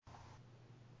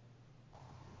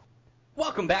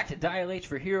Welcome back to Dial H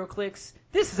for HeroClix.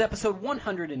 This is episode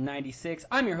 196.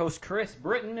 I'm your host, Chris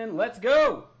Britton, and let's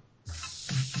go!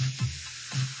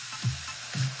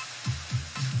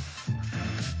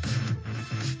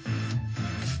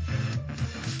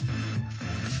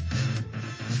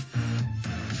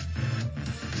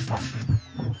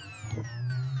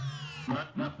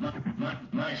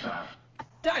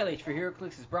 Dial H for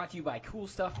HeroClix is brought to you by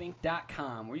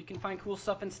CoolStuffInc.com, where you can find cool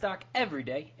stuff in stock every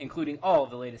day, including all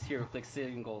of the latest HeroClix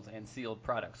singles and sealed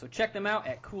products. So check them out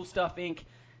at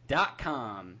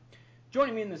CoolStuffInc.com.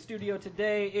 Joining me in the studio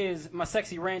today is my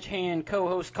sexy ranch hand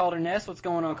co-host Calder Ness. What's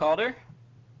going on, Calder?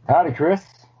 Howdy, Chris.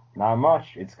 Not much.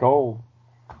 It's cold.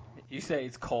 You say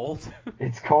it's cold?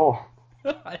 It's cold.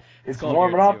 It's cold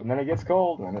warming here, up, too. and then it gets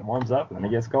cold, and then it warms up, and then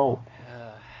it gets cold.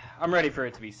 I'm ready for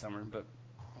it to be summer, but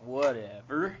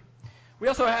whatever. We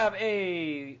also have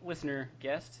a listener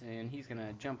guest, and he's going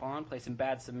to jump on, play some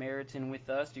Bad Samaritan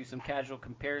with us, do some casual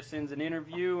comparisons and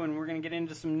interview, and we're going to get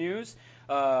into some news.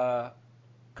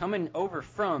 Coming over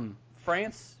from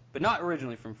France, but not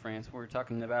originally from France. We're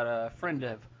talking about a friend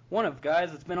of one of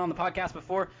guys that's been on the podcast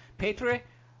before, Petre.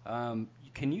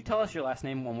 Can you tell us your last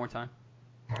name one more time?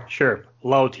 Sure.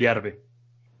 Lautjärvi.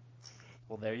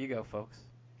 Well, there you go, folks.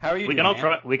 How are you We doing,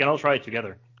 we can all try it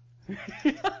together.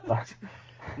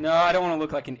 No, I don't want to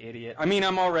look like an idiot. I mean,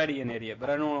 I'm already an idiot, but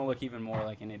I don't want to look even more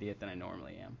like an idiot than I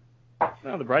normally am.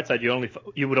 On the bright side,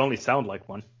 you would only sound like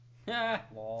one. Yeah,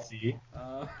 lol. See?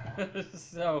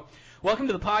 So, welcome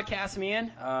to the podcast,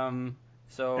 man.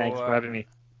 Thanks for having me.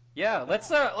 Yeah, let's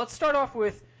start off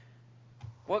with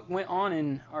what went on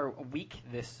in our week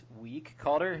this week.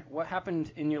 Calder, what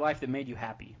happened in your life that made you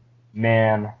happy?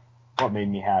 Man, what made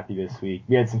me happy this week?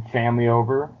 We had some family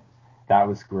over. That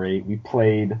was great. We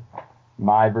played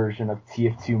my version of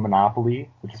TF2 Monopoly,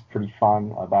 which is pretty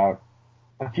fun. About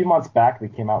a few months back, they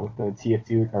came out with the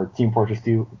TF2 or Team Fortress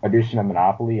 2 edition of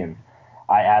Monopoly, and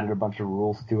I added a bunch of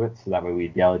rules to it, so that way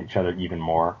we'd yell at each other even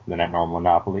more than at normal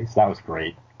Monopoly. So that was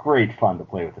great. Great fun to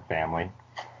play with the family.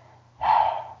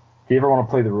 If you ever want to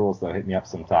play the rules, though, hit me up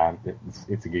sometime.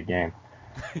 It's a good game.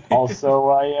 Also,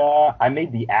 I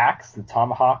made the axe, the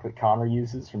tomahawk that Connor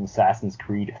uses from Assassin's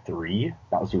Creed 3.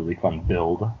 That was a really fun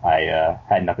build. I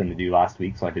had nothing to do last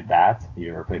week, so I did that.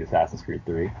 You ever played Assassin's Creed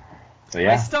 3? So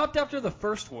yeah. I stopped after the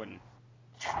first one.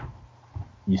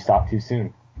 You stopped too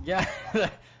soon. Yeah,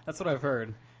 that's what I've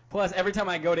heard. Plus, every time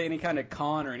I go to any kind of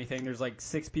con or anything, there's like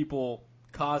 6 people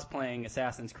cosplaying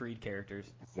Assassin's Creed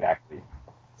characters. Exactly.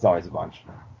 It's always a bunch.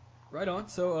 Right on.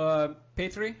 So,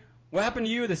 Petri, what happened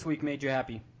to you this week made you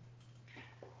happy?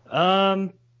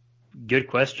 Good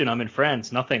question. I'm in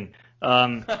France. Nothing.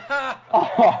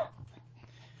 Oh,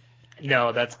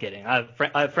 No, that's kidding.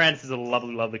 France is a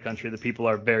lovely, lovely country. The people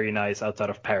are very nice outside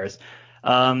of Paris.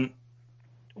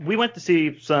 We went to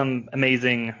see some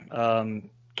amazing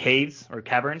caves or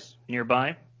caverns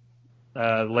nearby.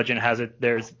 Legend has it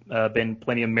there's been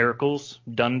plenty of miracles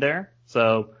done there,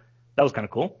 so that was kind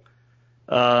of cool.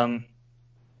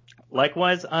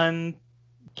 Likewise, I'm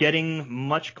getting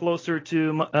much closer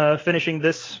to finishing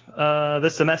this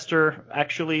semester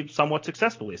actually somewhat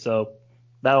successfully, so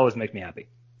that always makes me happy.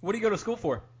 What do you go to school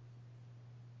for?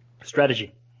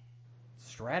 Strategy.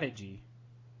 Strategy.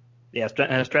 Yeah,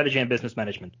 strategy and business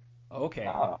management. Okay.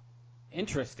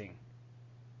 Interesting.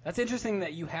 That's interesting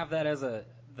that you have that as the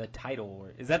title.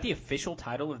 Is that the official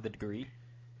title of the degree?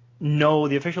 No,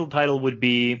 the official title would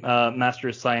be Master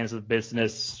of Science of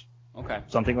Business,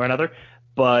 something or another,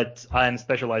 but I'm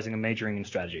specializing and majoring in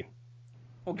strategy.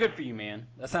 Well, good for you, man.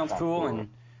 That sounds cool, and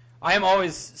I am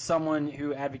always someone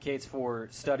who advocates for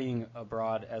studying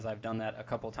abroad, as I've done that a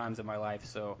couple of times in my life,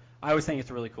 so I always think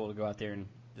it's really cool to go out there and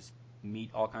just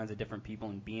meet all kinds of different people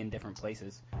and be in different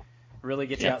places. Really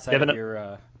get you outside of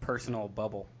your personal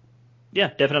bubble.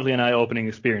 Yeah, definitely an eye-opening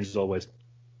experience as always.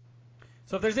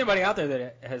 So if there's anybody out there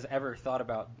that has ever thought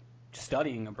about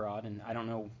studying abroad, and I don't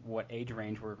know what age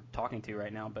range we're talking to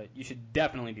right now, but you should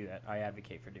definitely do that. I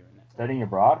advocate for doing that. studying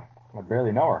abroad? I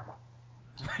barely know her.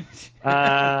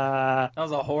 That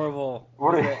was a horrible...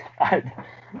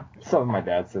 Something my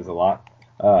dad says a lot.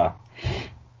 Right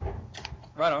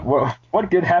on. What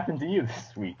good happened to you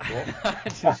this week?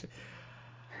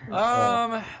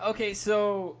 Okay,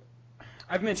 so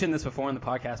I've mentioned this before on the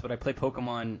podcast, but I play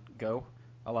Pokemon Go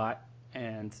a lot,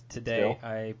 and today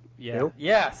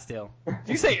still. Did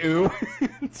you say ooh?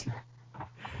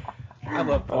 I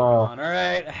love Pokemon. All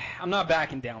right, I'm not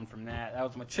backing down from that. That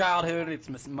was my childhood. It's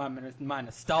my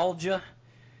nostalgia.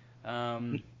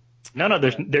 No,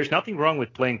 there's nothing wrong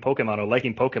with playing Pokemon or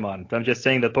liking Pokemon. I'm just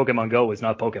saying that Pokemon Go is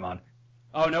not Pokemon.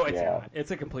 Oh, no, it's Yeah. not.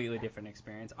 It's a completely different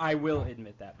experience. I will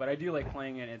admit that. But I do like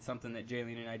playing it. It's something that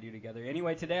Jaylene and I do together.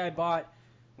 Anyway, today I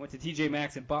went to TJ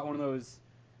Maxx and bought one of those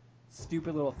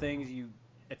stupid little things you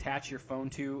attach your phone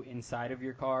to inside of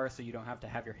your car so you don't have to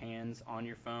have your hands on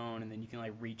your phone, and then you can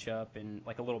like reach up and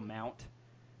like a little mount.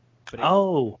 But it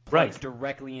plugs right.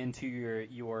 directly into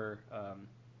your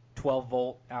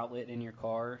 12-volt outlet in your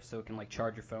car so it can like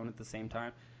charge your phone at the same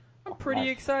time. I'm pretty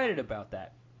Nice. excited about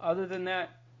that. Other than that,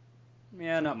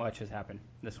 yeah, not much has happened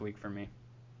this week for me.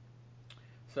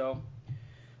 So,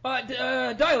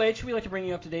 Dial H, we like to bring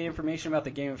you up-to-date information about the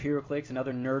game of HeroClix and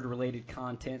other nerd-related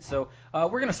content. So, we're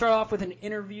going to start off with an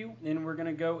interview, and we're going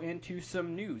to go into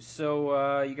some news.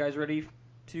 So, you guys ready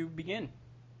to begin?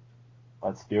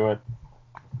 Let's do it.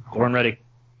 Born ready.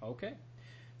 Okay.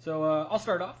 So, I'll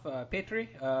start off. Petri,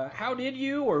 how did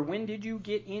you or when did you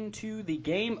get into the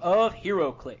game of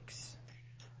HeroClix?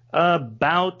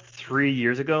 About 3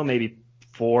 years ago, maybe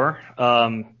 4,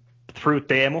 through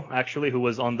Teemu, actually, who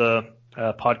was on the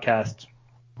podcast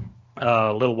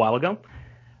a little while ago.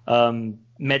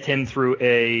 Met him through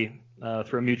a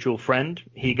mutual friend.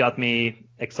 He got me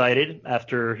excited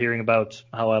after hearing about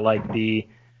how I like the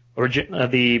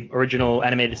original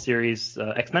animated series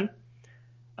X-Men.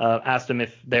 Asked him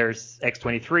if there's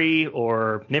X-23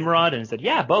 or Nimrod, and he said,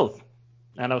 yeah, both.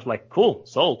 And I was like, cool,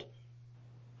 sold.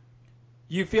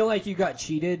 You feel like you got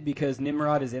cheated because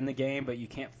Nimrod is in the game, but you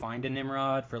can't find a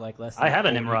Nimrod for like less than I have a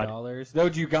 $40. Nimrod. No,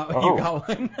 you got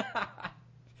one.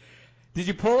 Did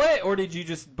you pull it, or did you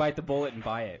just bite the bullet and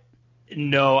buy it?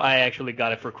 No, I actually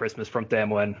got it for Christmas from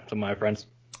Teemu and some of my friends.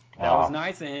 That was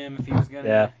nice of him if he was going to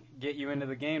Yeah. get you into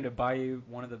the game to buy you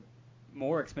one of the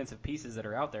more expensive pieces that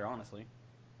are out there, honestly.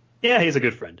 Yeah, he's a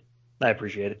good friend. I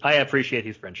appreciate it. I appreciate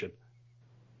his friendship.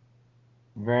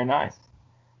 Very nice.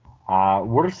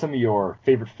 What are some of your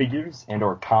favorite figures and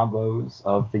or combos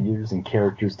of figures and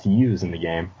characters to use in the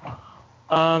game?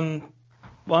 Well,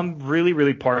 I'm really,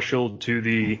 really partial to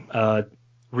the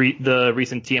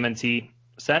recent TMNT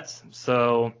sets.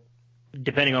 So,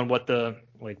 depending on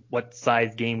what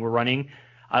size game we're running,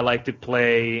 I like to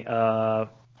play the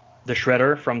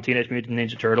Shredder from Teenage Mutant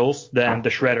Ninja Turtles, then the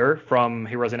Shredder from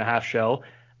Heroes in a Half Shell,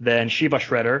 then Shiva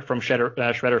Shredder from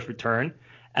Shredder's Return,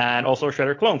 and also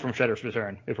Shredder Clone from Shredder's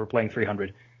Return if we're playing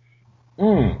 300.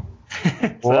 Well,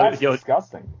 that's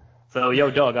disgusting. So,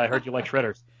 yo, dog, I heard you like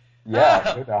Shredders.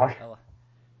 Yeah, good dog.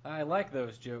 I like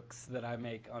those jokes that I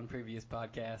make on previous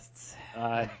podcasts.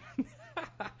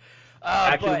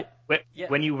 Actually, yeah.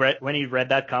 when you read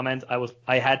that comment,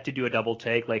 I had to do a double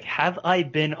take. Like, have I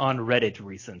been on Reddit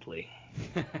recently?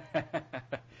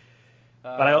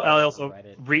 But I also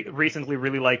recently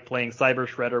really like playing Cyber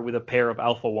Shredder with a pair of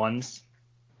Alpha 1s.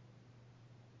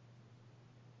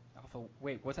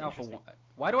 Wait, what's Alpha 1?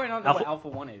 Why do I not know what Alpha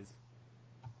 1 is?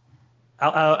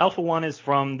 Alpha 1 is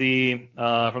from the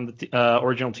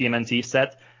original TMNT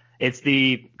set. It's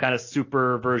the kind of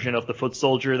super version of the Foot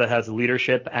Soldier that has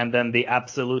leadership, and then the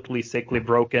absolutely sickly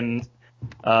broken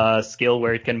skill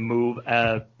where it can move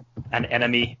an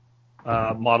enemy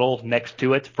model next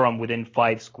to it from within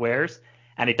 5 squares,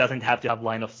 and it doesn't have to have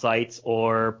line of sight,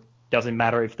 or doesn't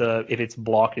matter if it's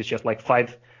blocked. It's just like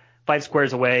 5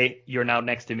 squares away, you're now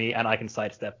next to me, and I can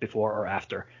sidestep before or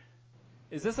after.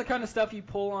 Is this the kind of stuff you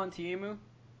pull on Teemu?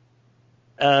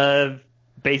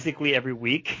 Basically every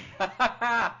week.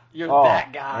 You're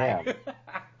that guy. Man.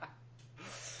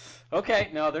 Okay,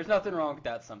 no, there's nothing wrong with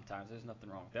that sometimes. There's nothing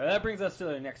wrong with that. That brings us to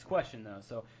the next question, though.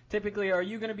 So, typically, are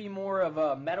you going to be more of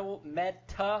a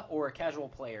meta or a casual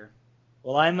player?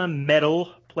 Well, I'm a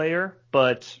metal player,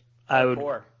 but I'll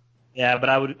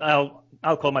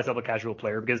call myself a casual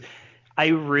player because I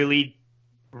really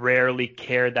rarely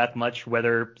care that much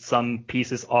whether some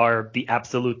pieces are the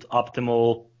absolute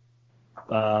optimal,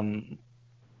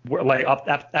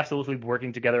 absolutely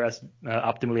working together as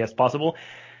optimally as possible.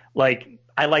 Like,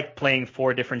 I like playing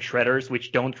 4 different Shredders,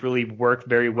 which don't really work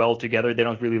very well together. They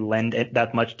don't really lend it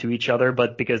that much to each other,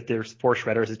 but because there's 4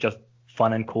 Shredders, it's just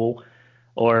fun and cool.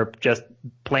 Or just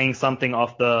playing something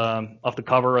off the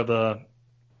cover of a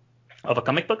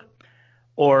comic book,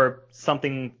 or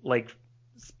something like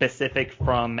specific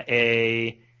from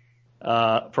a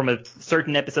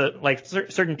certain episode, like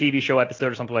certain TV show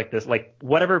episode or something like this. Like,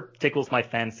 whatever tickles my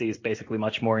fancy is basically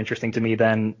much more interesting to me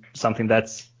than something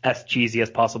that's as cheesy as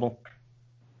possible.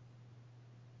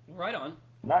 Right on.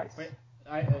 Nice. Wait,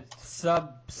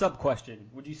 sub question.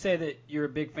 Would you say that you're a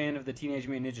big fan of the Teenage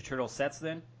Mutant Ninja Turtle sets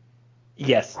then?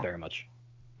 Yes, very much.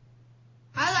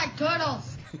 I like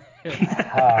turtles.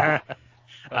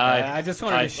 I just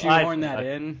wanted to shoehorn that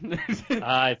in.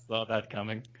 I saw that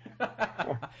coming.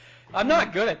 I'm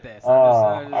not good at this.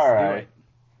 All just right.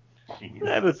 do it. Jeez.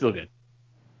 But it's still good.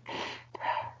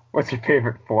 What's your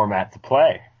favorite format to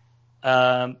play?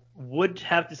 Would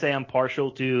have to say I'm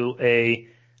partial to a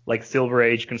like Silver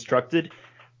Age Constructed,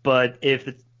 but if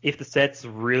the set's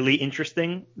really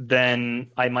interesting,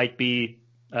 then I might be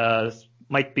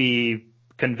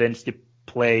convinced to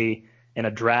play in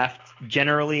a draft.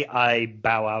 Generally, I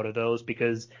bow out of those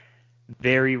because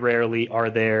very rarely are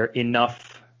there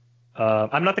enough.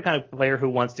 I'm not the kind of player who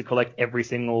wants to collect every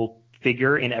single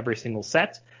figure in every single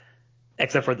set,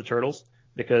 except for the turtles,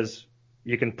 because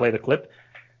you can play the clip.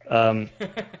 No,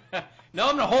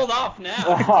 I'm gonna hold off now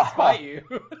to spite you.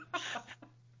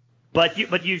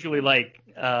 But usually, like,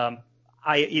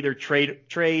 I either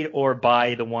trade or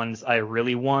buy the ones I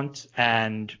really want,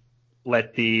 and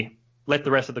let the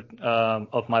rest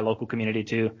of my local community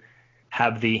to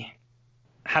have the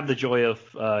joy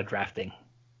of drafting.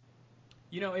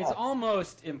 You know, it's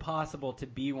almost impossible to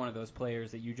be one of those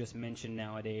players that you just mentioned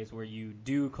nowadays, where you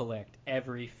do collect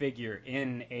every figure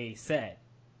in a set,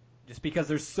 just because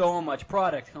there's so much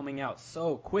product coming out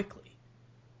so quickly.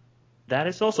 That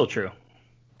is also true.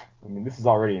 I mean, this is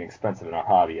already an expensive enough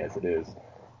hobby as it is.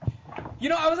 You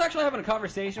know, I was actually having a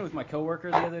conversation with my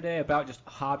coworker the other day about just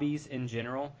hobbies in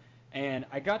general, and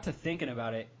I got to thinking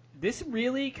about it. This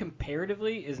really,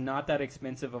 comparatively, is not that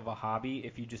expensive of a hobby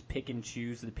if you just pick and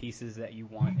choose the pieces that you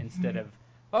want instead of,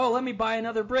 oh, let me buy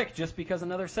another brick just because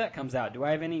another set comes out. Do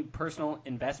I have any personal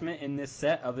investment in this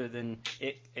set other than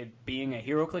it being a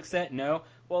HeroClix set? No.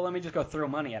 Well, let me just go throw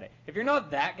money at it. If you're not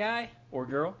that guy or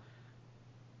girl,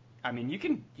 I mean, you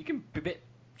can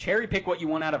cherry pick what you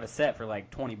want out of a set for like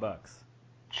 $20.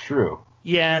 True.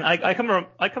 Yeah, and I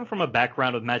come from a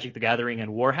background of Magic the Gathering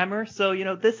and Warhammer, so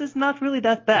this is not really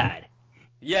that bad.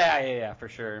 Yeah, for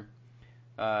sure.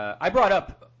 I brought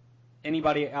up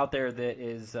anybody out there that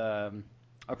is a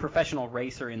professional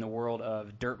racer in the world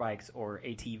of dirt bikes or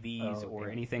ATVs or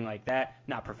anything like that.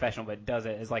 Not professional, but does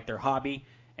it as like their hobby.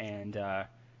 And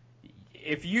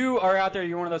if you are out there,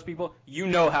 you're one of those people, you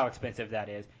know how expensive that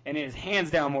is, and it is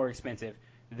hands down more expensive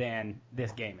than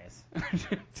this game is.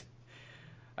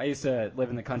 I used to live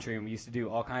in the country, and we used to do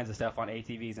all kinds of stuff on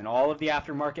ATVs and all of the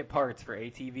aftermarket parts for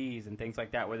ATVs and things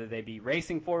like that, whether they be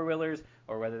racing four-wheelers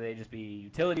or whether they just be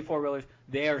utility four-wheelers.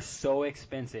 They are so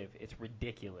expensive. It's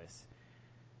ridiculous.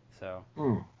 So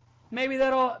maybe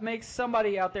that'll make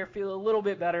somebody out there feel a little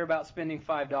bit better about spending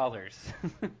 $5.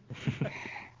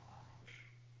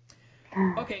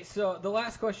 Okay, so the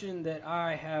last question that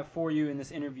I have for you in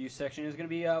this interview section is going to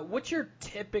be, what's your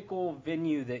typical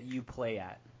venue that you play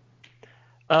at?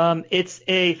 It's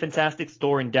a fantastic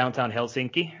store in downtown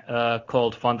Helsinki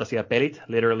called Fantasia Pelit,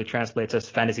 literally translates as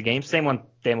fantasy games. Same one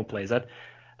Teemu plays at.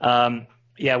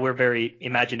 Yeah, we're very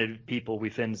imaginative people, we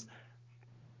Finns.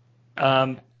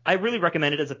 I really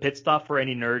recommend it as a pit stop for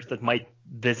any nerds that might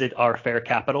visit our fair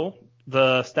capital.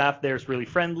 The staff there is really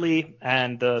friendly,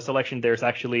 and the selection there is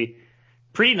actually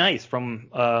pretty nice from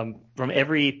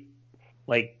every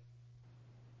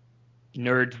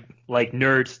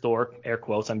nerd store, air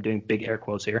quotes, I'm doing big air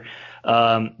quotes here,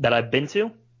 that I've been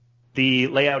to. The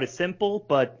layout is simple,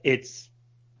 but it's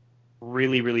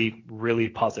really, really, really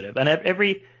positive. And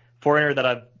every foreigner that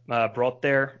I've brought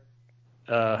there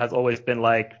has always been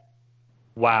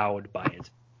wowed by it.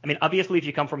 I mean, obviously, if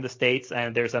you come from the States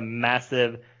and there's a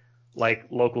massive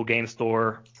local game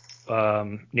store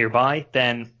nearby,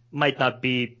 then might not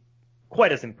be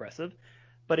quite as impressive.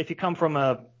 But if you come from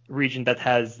a region that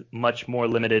has much more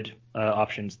limited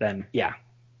options, then yeah.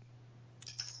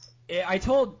 I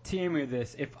told Teemu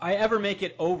this. If I ever make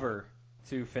it over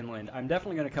to Finland, I'm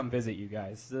definitely going to come visit you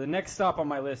guys. The next stop on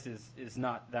my list is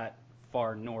not that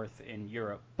far north in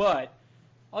Europe, but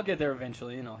I'll get there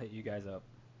eventually and I'll hit you guys up.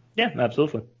 Yeah,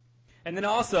 absolutely. And then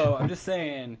also, I'm just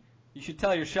saying, you should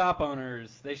tell your shop owners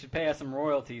they should pay us some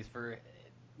royalties for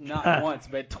not once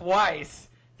but twice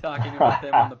talking about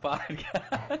them on the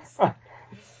podcast.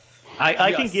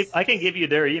 I can give you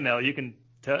their email. You can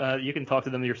talk to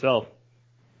them yourself.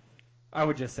 I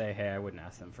would just say, hey, I wouldn't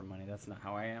ask them for money. That's not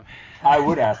how I am. I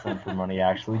would ask them for money,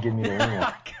 actually. Give me their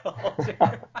email.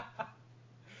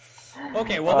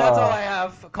 Okay, well, that's all I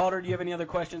have. Calder, do you have any other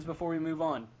questions before we move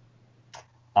on?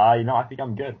 I think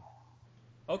I'm good.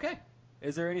 Okay.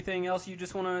 Is there anything else you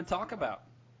just want to talk about,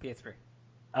 Pietri?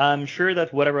 I'm sure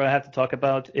that whatever I have to talk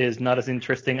about is not as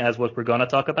interesting as what we're going to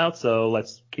talk about, so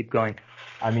let's keep going.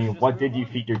 I mean, what did you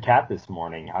feed your cat this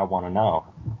morning? I want to know.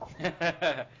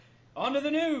 On to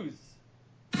the news.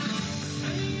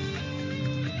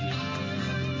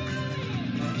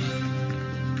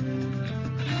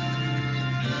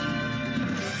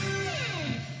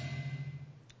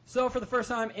 So for the first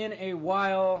time in a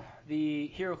while, the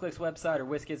HeroClix website, or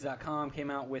WizKids.com, came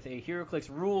out with a HeroClix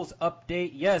rules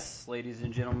update. Yes, ladies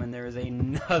and gentlemen, there is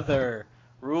another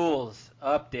rules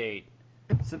update.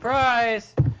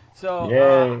 Surprise! So,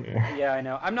 yeah, I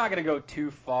know. I'm not going to go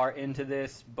too far into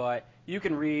this, but you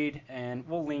can read, and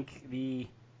we'll link the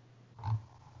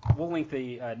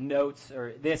notes,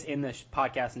 or this in the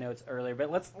podcast notes earlier.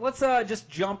 But let's just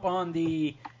jump on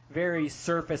the very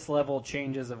surface level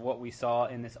changes of what we saw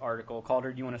in this article.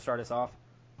 Calder, do you want to start us off?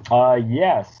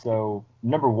 Yeah, so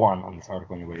number one on this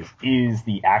article anyways is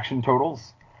the action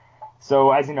totals.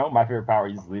 So as you know, my favorite power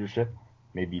is leadership.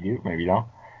 Maybe you do, maybe you don't.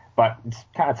 But it's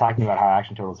kind of talking about how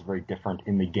action totals are very different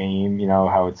in the game,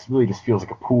 how it's really just feels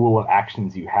like a pool of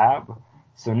actions you have.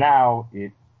 So now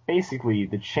it basically,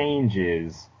 the change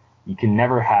is you can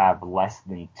never have less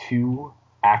than 2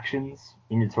 actions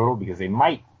in your total, because they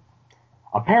might,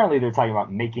 apparently they're talking about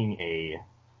making a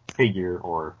figure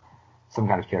or some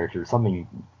kind of character, something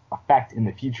effect in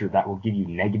the future that will give you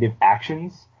negative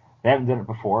actions. They haven't done it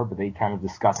before, but they kind of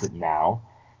discuss it now.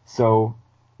 So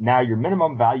now your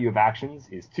minimum value of actions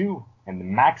is 2, and the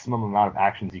maximum amount of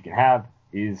actions you can have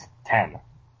is 10.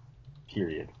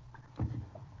 Period.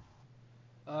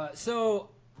 So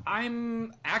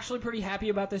I'm actually pretty happy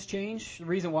about this change. The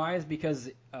reason why is because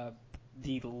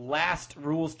the last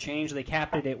rules change, they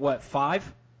capped it at,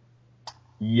 5?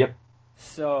 Yep.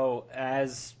 So,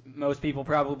 as most people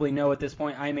probably know at this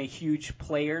point, I'm a huge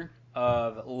player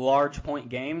of large point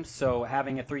games, so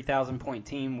having a 3,000 point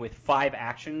team with 5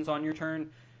 actions on your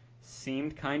turn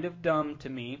seemed kind of dumb to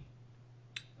me.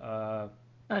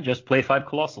 Just play 5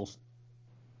 Colossals.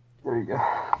 There you go.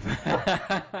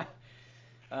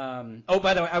 Oh,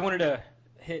 by the way, I wanted to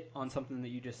hit on something that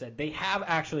you just said. They have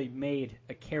actually made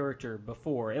a character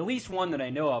before, at least one that I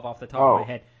know of off the top of my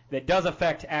head, that does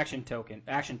affect action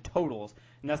totals,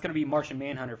 and that's going to be Martian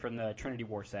Manhunter from the Trinity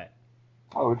War set.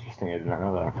 Oh, interesting. I did not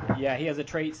know that. Yeah, he has a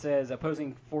trait says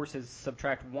opposing forces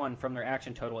subtract 1 from their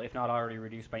action total if not already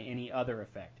reduced by any other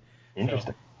effect.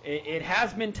 Interesting. So it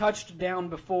has been touched down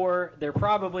before. There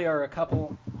probably are a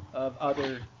couple of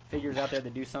other figures out there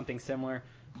that do something similar,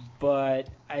 but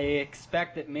I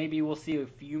expect that maybe we'll see a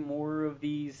few more of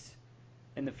these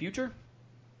in the future.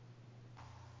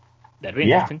 That'd be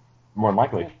interesting. More than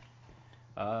likely.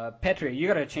 Cool. Petri, you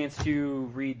got a chance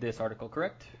to read this article,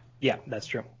 correct? Yeah, that's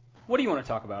true. What do you want to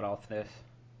talk about off this?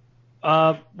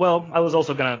 Well, I was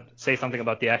also going to say something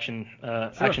about the action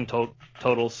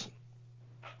totals.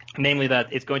 Namely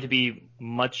that it's going to be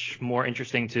much more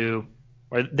interesting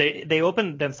or they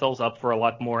open themselves up for a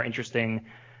lot more interesting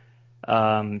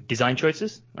design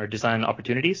choices or design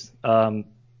opportunities. And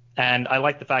I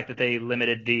like the fact that they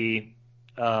limited the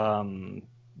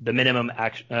minimum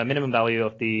value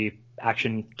of the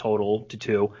action total to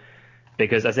 2,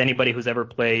 because as anybody who's ever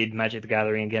played Magic the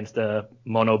Gathering against a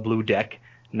mono blue deck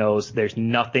knows, there's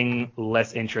nothing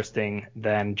less interesting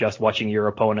than just watching your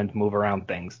opponent move around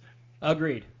things.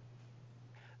 Agreed.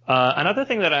 Another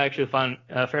thing that I actually found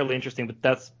fairly interesting, but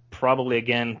that's probably,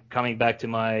 again, coming back to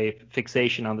my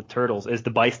fixation on the turtles, is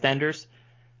the bystanders.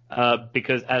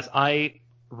 Because as I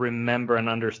remember and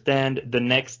understand, the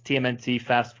next TMNT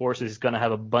Fast Forces is going to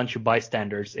have a bunch of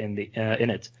bystanders in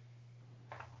it.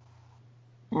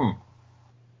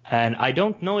 And I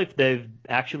don't know if they've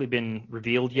actually been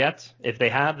revealed yet. If they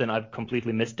have, then I've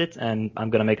completely missed it, and I'm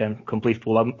going to make a complete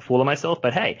fool of myself.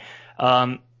 But hey,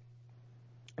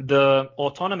 the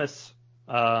autonomous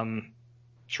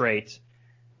trait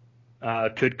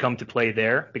could come to play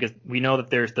there, because we know that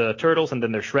there's the turtles, and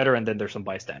then there's Shredder, and then there's some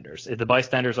bystanders. If the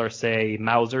bystanders are, say,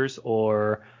 Mausers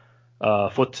or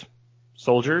foot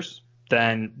soldiers,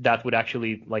 then that would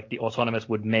actually, like, the autonomous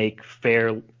would make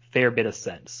fair bit of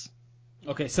sense.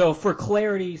 Okay, so for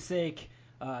clarity's sake,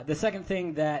 the second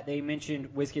thing that they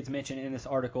mentioned, WizKids mentioned in this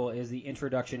article, is the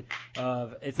introduction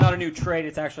of, it's not a new trait,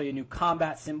 it's actually a new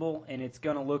combat symbol, and it's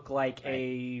going to look like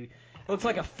it looks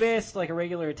like a fist, like a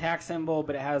regular attack symbol,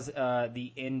 but it has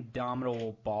the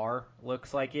Indomitable bar,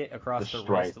 looks like it, across the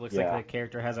wrist. It looks like the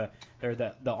character has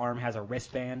the arm has a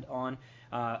wristband on.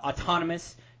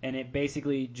 Autonomous, and it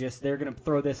basically just, they're going to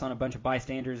throw this on a bunch of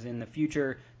bystanders in the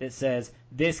future that says,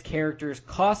 this character's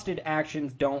costed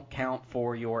actions don't count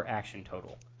for your action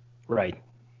total. Right.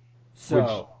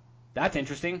 So, that's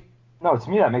interesting. No, to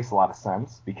me that makes a lot of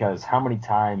sense, because how many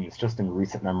times, just in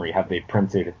recent memory, have they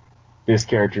printed this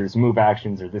character's move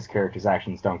actions or this character's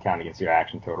actions don't count against your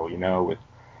action total? With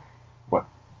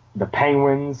the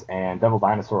Penguins and Devil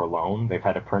Dinosaur alone, they've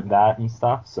had to print that and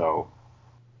stuff, so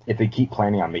if they keep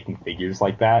planning on making figures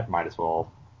like that, might as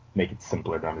well make it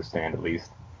simpler to understand, at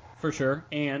least. For sure.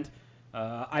 And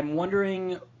I'm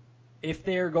wondering if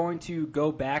they're going to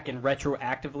go back and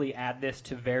retroactively add this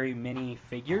to very many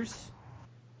figures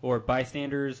or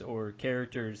bystanders or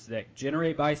characters that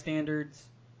generate bystanders.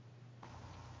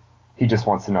 He just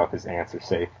wants to know if his ants are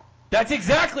safe. That's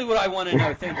exactly what I want to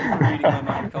know. Thank you for reading my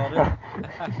mind, Calder.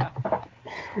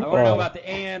 I want to know about the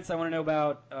ants. I want to know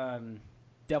about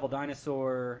Devil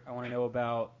Dinosaur. I want to know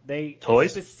about... They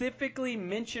Toys? specifically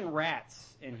mention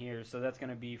rats in here, so that's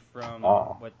going to be from,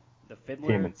 the Fiddler?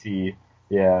 TMNT.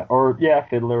 Yeah. Or, yeah,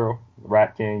 Fiddler,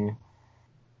 Rat King.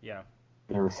 Yeah.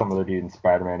 There was some other dude in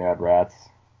Spider-Man who had rats.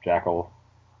 Jackal.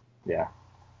 Yeah.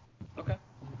 Okay.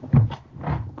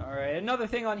 All right. Another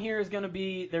thing on here is going to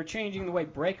be they're changing the way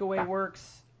Breakaway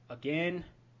works again.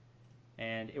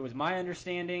 And it was my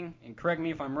understanding, and correct me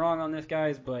if I'm wrong on this,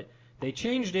 guys, but they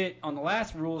changed it on the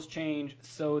last rules change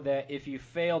so that if you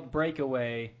failed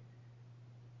Breakaway,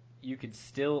 you could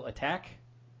still attack.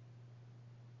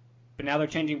 But now they're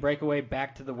changing Breakaway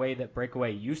back to the way that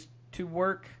Breakaway used to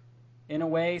work in a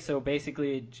way. So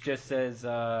basically it just says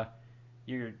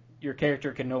your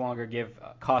character can no longer give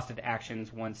costed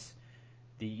actions once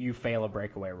you fail a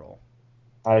Breakaway roll.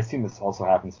 I assume this also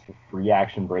happens for free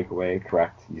action Breakaway,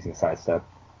 correct? Using Sidestep.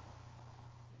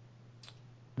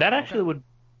 That actually would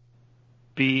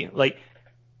be like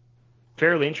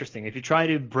fairly interesting. If you try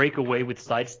to break away with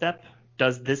Sidestep,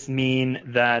 does this mean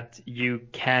that you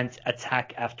can't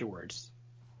attack afterwards?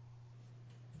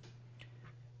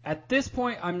 At this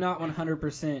point, I'm not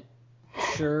 100%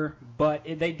 sure, but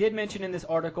they did mention in this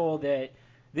article that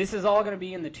this is all going to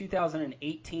be in the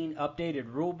 2018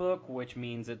 updated rulebook, which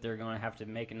means that they're going to have to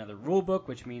make another rulebook,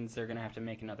 which means they're going to have to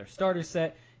make another starter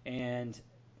set, and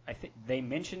I think they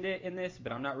mentioned it in this,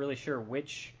 but I'm not really sure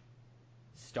which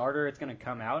starter it's going to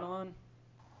come out on.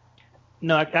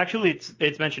 No, actually,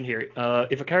 it's mentioned here.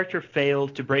 If a character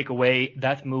failed to break away,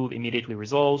 that move immediately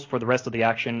resolves for the rest of the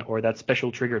action, or that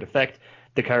special triggered effect,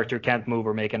 the character can't move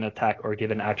or make an attack or give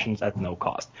an actions at no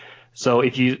cost. So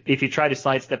if you try to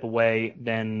sidestep away,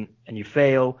 and you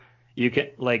fail, you can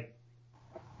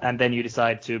and then you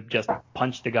decide to just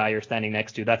punch the guy you're standing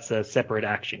next to. That's a separate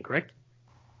action, correct?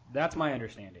 That's my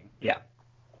understanding. Yeah.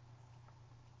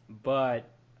 But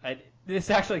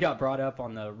this actually got brought up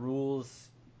on the rules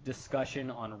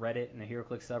discussion on Reddit and the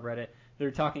HeroClix subreddit.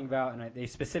 They're talking about, and they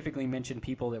specifically mentioned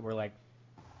people that were like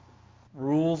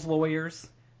rules lawyers,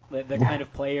 the kind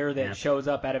of player that shows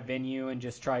up at a venue and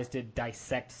just tries to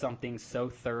dissect something so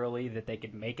thoroughly that they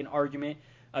could make an argument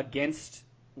against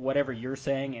whatever you're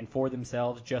saying and for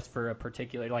themselves just for a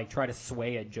particular, try to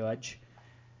sway a judge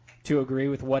to agree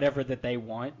with whatever that they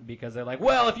want because they're like,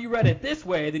 well, if you read it this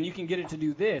way, then you can get it to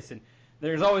do this. And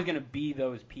there's always going to be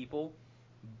those people,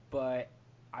 but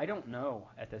I don't know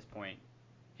at this point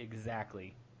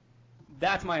exactly.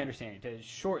 That's my understanding. To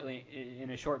shortly, in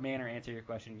a short manner, answer your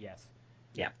question, yes.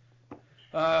 Yeah.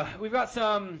 We've got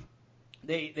some.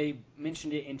 They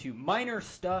mentioned it into minor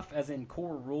stuff, as in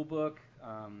core rulebook.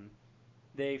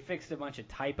 They fixed a bunch of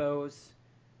typos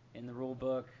in the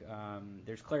rulebook.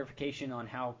 There's clarification on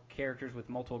how characters with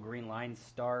multiple green lines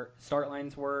start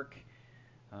lines work.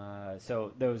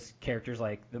 So those characters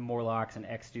like the Morlocks and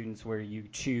X students, where you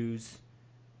choose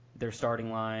their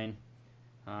starting line,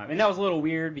 and that was a little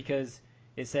weird because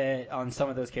it said on some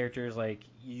of those characters like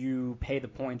you pay the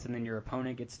points and then your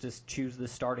opponent gets to choose the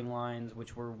starting lines,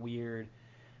 which were weird.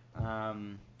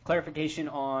 Clarification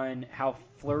on how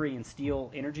Flurry and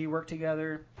Steel Energy work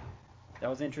together. That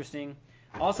was interesting.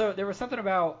 Also, there was something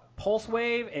about Pulse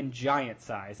Wave and Giant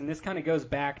Size, and this kind of goes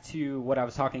back to what I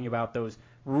was talking about, those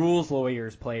rules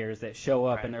lawyers players that show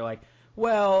up and they're like,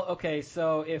 well, okay,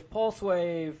 so if Pulse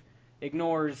Wave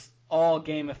ignores all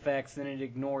game effects, then it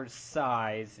ignores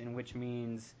size, and which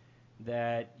means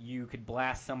that you could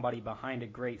blast somebody behind a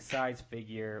great size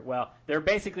figure. Well, they're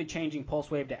basically changing Pulse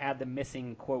Wave to add the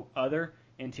missing, quote, other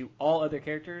into all other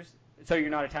characters, so you're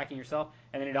not attacking yourself.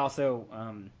 And then it also,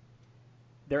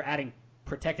 they're adding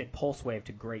protected Pulse Wave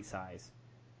to great size.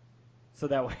 So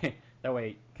that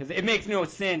way, because it makes no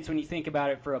sense when you think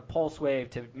about it for a Pulse Wave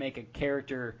to make a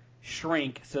character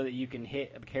shrink so that you can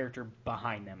hit a character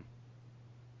behind them.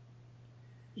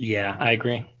 Yeah, I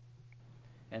agree.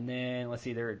 And then let's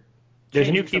see, there's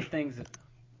a new key things.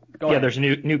 Yeah, there's a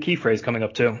new key phrase coming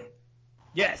up too.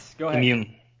 Yes, go ahead.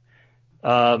 Immune.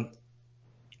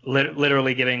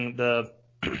 Literally giving the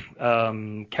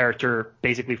character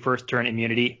basically first turn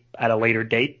immunity at a later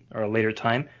date or a later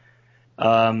time,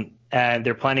 and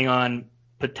they're planning on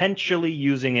potentially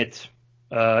using it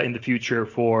in the future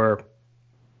for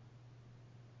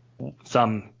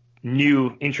some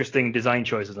new interesting design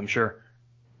choices, I'm sure.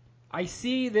 I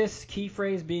see this key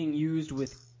phrase being used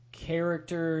with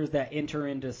characters that enter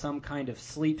into some kind of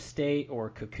sleep state or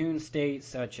cocoon state,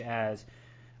 such as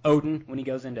Odin, when he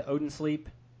goes into Odin sleep,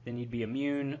 then you'd be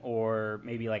immune, or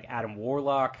maybe like Adam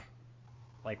Warlock,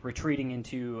 like retreating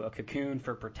into a cocoon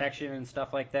for protection and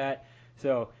stuff like that.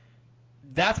 So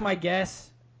that's my guess,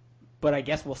 but I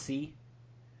guess we'll see.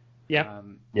 Yeah.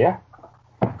 Yeah.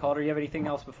 Calder, you have anything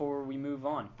else before we move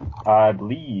on? I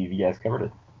believe you guys covered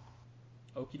it.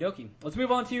 Okie dokie. Let's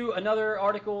move on to another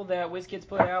article that WizKids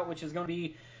put out, which is going to be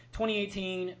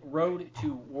 2018 Road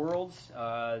to Worlds,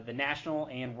 the National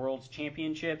and Worlds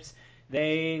Championships.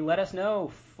 They let us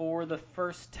know for the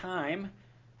first time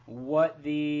what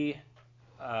the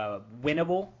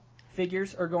winnable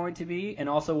figures are going to be, and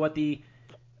also what the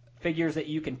figures that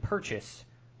you can purchase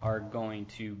are going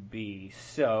to be.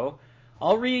 So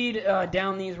I'll read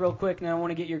down these real quick, and I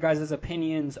want to get your guys'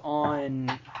 opinions on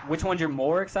which ones you're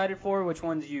more excited for, which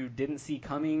ones you didn't see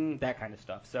coming, that kind of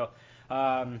stuff. So,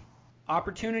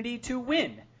 opportunity to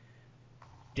win: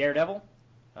 Daredevil,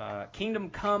 Kingdom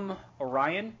Come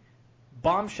Orion,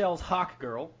 Bombshell's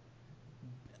Hawkgirl,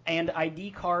 and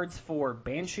ID cards for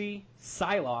Banshee,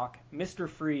 Psylocke, Mr.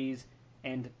 Freeze,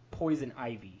 and Poison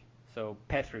Ivy. So,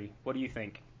 Petri, what do you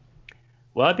think?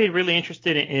 Well, I'd be really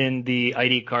interested in the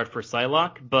ID card for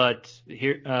Psylocke, but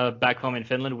here, back home in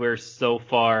Finland, we're so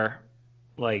far,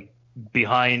 like,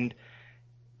 behind,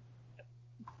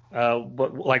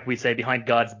 like we say, behind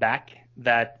God's back,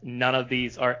 that none of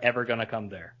these are ever gonna come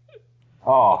there.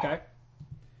 Oh, Okay.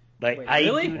 Like, Wait,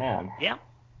 really? man. Yeah.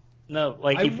 No,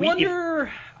 like I if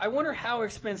wonder how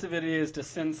expensive it is to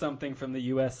send something from the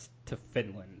U.S. to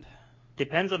Finland.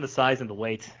 depends on the size and the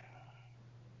weight.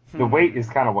 The weight is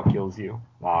kind of what kills you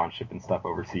on shipping stuff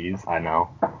overseas. I know.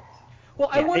 Well,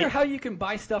 I Yeah, wonder how you can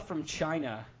buy stuff from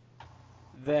China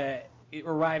that it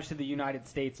arrives to the United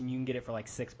States and you can get it for like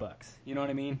 $6. You know what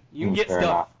I mean? You can get Fair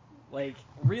stuff enough. like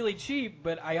really cheap,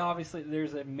 but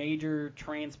there's a major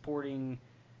transporting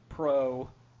pro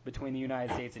between the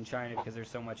United States and China because there's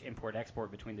so much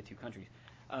import-export between the two countries.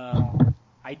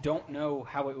 I don't know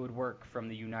how it would work from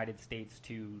the United States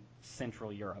to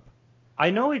Central Europe. I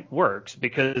know it works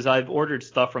because I've ordered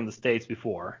stuff from the States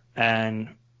before,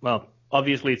 and well,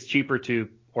 obviously it's cheaper to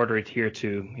order it here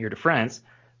to France,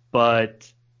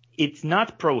 but it's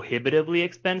not prohibitively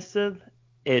expensive.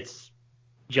 It's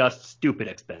just stupid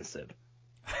expensive.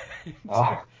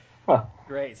 Oh.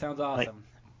 Great, sounds awesome.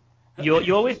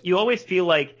 You always feel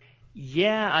like,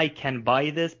 yeah, I can buy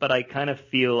this, but I kind of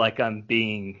feel like I'm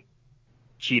being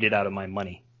cheated out of my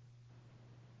money.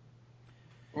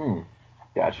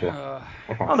 Gotcha.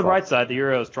 On the bright side, the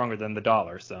euro is stronger than the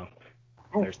dollar, so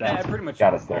there's Yeah, that. it pretty much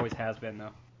Got us there. always has been,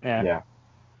 though. Yeah.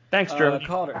 Thanks, Germany.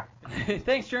 Calder.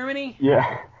 Thanks, Germany.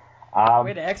 Yeah.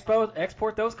 Way to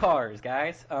export those cars,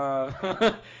 guys.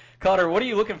 Calder, what are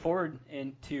you looking forward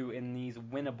to in these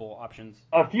winnable options?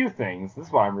 A few things. This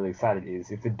is what I'm really excited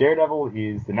is if the Daredevil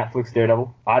is the Netflix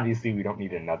Daredevil, obviously we don't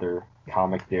need another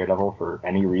comic Daredevil for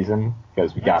any reason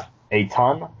because we got a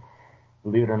ton.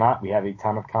 Believe it or not, we have a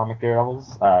ton of comic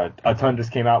Daredevils. A ton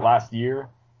just came out last year,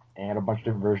 and a bunch of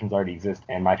different versions already exist,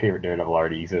 and my favorite Daredevil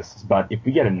already exists. But if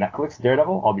we get a Netflix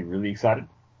Daredevil, I'll be really excited.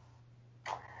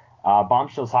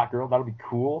 Bombshell's Hawkgirl, that'll be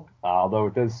cool. Although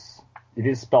it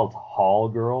is spelled Hall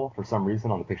Girl for some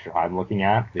reason on the picture I'm looking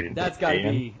at. That's got to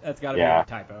be Yeah. a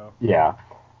typo. Yeah,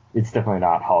 it's definitely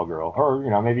not Hall Girl.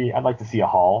 Or, maybe I'd like to see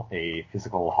a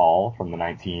physical Hall from the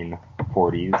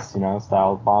 1940s,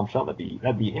 style Bombshell.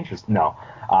 That'd be interesting. No.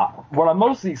 What I'm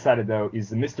mostly excited, though, is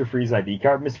the Mr. Freeze ID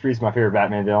card. Mr. Freeze is my favorite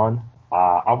Batman villain.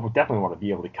 I would definitely want to be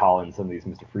able to call in some of these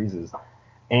Mr. Freezes.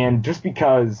 And just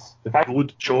because the fact...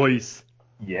 Good choice.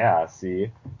 Yeah, see?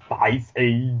 The Ice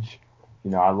Age.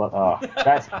 I love...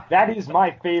 that is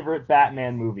my favorite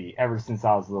Batman movie ever since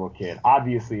I was a little kid.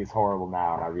 Obviously, it's horrible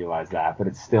now, and I realize that, but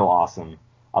it's still awesome.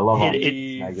 I love it.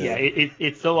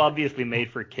 It's so obviously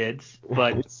made for kids,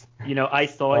 but, I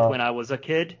saw it when I was a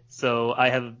kid, so I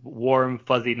have warm,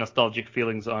 fuzzy, nostalgic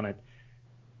feelings on it.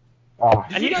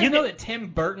 Did you guys know that Tim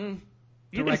Burton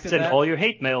directed You can send all your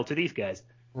hate mail to these guys.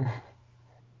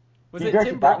 Was it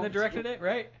Tim Burton that directed it,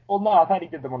 right? Well, no, I thought he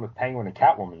did the one with Penguin and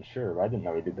Catwoman, sure, but I didn't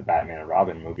know he did the Batman and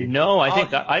Robin movie. No, I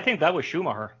think that was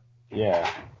Schumacher. Yeah.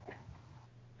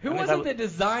 Who was it that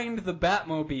designed the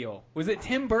Batmobile? Was it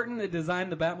Tim Burton that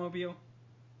designed the Batmobile?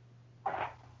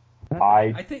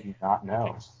 I do not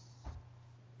know.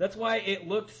 That's why it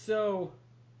looked so,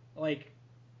 like,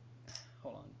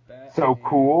 hold on. Batman. So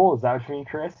cool? Is that what you mean,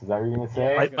 Chris? Is that what you're going to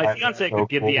say? My fiance could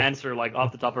give the answer, like,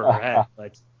 off the top of her head,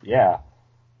 but... Yeah.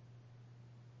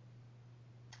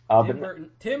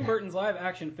 Tim Burton's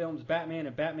live-action films Batman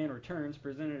and Batman Returns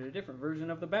presented a different version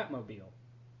of the Batmobile.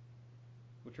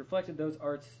 which reflected those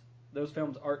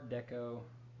films' Art Deco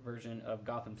version of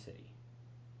Gotham City.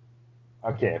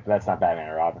 Okay, but that's not Batman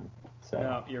and Robin. So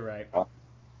No, you're right.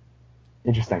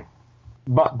 interesting.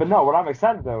 But no, what I'm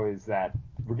excited though is that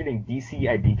we're getting DC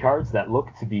ID cards that look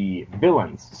to be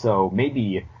villains. So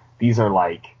maybe these are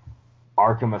like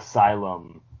Arkham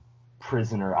Asylum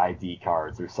prisoner ID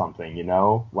cards or something, you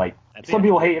know? Like some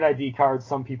people hate ID cards,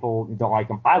 some people don't like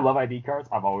them. I love ID cards.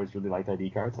 I've always really liked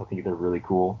ID cards. I think they're really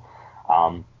cool.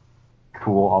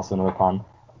 Cool, also another pun.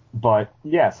 But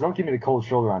yeah, so don't give me the cold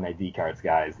shoulder on ID cards,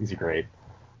 guys. These are great.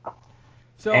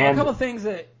 So a couple things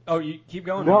that. Oh, you keep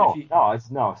going. No,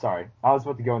 sorry. I was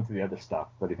about to go into the other stuff,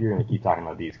 but if you're going to keep talking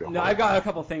about these, go. No, I've got a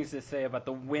couple things to say about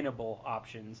the winnable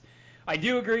options. I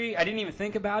do agree. I didn't even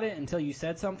think about it until you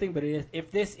said something, but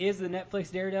if this is the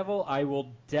Netflix Daredevil, I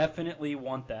will definitely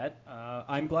want that.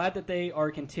 I'm glad that they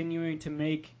are continuing to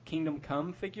make Kingdom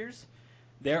Come figures.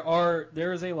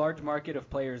 There is a large market of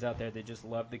players out there that just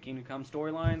love the Kingdom Come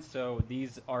storyline, so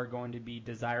these are going to be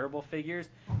desirable figures.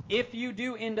 If you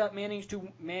do end up manage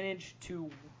to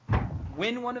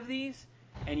win one of these,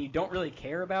 and you don't really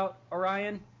care about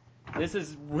Orion, this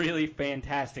is really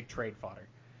fantastic trade fodder,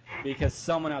 because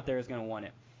someone out there is going to want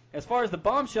it. As far as the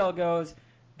Bombshell goes,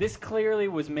 this clearly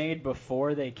was made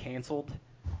before they canceled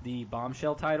the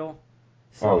Bombshell title,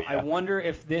 so I wonder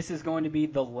if this is going to be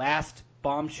the last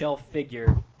Bombshell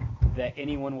figure that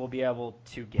anyone will be able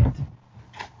to get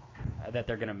that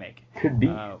they're going to make. Could be.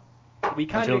 We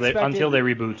kind of expected, until they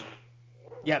reboot.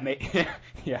 Yeah,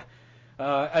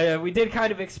 yeah. We did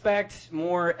kind of expect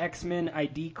more X-Men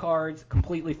ID cards.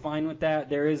 Completely fine with that.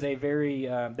 There is a very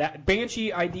that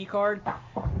Banshee ID card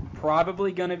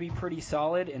probably going to be pretty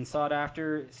solid and sought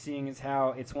after, seeing as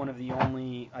how it's one of the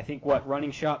only, I think,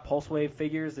 running shot Pulse Wave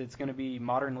figures that's going to be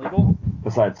modern legal.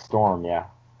 Besides Storm, yeah.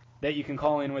 That you can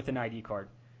call in with an ID card.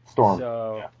 Storm.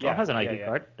 So, Storm has an ID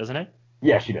card, doesn't it?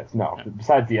 Yeah, she does. No,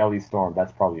 besides the LE Storm,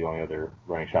 that's probably the only other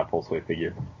running shot Pulse Wave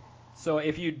figure. So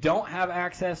if you don't have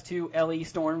access to LE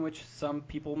Storm, which some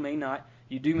people may not,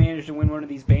 you do manage to win one of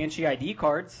these Banshee ID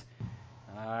cards.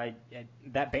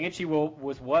 That Banshee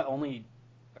was what, only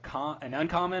an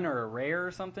uncommon or a rare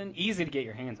or something? Easy to get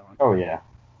your hands on. Oh, yeah.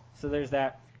 So there's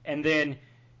that. And then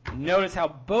notice how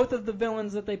both of the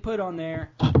villains that they put on there,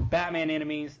 Batman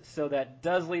enemies, so that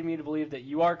does lead me to believe that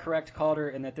you are correct, Calder,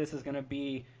 and that this is going to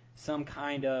be some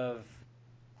kind of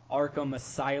Arkham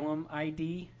Asylum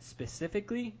ID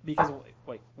specifically, because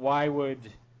why would,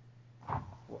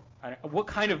 what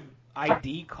kind of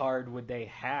ID card would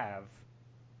they have?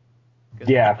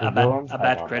 Yeah, for villains, a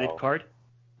bad credit card.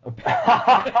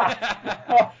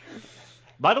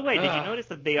 By the way, did you notice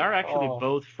that they are actually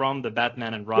both from the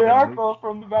Batman and Robin movie? They are movie? both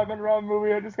from the Batman and Robin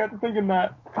movie. I just got to thinking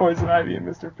that. Poison Ivy and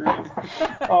Mr. Freeze.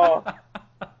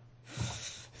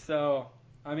 So,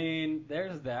 I mean,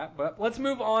 there's that. But let's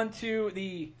move on to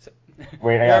the...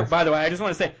 Wait, by the way, I just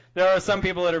want to say, there are some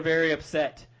people that are very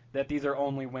upset that these are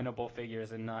only winnable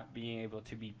figures and not being able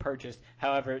to be purchased.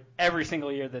 However, every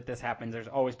single year that this happens, there's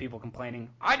always people complaining,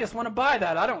 I just want to buy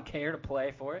that. I don't care to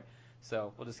play for it.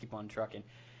 So, we'll just keep on trucking.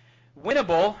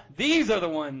 Winnable, these are the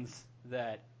ones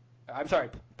that,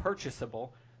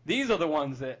 purchasable. These are the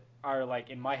ones that are, like,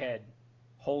 in my head,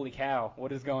 holy cow,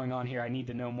 what is going on here? I need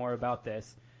to know more about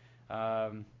this.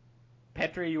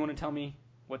 Petri, you want to tell me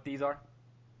what these are?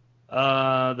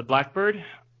 The Blackbird.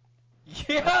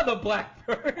 Yeah, the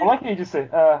Blackbird. I like how you just say,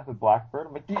 the Blackbird.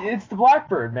 I'm like, it's the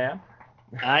Blackbird, man.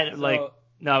 No,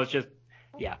 it's just,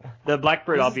 yeah. The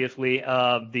Blackbird, obviously,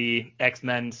 the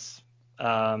X-Men's,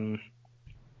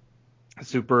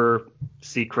 super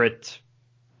secret,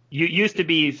 used to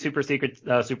be super secret,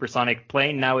 supersonic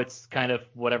plane. Now it's kind of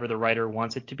whatever the writer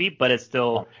wants it to be, but it's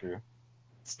still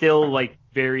like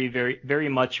very, very, very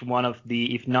much one of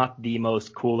the, if not the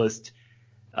most coolest,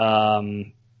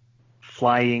 flying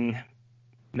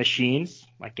machines,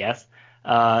 I guess,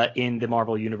 in the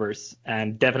Marvel universe,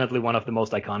 and definitely one of the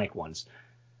most iconic ones.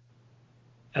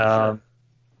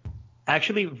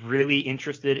 Actually, really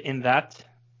interested in that.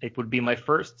 It would be my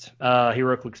first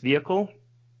HeroClix vehicle,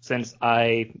 since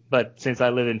I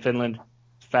live in Finland,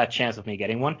 fat chance of me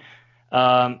getting one.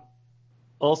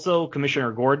 Also,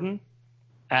 Commissioner Gordon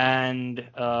and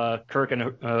Kirk and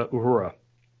Uhura.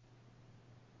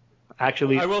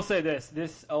 Actually, I will say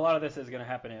this: a lot of this is going to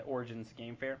happen at Origins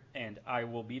Game Fair, and I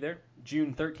will be there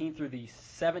June 13th through the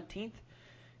 17th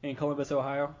in Columbus,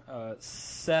 Ohio.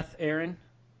 Seth, Aaron,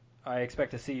 I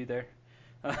expect to see you there.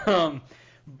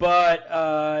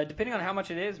 But depending on how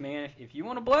much it is, man, if you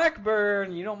want a Blackbird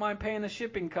and you don't mind paying the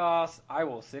shipping costs, I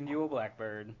will send you a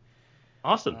Blackbird.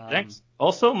 Awesome, thanks.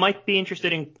 Also, might be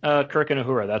interested in Kirk and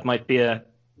Uhura. That might be a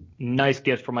nice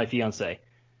gift for my fiancée.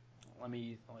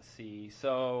 let's see.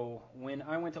 So when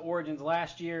I went to Origins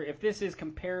last year, if this is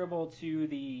comparable to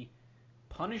the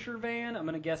Punisher van, I'm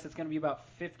gonna guess it's gonna be about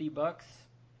 $50.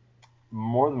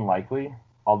 More than likely.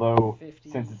 Although 50,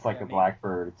 since it's like yeah, a maybe.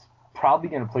 Blackbird, it's probably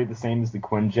gonna play the same as the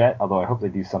Quinjet. Although I hope they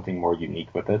do something more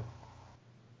unique with it.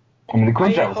 I mean, the I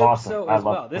Quinjet was hope awesome. so I as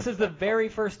love well. This is the very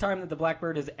first time that the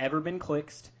Blackbird has ever been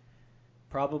clixed.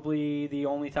 Probably the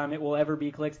only time it will ever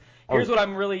be clixed. Here's what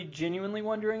I'm really genuinely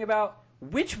wondering about.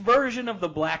 Which version of the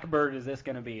Blackbird is this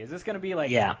going to be? Is this going to be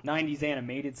like 90s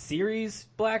animated series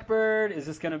Blackbird? Is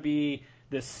this going to be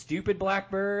the stupid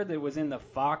Blackbird that was in the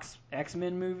Fox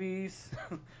X-Men movies?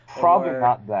 Probably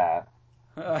not that.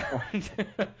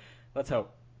 Let's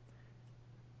hope.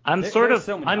 I'm There's sort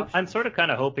so of many I'm options. sort of kind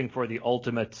of hoping for the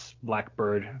ultimate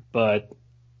Blackbird, but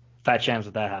fat chance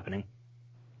of that happening.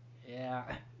 Yeah,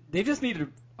 they just need to.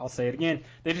 I'll say it again.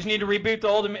 They just need to reboot the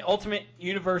Ultimate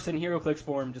Universe in HeroClix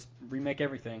form. Just remake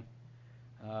everything.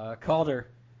 Calder,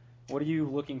 what are you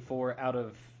looking for out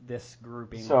of this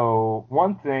grouping? So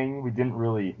one thing we didn't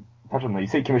really touch on, you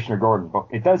say Commissioner Gordon, but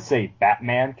it does say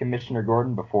Batman Commissioner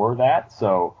Gordon before that,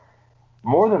 so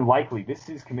more than likely this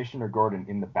is Commissioner Gordon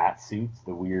in the bat suits,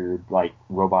 the weird like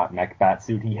robot mech bat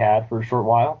suit he had for a short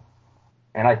while.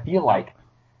 And I feel like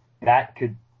that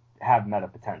could have meta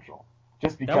potential.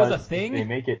 Just because that was a thing? they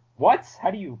make it what? How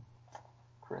do you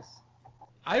Chris?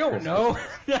 I don't know.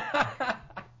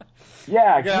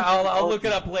 Yeah, I'll look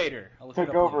it up later.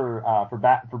 Took over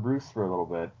for Bruce for a little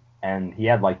bit, and he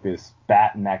had like this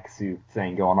bat mech suit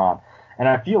thing going on. And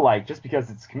I feel like just because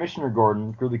it's Commissioner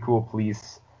Gordon, really cool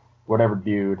police, whatever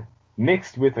dude,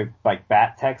 mixed with a like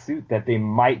bat tech suit, that they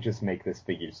might just make this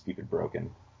figure stupid broken.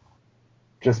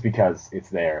 Just because it's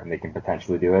there and they can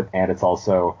potentially do it, and it's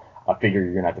also a figure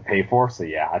you're gonna have to pay for. So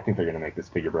yeah, I think they're gonna make this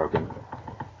figure broken.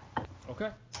 Okay.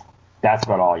 That's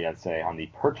about all you had to say on the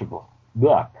purchasables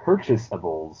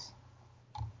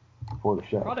for the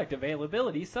show. Product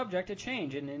availability subject to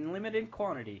change and in limited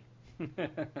quantity.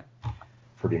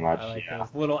 Pretty much, I like yeah.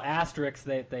 those little asterisks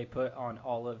that they put on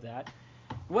all of that.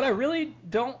 What I really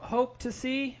don't hope to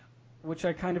see, which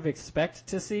I kind of expect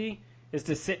to see, is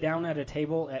to sit down at a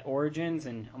table at Origins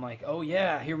and I'm like, oh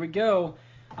yeah, here we go.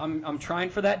 I'm trying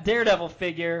for that Daredevil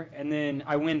figure, and then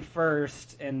I win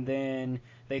first, and then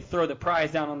they throw the prize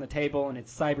down on the table, and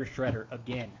it's Cyber Shredder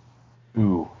again.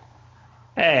 Ooh.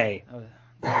 Hey.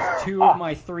 That was 2 of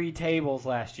my 3 tables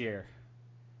last year.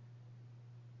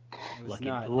 It was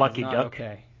lucky duck.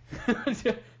 Okay.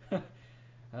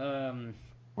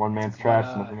 One man's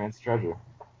trash, another man's treasure.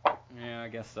 Yeah, I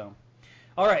guess so.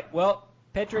 All right. Well,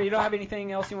 Petra, you don't have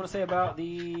anything else you want to say about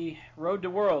the Road to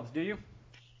Worlds, do you?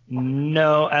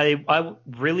 No, I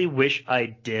really wish I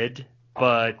did,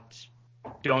 but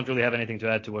don't really have anything to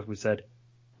add to what we said.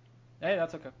 Hey,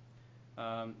 that's okay.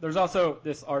 There's also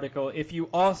this article. If you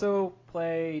also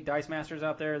play Dice Masters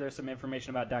out there, there's some information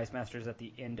about Dice Masters at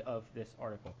the end of this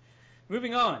article.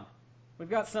 Moving on, we've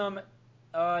got some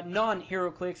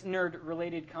non-HeroClix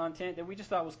nerd-related content that we just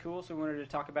thought was cool, so we wanted to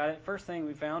talk about it. First thing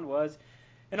we found was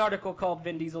an article called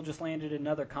Vin Diesel just landed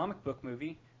another comic book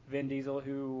movie. Vin Diesel,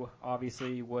 who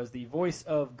obviously was the voice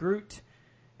of Groot,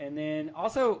 and then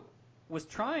also was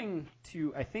trying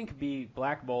to, I think, be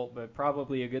Black Bolt, but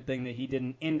probably a good thing that he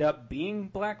didn't end up being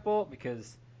Black Bolt,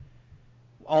 because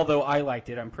although I liked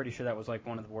it, I'm pretty sure that was like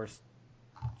one of the worst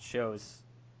shows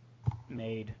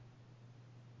made.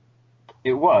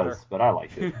 It was, but I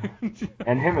liked it.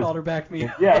 And him as Calder backed me.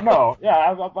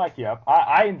 I'll back you up.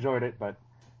 I enjoyed it, but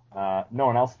no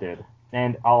one else did.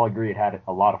 And I'll agree it had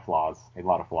a lot of flaws,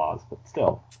 but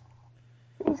still,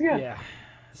 it was good. Yeah.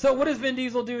 So what is Vin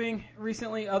Diesel doing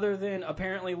recently other than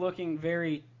apparently looking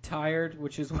very tired,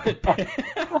 which is what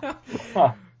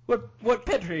what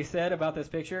Petri said about this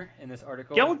picture in this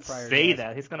article. Don't say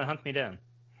that. He's going to hunt me down.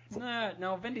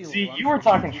 No, Vin Diesel. See, you were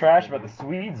talking trash about the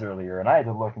Swedes earlier, and I had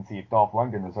to look and see if Dolph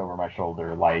Lundgren was over my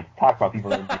shoulder. Like, talk about people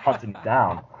that would be hunting me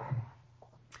down.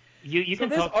 You can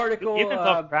talk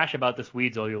trash about the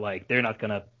Swedes all you like. They're not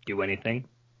going to do anything.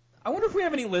 I wonder if we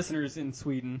have any listeners in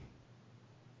Sweden.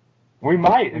 We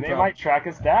might, and they might track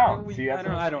us down.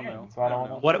 I don't know. So I don't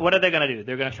know. What are they going to do?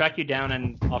 They're going to track you down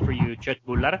and offer you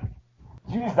köttbullar?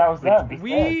 Jeez, that was them.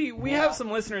 We have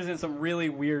some listeners in some really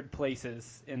weird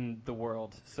places in the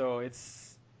world, so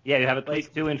it's... Yeah, you have a place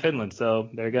too in Finland, so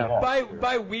there you go. Yeah,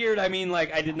 by weird, I mean,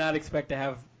 like, I did not expect to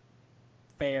have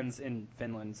fans in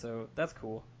Finland, so that's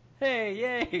cool. Hey,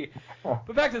 yay!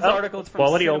 But back to this article. It's from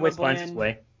quality Cinema always Blend. finds its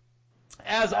way.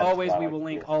 As always, we will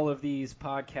link all of these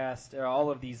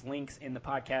all of these links in the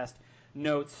podcast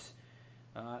notes,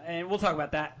 and we'll talk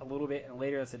about that a little bit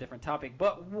later. That's a different topic.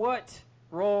 But what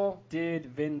role did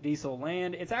Vin Diesel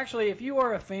land? It's actually, if you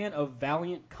are a fan of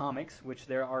Valiant Comics, which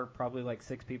there are probably like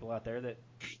 6 people out there that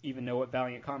even know what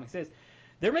Valiant Comics is,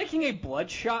 they're making a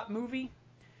Bloodshot movie,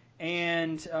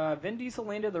 and Vin Diesel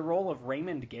landed the role of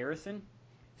Raymond Garrison.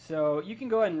 So you can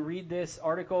go ahead and read this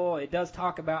article. It does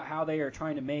talk about how they are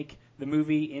trying to make the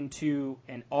movie into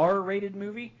an R-rated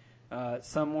movie,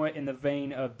 somewhat in the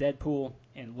vein of Deadpool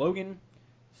and Logan.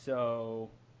 So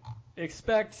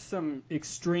expect some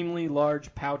extremely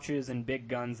large pouches and big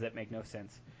guns that make no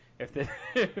sense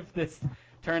if this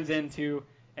turns into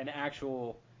an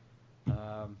actual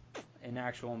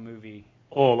movie.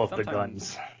 All of the Sometime,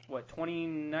 guns. What,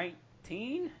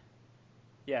 2019?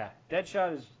 Yeah,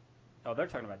 Deadshot is... Oh, they're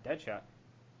talking about Deadshot.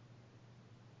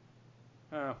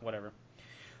 Whatever.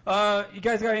 You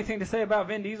guys got anything to say about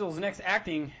Vin Diesel's next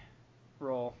acting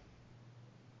role?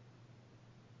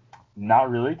 Not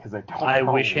really, because I don't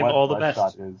know wish him what all the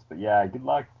Bloodshot best. is. But yeah, good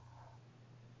luck.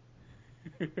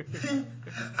 I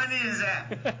needed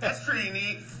that. That's pretty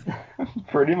neat.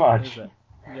 Pretty much.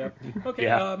 Yep. Okay,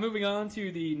 Yeah. moving on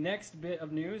to the next bit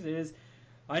of news is,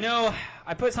 I know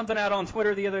I put something out on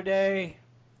Twitter the other day,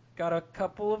 got a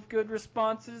couple of good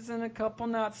responses and a couple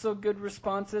not so good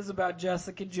responses about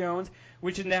Jessica Jones,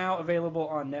 which is now available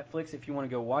on Netflix if you want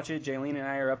to go watch it. Jaylene and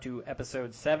I are up to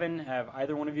episode 7. Have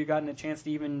either one of you gotten a chance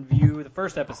to even view the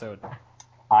first episode?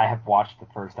 I have watched the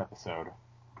first episode.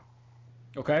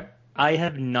 Okay. I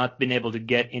have not been able to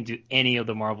get into any of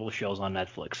the Marvel shows on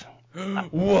Netflix.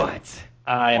 What?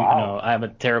 I'm a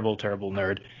terrible, terrible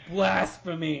nerd.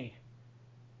 Blasphemy.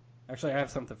 Actually, I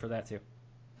have something for that too.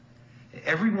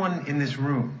 Everyone in this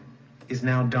room is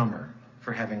now dumber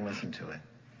for having listened to it.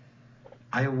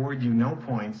 I award you no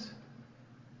points,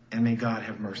 and may God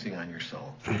have mercy on your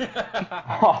soul.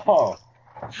 Oh,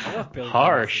 I love Billy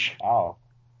Harsh. wow.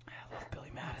 Madison. I love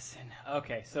Billy Madison.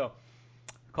 Okay, so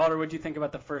Calder, what do you think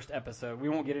about the first episode? We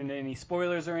won't get into any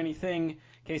spoilers or anything in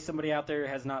case somebody out there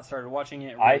has not started watching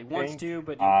it, really wants to.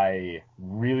 But I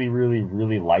really, really,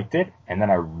 really liked it, and then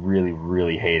I really,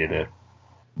 really hated it.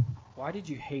 why did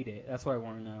you hate it? That's what I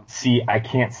want to know. See, I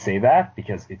can't say that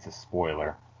because it's a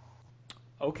spoiler.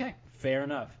 Okay, fair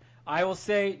enough. I will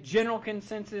say general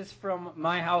consensus from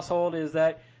my household is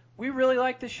that we really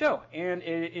like the show, and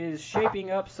it is shaping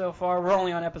up so far. We're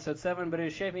only on episode 7, but it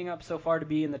is shaping up so far to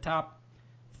be in the top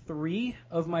 3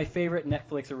 of my favorite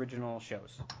Netflix original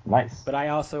shows. Nice. But I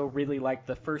also really liked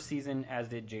the first season, as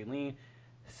did Jaylene.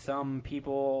 Some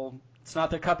people, it's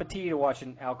not their cup of tea to watch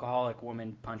an alcoholic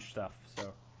woman punch stuff.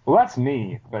 So Well, that's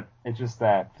me, but it's just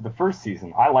that for the first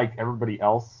season, I liked everybody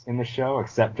else in the show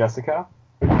except Jessica.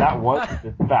 And that was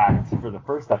the fact for the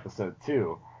first episode,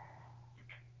 too.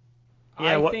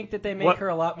 Yeah, I think that they make her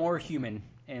a lot more human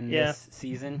in Yeah. this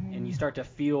season, and you start to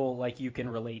feel like you can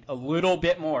relate a little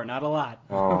bit more, not a lot,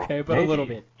 Oh, okay, but maybe. a little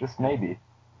bit. Just maybe.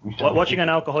 We shall Watching see. an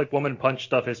alcoholic woman punch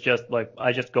stuff is just like,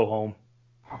 I just go home.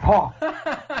 Oh.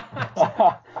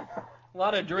 A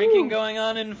lot of drinking going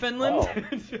on in Finland.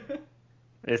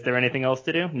 Is there anything else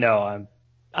to do? No,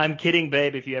 I'm kidding,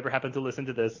 babe. If you ever happen to listen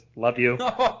to this, love you.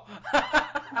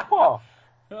 Oh.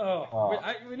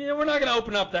 We're not going to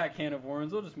open up that can of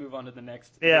worms. We'll just move on to the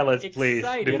next. Yeah, let's please.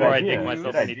 Exciting Before I idea. dig myself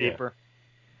Good any idea. deeper.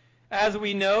 As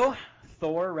we know,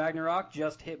 Thor Ragnarok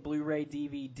just hit Blu-ray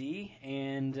DVD,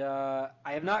 and I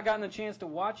have not gotten the chance to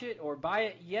watch it or buy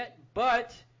it yet,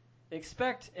 but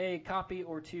expect a copy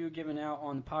or two given out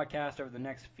on the podcast over the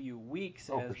next few weeks,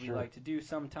 Oh, as for we sure. like to do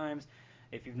sometimes.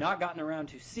 If you've not gotten around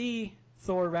to see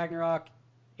Thor Ragnarok,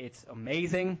 it's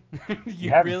amazing. You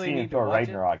haven't really seen need Thor to watch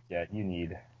Ragnarok yet. You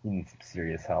need some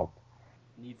serious help.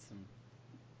 it.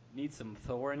 Need some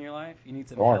Thor in your life. You need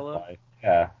some Thor, Hela.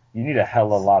 yeah, you need a hell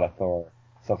of a lot of Thor.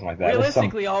 Something like that. There's some-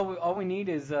 Realistically, all we need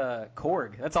is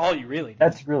Korg. That's all you really need.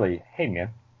 That's really, hey man,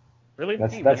 Really?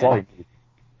 that's Hey, that's man. all you need.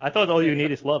 I thought all you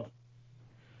need is love.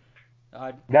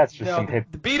 That's just no, some the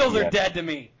hip. Beatles are yeah. dead to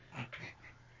me.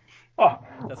 Oh.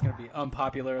 That's going to be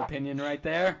unpopular opinion right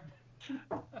there.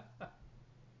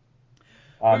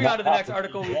 Uh, Moving on to the next not-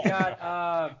 article, we've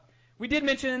got, we did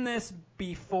mention this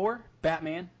before,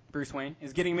 Batman, Bruce Wayne,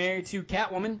 is getting married to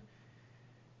Catwoman,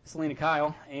 Selena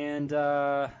Kyle, and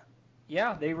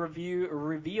yeah, they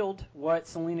revealed what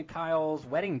Selena Kyle's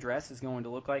wedding dress is going to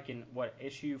look like in,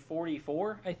 issue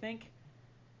 44, I think,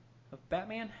 of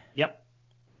Batman? Yep.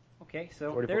 Okay,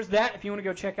 so 44. there's that. If you want to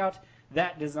go check out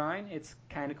that design, it's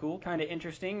kind of cool, kind of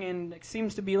interesting, and it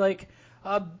seems to be like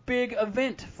a big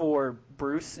event for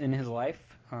Bruce in his life.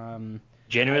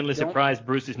 Genuinely I don't- surprised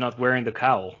Bruce is not wearing the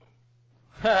cowl.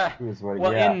 He was wearing-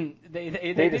 well, yeah. they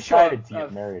They did show decided to a-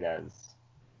 get married as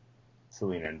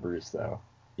Selena and Bruce, though.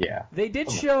 Yeah. They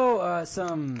did show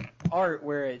some art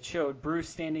where it showed Bruce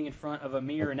standing in front of a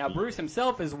mirror. Now, Bruce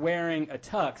himself is wearing a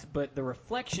tux, but the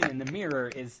reflection in the mirror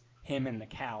is him and the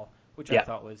cow, which I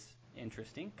thought was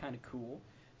interesting, kind of cool.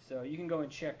 So you can go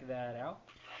and check that out.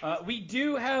 We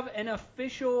do have an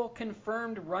official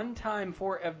confirmed runtime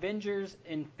for Avengers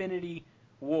Infinity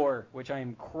War, which I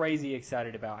am crazy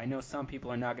excited about. I know some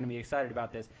people are not going to be excited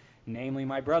about this, namely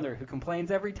my brother, who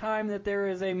complains every time that there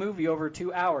is a movie over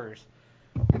 2 hours.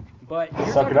 But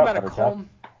you're talking about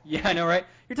yeah, I know, right?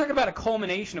 You're talking about a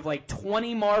culmination of like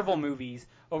 20 Marvel movies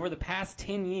over the past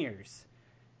 10 years.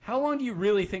 How long do you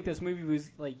really think this movie was?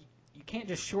 Like, you can't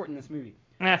just shorten this movie.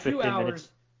 15 minutes.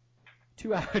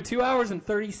 2 hours and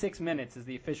 36 minutes is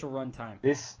the official runtime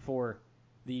for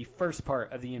the first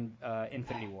part of the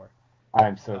Infinity War.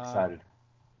 I'm so excited.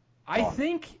 I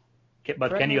think.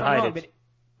 But can you hide it?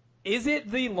 Is it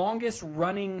the longest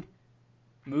running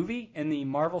movie in the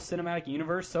Marvel Cinematic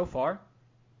Universe so far?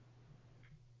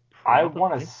 I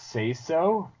want to say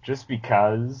so, just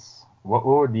because. What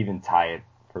would even tie it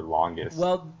for longest?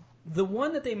 Well, the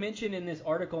one that they mentioned in this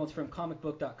article is from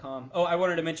comicbook.com. Oh, I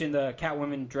wanted to mention the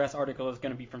Catwoman dress article is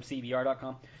going to be from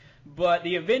CBR.com. But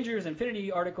the Avengers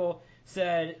Infinity article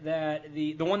said that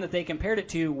the one that they compared it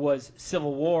to was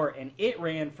Civil War, and it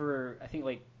ran for, I think,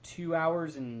 like 2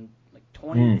 hours and like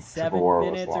 27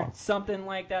 minutes or something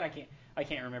like that. I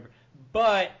can't remember.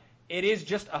 But it is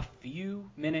just a few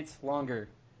minutes longer.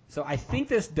 So I think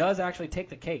this does actually take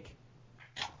the cake.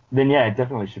 Then yeah, it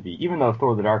definitely should be. Even though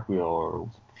Thor the Dark World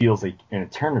feels like an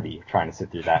eternity trying to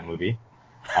sit through that movie,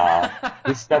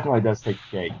 this definitely does take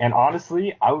the cake. And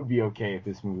honestly, I would be okay if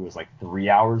this movie was like 3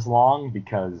 hours long,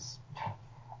 because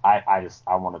I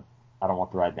don't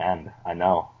want the ride to end. I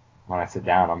know when I sit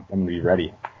down, I'm going to be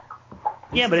ready.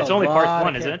 Yeah, but it's only part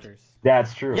one, isn't it?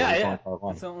 That's true. Yeah.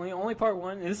 It's only part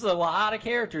one. This is a lot of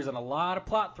characters and a lot of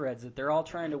plot threads that they're all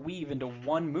trying to weave into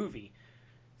one movie.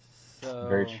 So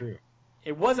very true.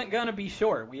 It wasn't going to be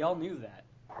short. We all knew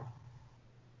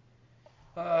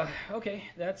that. Okay,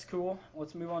 that's cool.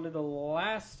 Let's move on to the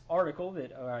last article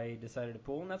that I decided to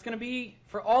pull, and that's going to be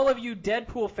for all of you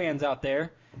Deadpool fans out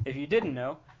there. If you didn't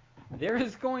know, there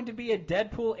is going to be a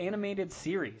Deadpool animated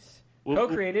series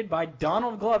co-created by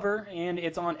Donald Glover, and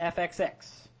it's on FXX.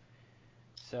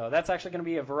 So that's actually going to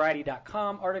be a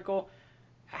Variety.com article.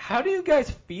 How do you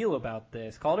guys feel about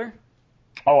this, Calder?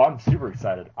 Oh, I'm super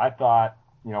excited. I thought,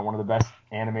 one of the best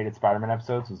animated Spider-Man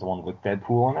episodes was the one with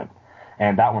Deadpool in it.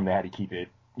 And that one, they had to keep it,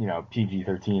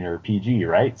 PG-13 or PG,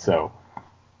 right? So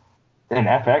an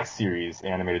FX series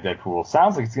animated Deadpool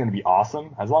sounds like it's going to be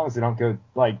awesome. As long as they don't go,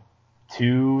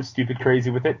 too stupid crazy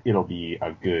with it, it'll be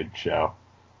a good show.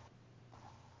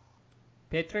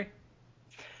 Petri?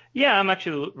 Yeah, I'm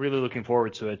actually really looking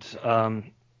forward to it.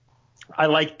 I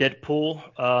like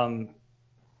Deadpool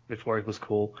before it was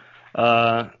cool.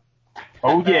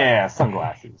 Oh yeah,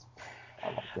 sunglasses.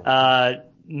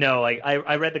 No,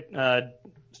 I read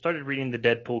started reading the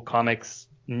Deadpool comics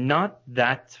not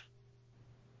that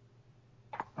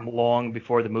long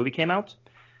before the movie came out,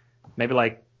 maybe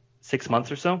like 6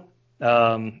 months or so,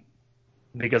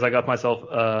 because I got myself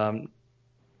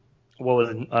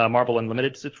Marvel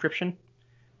Unlimited subscription,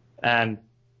 and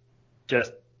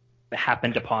just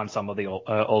happened upon some of the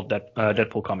old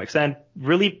Deadpool comics and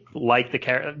really liked the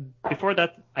character. Before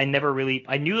that, I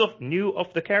knew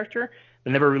of the character,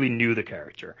 but never really knew the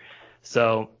character.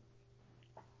 So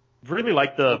really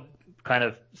liked the kind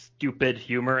of stupid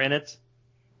humor in it.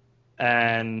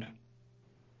 And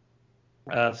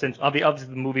since obviously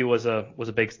the movie was a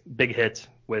big hit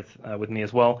with me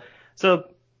as well,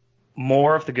 so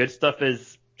more of the good stuff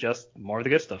is just more of the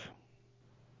good stuff.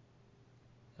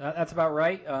 That's about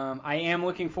right. I am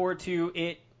looking forward to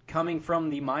it coming from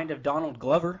the mind of Donald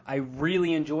Glover. I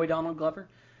really enjoy Donald Glover.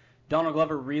 Donald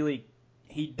Glover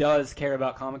he does care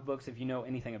about comic books, if you know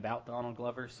anything about Donald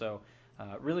Glover. So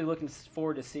really looking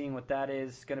forward to seeing what that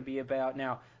is going to be about.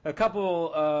 Now, a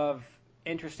couple of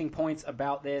interesting points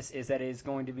about this is that it is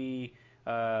going to be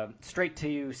straight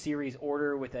to series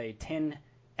order with a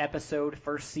 10-episode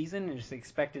first season. It's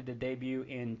expected to debut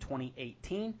in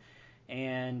 2018.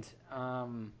 And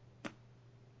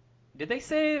did they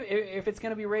say if it's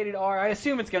going to be rated R? I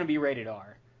assume it's going to be rated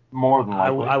R. More than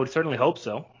likely. I would certainly hope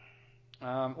so.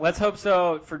 Let's hope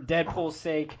so for Deadpool's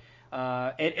sake.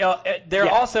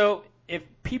 Also, if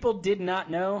people did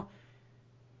not know,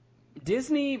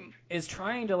 Disney is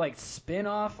trying to spin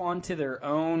off onto their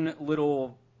own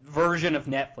little version of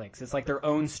Netflix. It's like their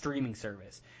own streaming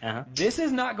service. Uh-huh. This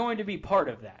is not going to be part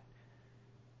of that.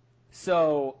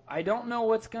 So I don't know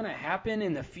what's going to happen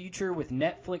in the future with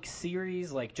Netflix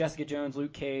series like Jessica Jones,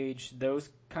 Luke Cage, those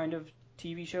kind of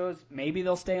TV shows. Maybe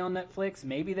they'll stay on Netflix.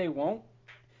 Maybe they won't.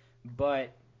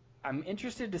 but I'm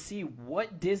interested to see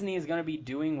what Disney is going to be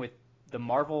doing with the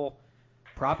Marvel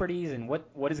properties and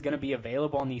what is going to be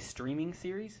available on these streaming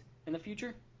series in the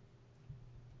future.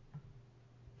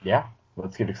 Yeah,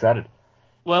 let's get excited.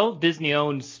 Well, Disney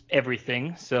owns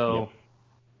everything, so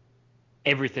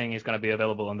everything is going to be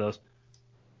available on those.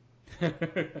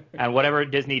 And whatever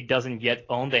Disney doesn't yet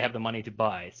own, they have the money to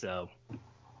buy. So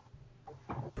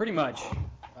Pretty much.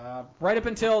 Right up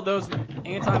until those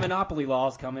anti-monopoly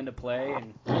laws come into play.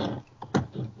 And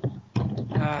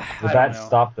Would that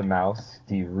stop the mouse?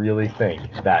 Do you really think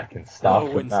that can stop the mouse?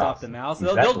 It wouldn't stop the mouse.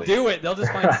 Exactly. They'll do it. They'll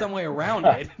just find some way around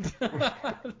it.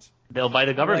 they'll buy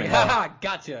the government. Like, haha,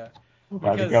 gotcha.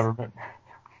 By the government.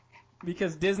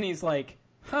 Because Disney's like,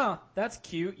 that's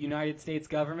cute, United States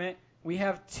government. We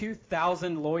have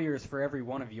 2,000 lawyers for every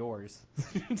one of yours.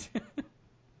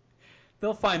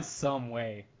 They'll find some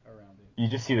way around it. You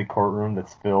just see the courtroom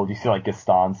that's filled. You see like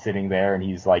Gaston sitting there, and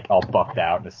he's like all bucked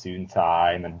out in a suit and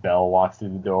tie, and then Belle walks through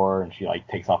the door, and she like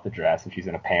takes off the dress, and she's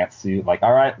in a pantsuit. Like,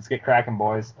 all right, let's get cracking,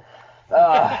 boys.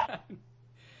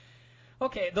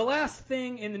 Okay, the last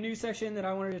thing in the news section that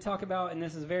I wanted to talk about, and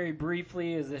this is very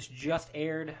briefly, as this just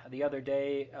aired the other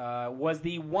day, was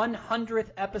the 100th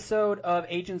episode of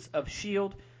Agents of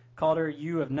S.H.I.E.L.D. Calder,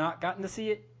 you have not gotten to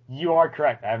see it? You are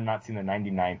correct. I have not seen the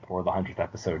 99th or the 100th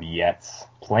episode yet.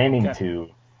 Planning to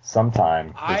sometime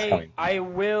this coming.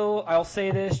 I'll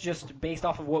say this just based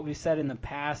off of what we've said in the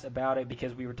past about it,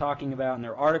 because we were talking about in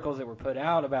their articles that were put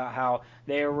out about how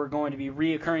there were going to be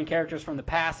reoccurring characters from the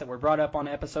past that were brought up on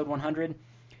episode 100.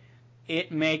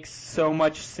 It makes so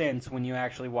much sense when you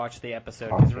actually watch the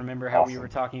episode, because remember how we were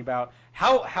talking about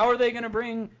how are they going to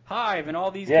bring Hive and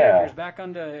all these characters back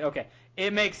onto... Okay,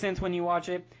 it makes sense when you watch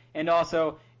it, and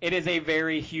also it is a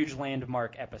very huge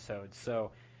landmark episode, so...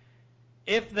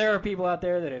 If there are people out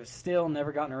there that have still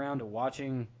never gotten around to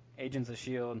watching Agents of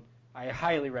S.H.I.E.L.D., I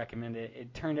highly recommend it.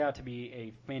 It turned out to be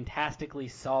a fantastically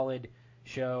solid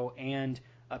show, and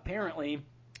apparently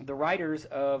the writers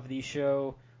of the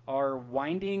show are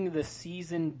winding the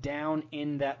season down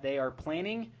in that they are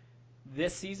planning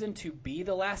this season to be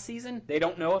the last season. They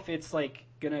don't know if it's like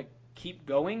going to keep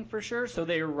going for sure, so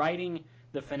they're writing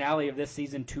the finale of this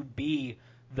season to be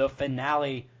the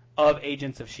finale of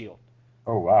Agents of S.H.I.E.L.D.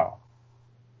 Oh, wow.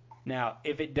 Now,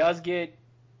 if it does get,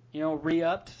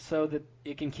 re-upped so that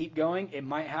it can keep going, it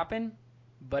might happen.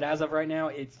 But as of right now,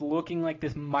 it's looking like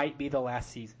this might be the last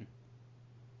season.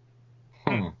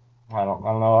 I don't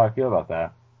know how I feel about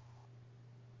that.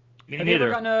 Have you ever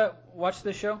gotten to watch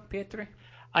the show, Pietri?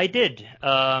 I did.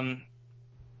 I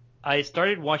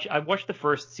watched the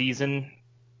first season,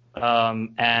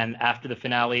 and after the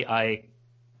finale, I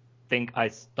think I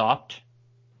stopped,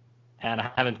 and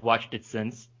I haven't watched it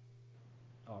since.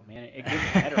 Oh, man, it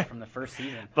gets better from the first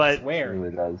season. But I swear. It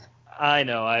really does. I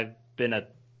know, I've been a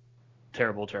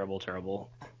terrible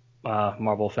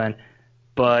Marvel fan.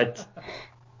 But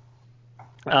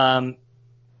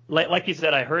like you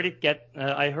said, I heard it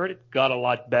got a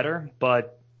lot better,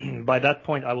 but by that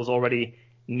point I was already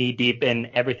knee deep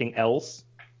in everything else.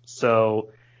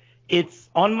 So it's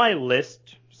on my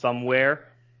list somewhere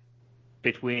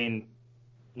between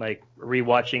like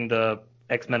rewatching the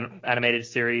X-Men animated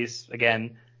series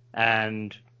again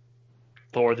and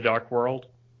Thor: The Dark World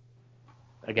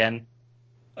again.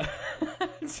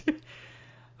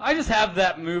 I just have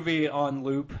that movie on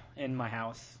loop in my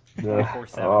house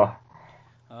 24/7.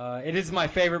 It is my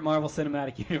favorite Marvel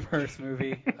Cinematic Universe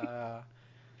movie.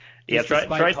 Yeah,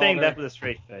 try saying that with a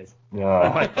straight face. I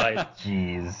might bite.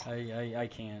 Jeez. I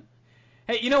can't.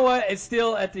 Hey, you know what? It's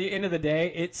still, at the end of the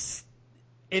day, it's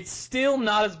still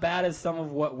not as bad as some of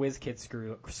what WizKid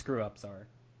screw-ups are.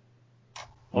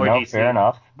 Or no, DC. fair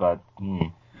enough, but...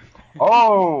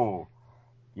 Oh!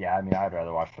 Yeah, I mean, I'd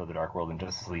rather watch Thor: The Dark World than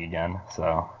Justice League again,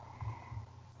 so...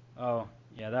 Oh,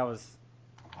 yeah, that was...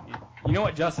 You know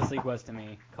what Justice League was to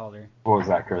me, Calder? What was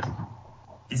that, Chris?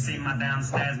 You see my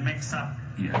downstairs mix-up?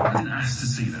 Yeah, I didn't ask to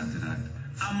see that, did I?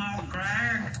 I'm all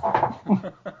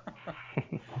Greg.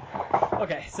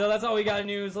 Okay, so that's all we got in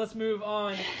news. Let's move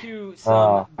on to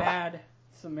some Bad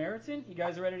Samaritan. You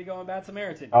guys are ready to go on Bad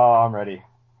Samaritan? Oh, I'm ready.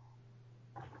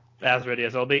 As ready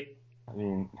as I'll be. I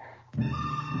mean...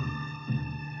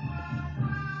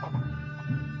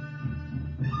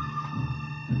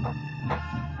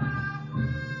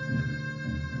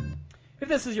 If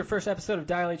this is your first episode of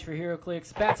Dial H for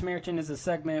HeroClix, Bad Samaritan is a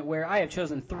segment where I have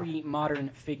chosen 3 modern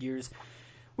figures.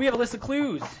 We have a list of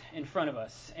clues in front of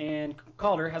us, and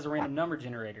Calder has a random number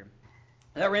generator.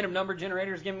 That random number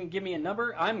generator is going to give me a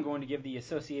number. I'm going to give the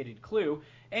associated clue,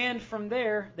 and from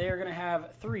there, they are going to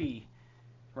have 3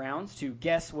 rounds to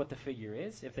guess what the figure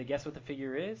is. If they guess what the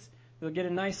figure is, they'll get a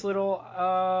nice little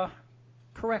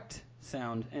correct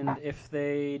sound. And if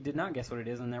they did not guess what it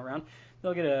is in that round,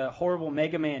 they'll get a horrible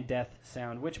Mega Man death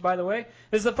sound, which, by the way,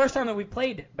 this is the first time that we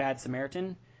played Bad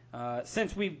Samaritan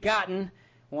since we've gotten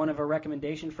one of a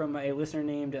recommendation from a listener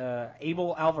named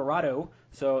Abel Alvarado.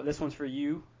 So this one's for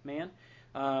you, man.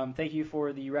 Thank you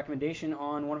for the recommendation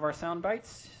on one of our sound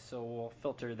bites. So we'll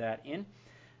filter that in.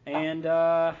 And,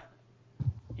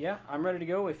 yeah, I'm ready to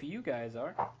go if you guys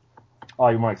are. Oh,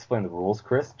 you want to explain the rules,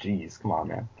 Chris? Jeez, come on,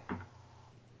 man.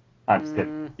 I'm just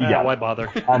kidding. You got why it.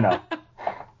 bother? I know.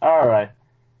 All right.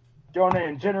 Going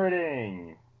in,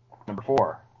 generating. Number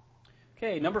 4.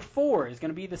 Okay, number 4 is going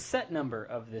to be the set number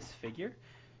of this figure.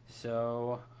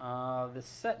 So the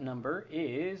set number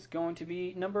is going to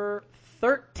be number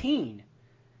 13.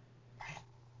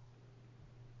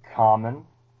 Common.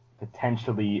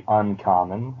 Potentially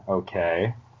uncommon.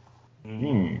 Okay.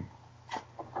 13.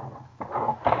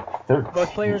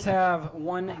 Both players have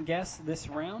one guess this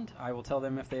round. I will tell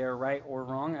them if they are right or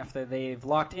wrong after they've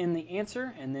locked in the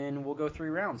answer, and then we'll go 3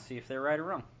 rounds, see if they're right or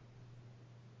wrong.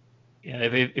 Yeah,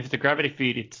 if it's a gravity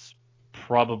feed, it's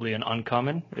probably an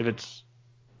uncommon. If it's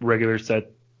regular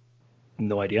set,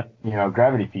 no idea. You know,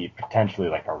 gravity feed, potentially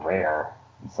like a rare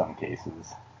in some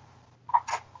cases.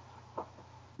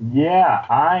 Yeah,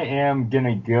 I am going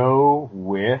to go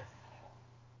with,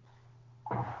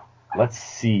 let's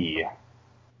see.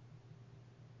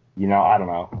 You know, I don't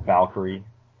know, Valkyrie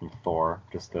from Thor,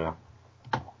 just to...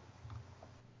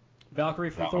 Valkyrie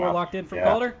from That Thor one up. locked in from Yeah.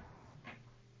 Calder?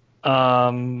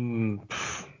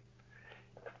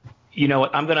 You know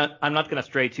what? I'm not gonna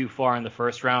stray too far in the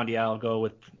first round. Yeah, I'll go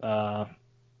with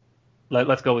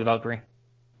let's go with Valkyrie.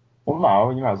 Well,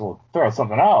 no, you might as well throw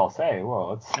something else. Hey,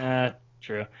 well, it's...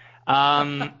 True.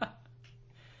 You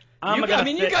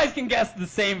guys can guess the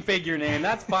same figure name.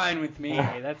 That's fine with me.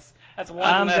 That's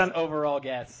one less overall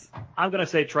guess. I'm gonna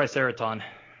say Triceraton.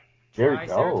 There you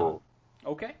go.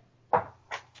 Okay.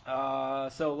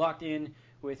 So locked in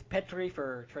with Petri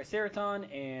for Triceraton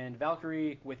and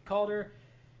Valkyrie with Calder.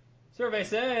 Survey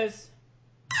says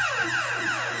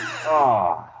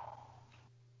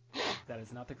that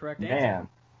is not the correct answer. Man.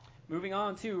 Moving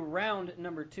on to round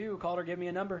number 2. Calder, give me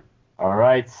a number. All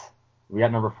right. We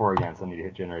got number 4 again, so I need to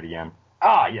hit generate again.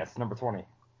 Yes, number 20.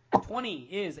 20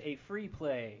 is a free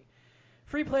play.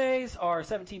 Free plays are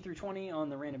 17 through 20 on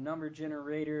the random number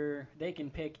generator. They can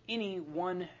pick any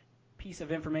one piece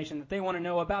of information that they want to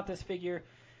know about this figure.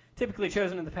 Typically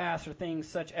chosen in the past are things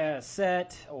such as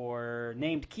set or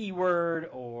named keyword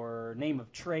or name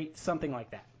of trait, something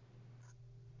like that.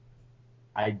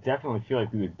 I definitely feel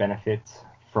like we would benefit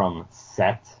from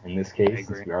set in this case,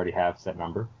 since we already have set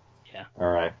number. Yeah. All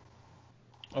right.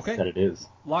 Okay. Set it is.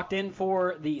 Locked in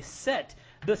for the set.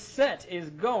 The set is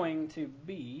going to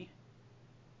be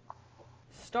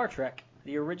Star Trek,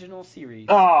 the original series.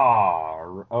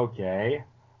 Oh, okay.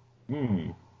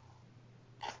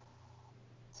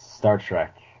 Star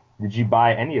Trek. Did you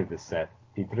buy any of this set,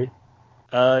 Petri?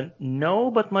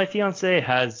 No, but my fiance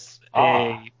has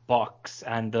a box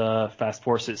and Fast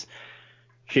Forces.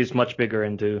 She's much bigger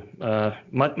into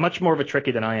much more of a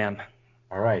Trekkie than I am.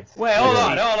 All right. Wait, hold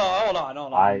on.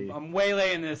 I'm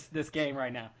waylaying this game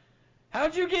right now.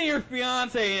 How'd you get your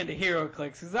fiance into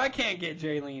HeroClix? Because I can't get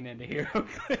Jaylene into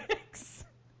HeroClix.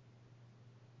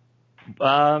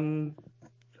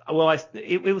 Well,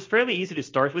 it was fairly easy to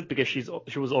start with because she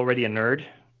was already a nerd.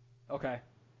 Okay.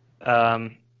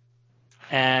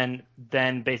 And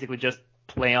then basically just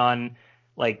play on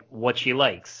like what she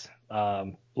likes.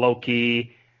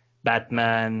 Loki,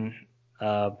 Batman,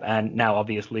 and now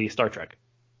obviously Star Trek.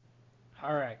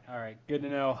 All right. Good to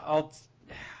know.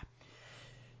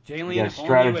 Jaylene, if strategize.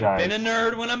 only you would have been a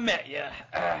nerd when I met you.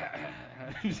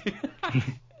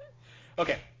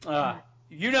 Okay.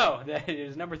 You know that it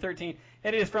is number 13.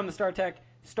 It is from the Star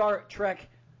Trek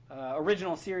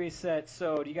original series set.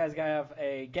 So do you guys have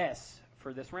a guess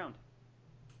for this round?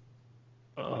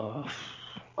 A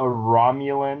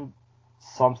Romulan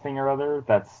something or other.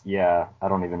 I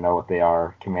don't even know what they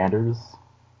are. Commanders?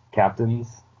 Captains?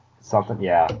 Something?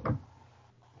 Yeah.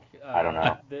 I don't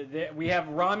know. We have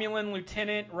Romulan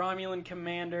Lieutenant, Romulan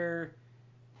Commander,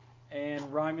 and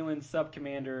Romulan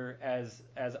Sub-Commander as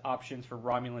options for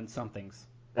Romulan somethings.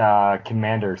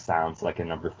 Commander sounds like a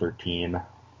number 13.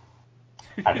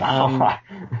 I don't know.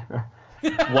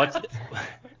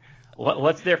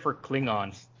 What's there for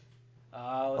Klingons?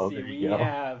 Let's see. We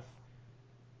have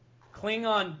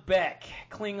Klingon Beck,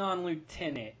 Klingon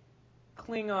Lieutenant,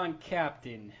 Klingon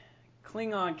Captain,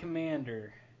 Klingon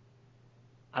Commander.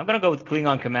 I'm gonna go with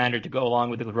Klingon Commander to go along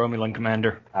with the Romulan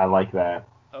Commander. I like that.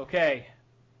 Okay.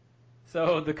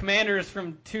 So the commanders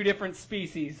from two different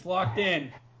species locked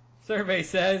in. Survey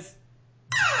says.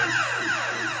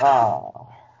 Ah,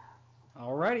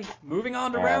 Alrighty, moving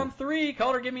on to Man. round 3.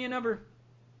 Calder, give me a number.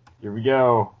 here we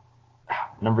go.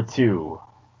 Number 2.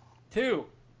 2.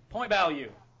 Point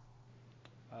value.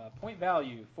 Point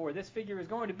value for this figure is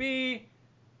going to be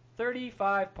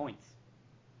 35 points.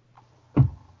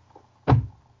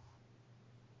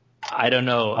 I don't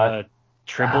know.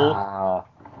 Tribble.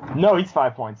 No, he's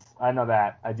 5 points. I know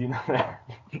that. I do know that.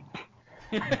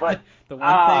 But the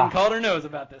one thing Calder knows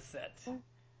about this set.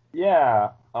 yeah,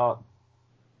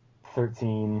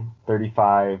 13,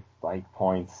 35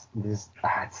 points. It's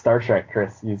Star Trek,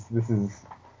 Chris. This is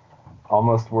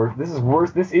almost worse. This is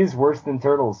worse. This is worse than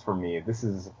Turtles for me. This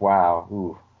is wow.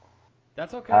 Ooh.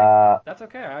 That's okay. That's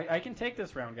okay. I can take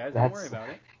this round, guys. Don't worry about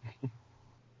it.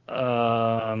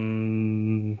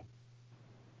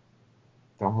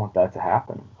 Don't want that to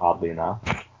happen, oddly enough.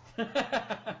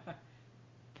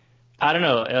 I don't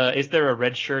know. Is there a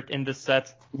red shirt in this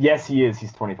set? Yes, he is.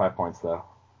 He's 25 points, though.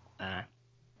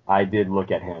 I did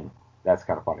look at him. That's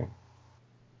kind of funny.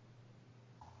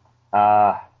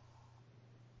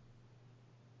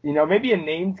 Maybe a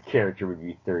named character would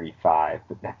be 35,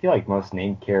 but I feel like most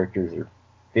named characters are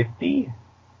 50,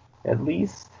 at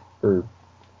least. Or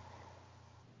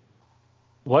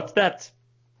what's that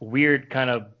weird kind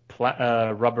of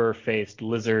rubber-faced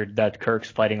lizard that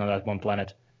Kirk's fighting on that one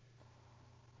planet?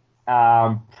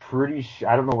 Pretty sure.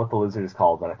 I don't know what the lizard is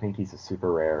called, but I think he's a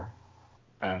super rare.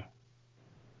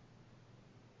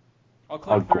 I'll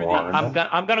click through these.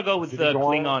 I'm gonna go with the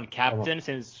Gorn? Klingon captain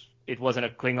since it wasn't a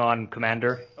Klingon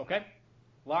commander. Okay.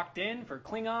 Locked in for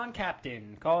Klingon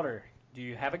captain. Calder, do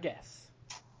you have a guess?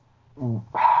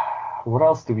 What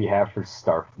else do we have for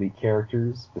Starfleet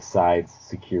characters besides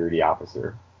security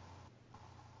officer?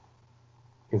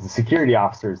 Because the security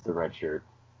officer is the red shirt.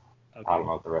 Okay. I don't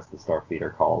know what the rest of the Starfleet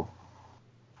are called.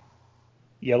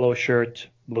 Yellow shirt,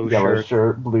 blue Yellow shirt.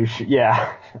 shirt, blue shirt.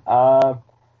 Yeah.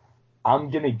 I'm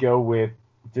gonna go with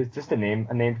just a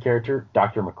named character,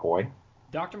 Dr. McCoy.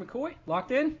 Dr. McCoy,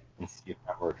 locked in? And see if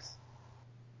that works.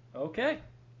 Okay.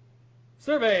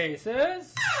 Survey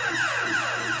says.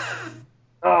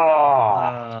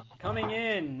 Coming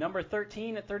in, number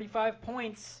 13 at 35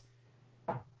 points.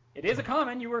 It is a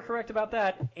common. You were correct about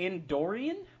that.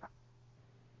 Andorian?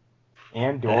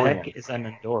 The heck is an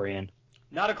Andorian?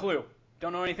 Not a clue.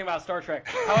 Don't know anything about Star Trek.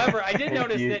 However, I did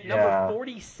notice that number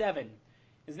 47,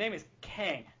 his name is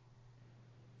Kang.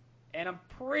 And I'm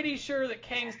pretty sure that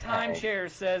Kang's timeshare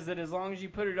says that as long as you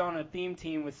put it on a theme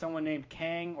team with someone named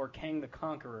Kang or Kang the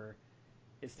Conqueror,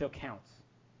 it still counts.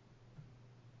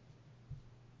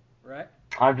 Right?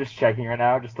 I'm just checking right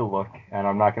now just to look, and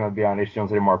I'm not going to be on H.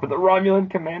 Jones anymore. But the Romulan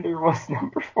commander was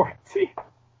number 14.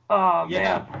 Oh,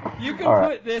 yeah. man. You can All put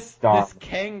right. this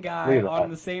Kang guy Look at on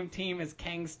that. the same team as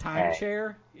Kang's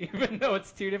timeshare, even though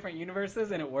it's two different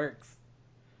universes, and it works.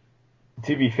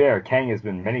 To be fair, Kang has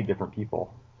been many different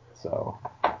people, so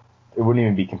it wouldn't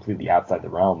even be completely outside the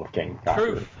realm of Kang the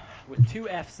Conqueror. Proof with two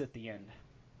F's at the end.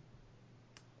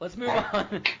 Let's move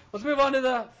on. Let's move on to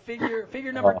the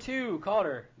figure number 2.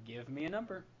 Calder, give me a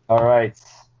number. All right.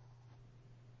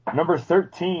 Number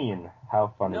 13.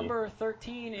 How funny. Number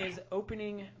 13 is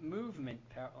opening movement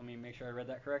power. Let me make sure I read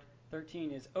that correct.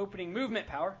 13 is opening movement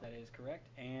power. That is correct.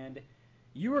 And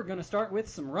you are going to start with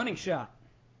some running shot.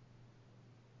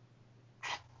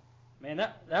 Man,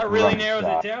 that really Running narrows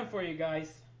shot. it down for you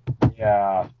guys.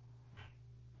 Yeah.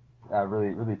 I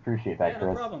really appreciate that, Yeah, Chris.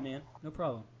 no problem, man. No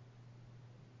problem.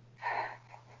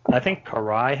 I think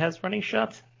Karai has running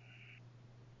shots.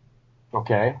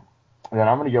 Okay. And then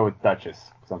I'm going to go with Duchess,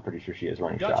 because I'm pretty sure she has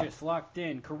running Duchess shots. locked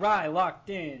in. Karai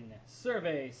locked in.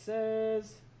 Survey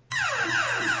says.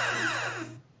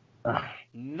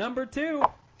 Number 2.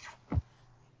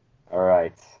 All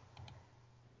right.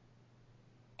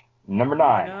 Number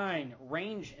 9. 9.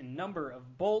 Range and number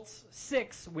of bolts,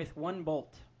 6 with 1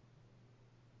 bolt.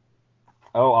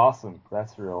 Oh, awesome.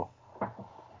 That's real.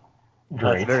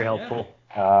 Great. That's very helpful.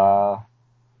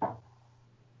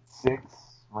 6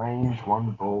 range,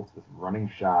 1 bolt with running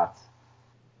shots.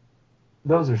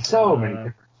 Those are so many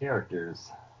different characters.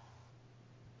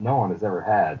 No one has ever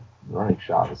had running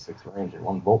shot with 6 range and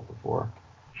 1 bolt before.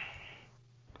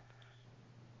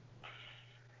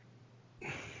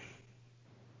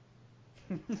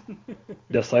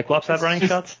 Does Cyclops have running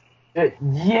shots?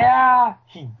 Yeah,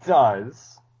 he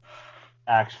does.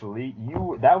 Actually,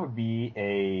 that would be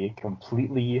a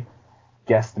completely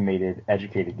guesstimated,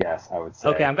 educated guess, I would say.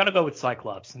 Okay, I'm gonna go with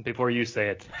Cyclops before you say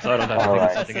it, so I don't have to think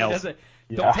of something else.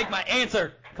 Don't take my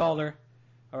answer, Calder.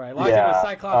 All right, locked in with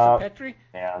Cyclops and Petri.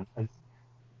 Man.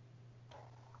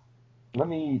 Let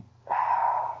me.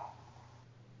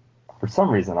 For some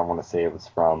reason, I want to say it was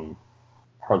from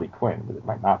Harley Quinn, but it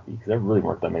might not be because there really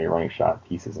weren't that many running shot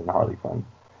pieces in Harley Quinn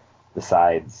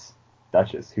besides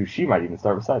Duchess, who she might even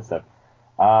start with sidestep.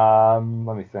 Let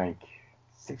me think.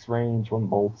 6 range, 1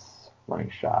 bolts,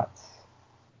 running shots.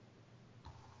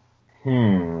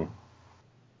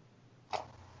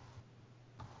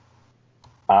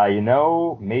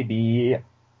 Maybe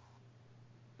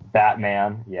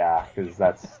Batman. Yeah, because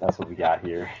that's what we got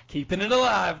here. Keeping it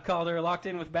alive, Calder. Locked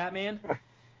in with Batman.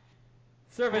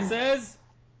 Survey says...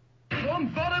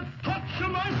 Somebody touch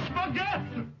my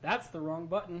spaghetti! That's the wrong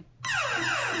button.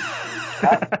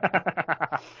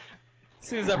 As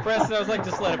soon as I pressed it, I was like,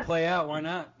 just let it play out. Why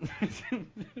not?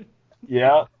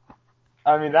 Yeah.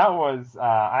 I mean, that was...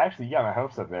 I actually got my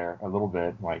hopes up there a little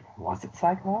bit. Like, was it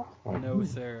Cyclops? Like, No,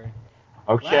 sir.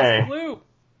 Okay. Last clue.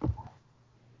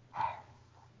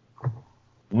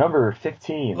 Number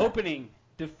 15. Opening.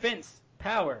 Defense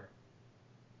power.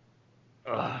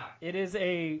 Ugh. It is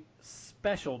a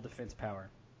special defense power.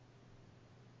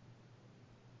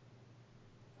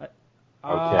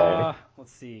 Okay.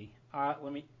 Let's see.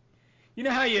 Let me... You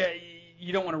know how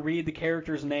you don't want to read the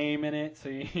character's name in it, so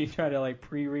you try to, like,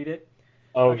 pre-read it?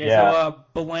 Oh, Okay, yeah. so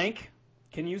Blank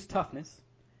can use toughness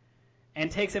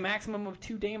and takes a maximum of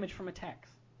 2 damage from attacks.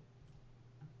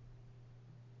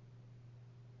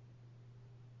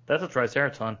 That's a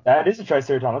Triceraton. That is a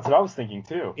Triceraton. That's what I was thinking,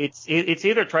 too. It's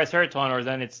either Triceraton or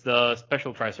then it's the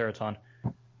special Triceraton.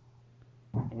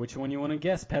 Which one you want to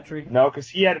guess, Petri? No, because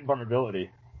he had invulnerability.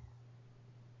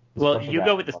 Well, Special you guy.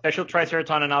 go with the special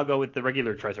Triceraton and I'll go with the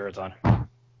regular Triceraton.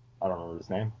 I don't remember his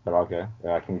name, but okay.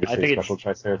 I can just I say think special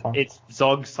Triceraton. It's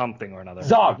Zog something or another.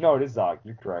 Zog! No, it is Zog.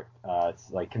 You're correct. It's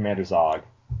like Commander Zog.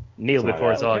 Kneel Something before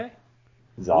like that. Zog. Okay.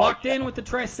 Zog. Locked in with the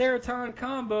Triceraton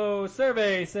combo.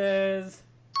 Survey says...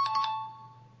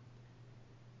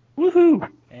 Woohoo!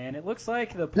 And it looks like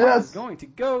the point Yes. is going to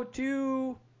go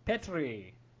to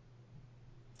Petri.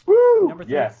 Woo! Number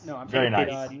three. Yes. No, I'm Very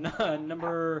sorry. nice.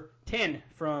 Number 10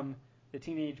 from the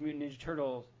Teenage Mutant Ninja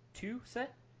Turtles 2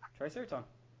 set. Triceraton.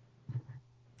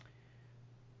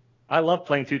 I love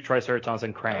playing 2 Triceratons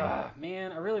and Krang.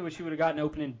 Man, I really wish you would have gotten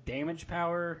opening damage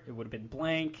power. It would have been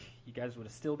blank. You guys would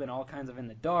have still been all kinds of in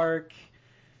the dark.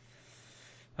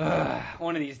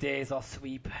 One of these days, I'll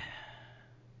sweep.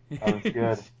 That was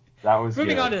good. That was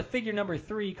Moving good. on to figure number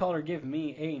 3. Caller, give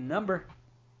me a number.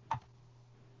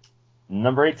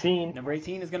 Number 18. Number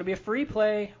 18 is going to be a free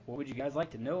play. What would you guys like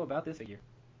to know about this figure?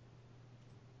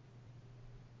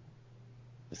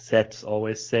 The set's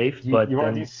always safe, You but want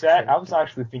then to do set? I was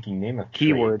actually thinking name of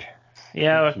keyword. trait.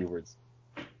 Yeah, Keywords.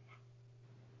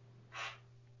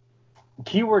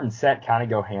 Keyword and set kind of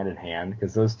go hand in hand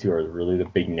because those two are really the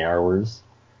big narrowers.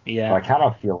 yeah. So I kind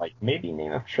of feel like maybe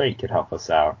name of trait could help us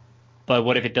out. But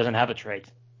what if it doesn't have a trait?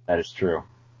 That is true.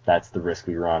 That's the risk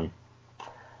we run.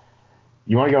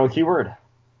 You want to go with keyword?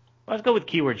 Let's go with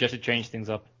keyword just to change things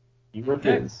up. Keyword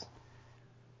Okay. is.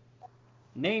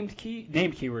 Named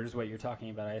keyword is what you're talking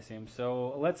about, I assume.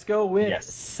 So let's go with Yes.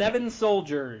 7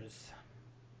 soldiers.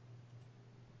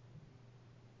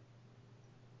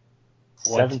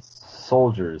 What? 7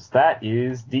 soldiers. That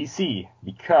is DC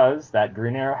because that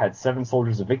Green Arrow had 7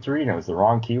 soldiers of victory and it was the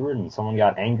wrong keyword and someone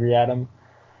got angry at him.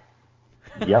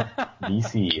 Yep,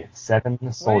 DC.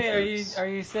 7 soldiers. Wait, are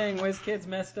you saying WizKids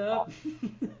messed up?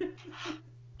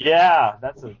 Yeah,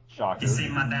 that's a shocker. You see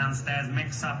my downstairs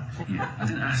mix-up? Yeah, I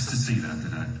didn't ask to see that,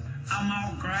 did I? I'm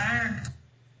all Greg.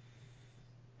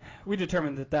 We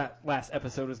determined that last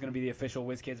episode was going to be the official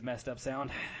WizKids messed up sound.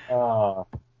 Uh,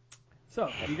 So,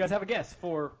 do you guys have a guess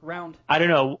for round? I don't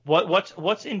know.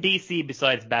 What's in DC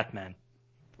besides Batman?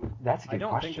 that's a good I don't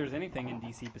question. think there's anything in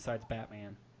DC besides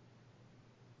Batman.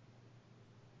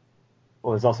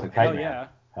 Well, there's also Kite Hell Man. yeah.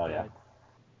 Hell yeah.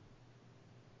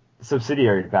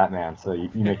 Subsidiary to Batman, so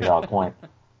you make a valid point.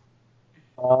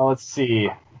 Let's see.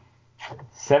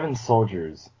 7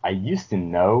 soldiers. I used to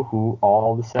know who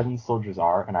all the 7 soldiers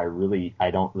are, and I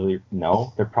don't really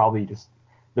know. They're probably just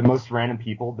the most random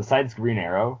people. Besides Green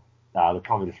Arrow, they're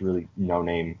probably just really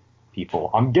no-name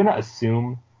people. I'm gonna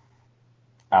assume.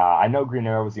 I know Green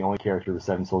Arrow was the only character with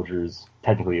 7 soldiers.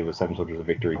 Technically, it was 7 soldiers of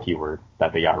victory keyword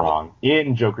that they got wrong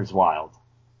in Joker's Wild.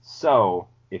 So,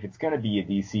 if it's gonna be a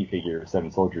DC figure of 7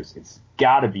 soldiers, it's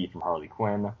gotta be from Harley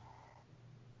Quinn.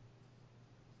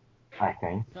 I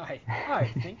think.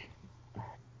 I think.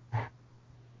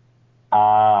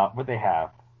 What they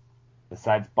have,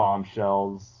 besides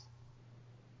Bombshells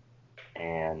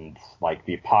and like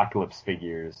the Apocalypse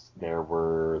figures, there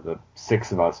were the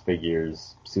 6 of Us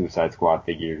figures, Suicide Squad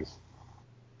figures.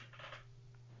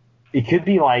 It could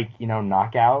be like,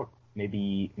 Knockout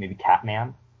maybe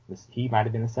Catman. He might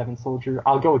have been the Seventh Soldier.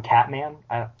 I'll go with Catman.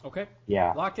 Okay.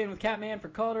 Yeah. Locked in with Catman for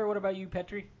Calder. What about you,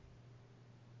 Petri?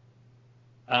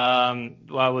 Well,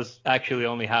 I was actually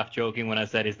only half joking when I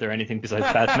said, "Is there anything besides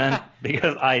Batman?"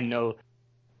 Because I know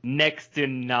next to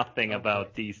nothing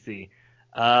about DC.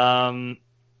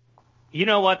 You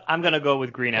know what? I'm gonna go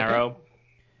with Green Arrow.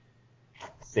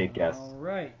 Safe guess. All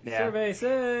right. Yeah. Survey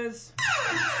says.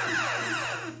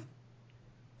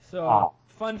 So,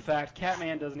 fun fact: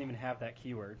 Catman doesn't even have that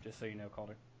keyword. Just so you know,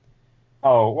 Calder.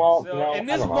 Oh well. So, no, in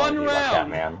this I don't know one anything about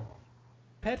round- Catman.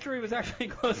 Petri was actually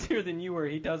closer than you were.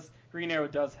 Green Arrow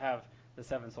does have the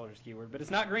Seven Soldiers keyword, but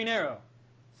it's not Green Arrow.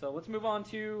 So let's move on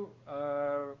to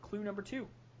clue number 2.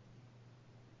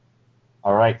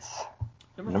 All right.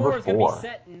 Number 4 is going to be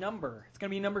set number. It's going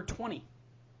to be number 20.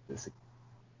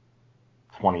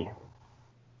 20.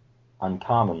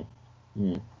 Uncommon.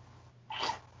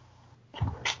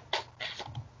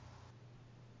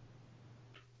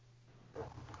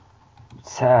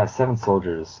 Seven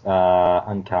Soldiers.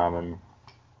 Uncommon.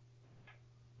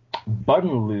 Bud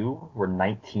and Lou were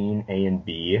 19 A and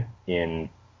B in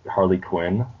Harley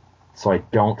Quinn, so I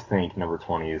don't think number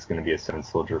 20 is going to be a Seven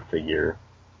Soldier figure.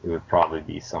 It would probably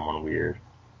be someone weird.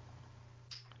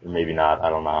 Or maybe not, I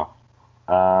don't know.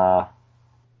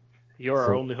 You're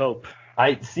our only hope.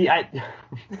 I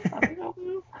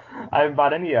haven't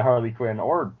bought any of Harley Quinn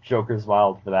or Joker's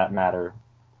Wild for that matter.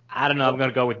 I don't know, I'm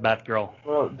gonna go with Batgirl.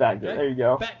 Well, there you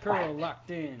go. Batgirl locked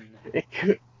in.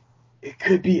 It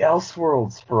could be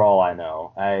Elseworlds for all I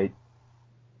know.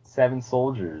 Seven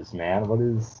Soldiers, man. What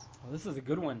is? Well, this is a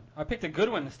good one. I picked a good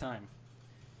one this time.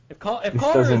 If Calder is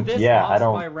doesn't- this yeah, I lost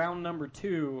don't- by round number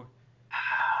 2,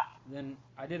 then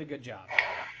I did a good job.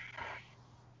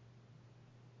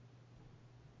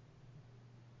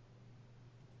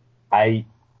 I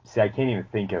can't even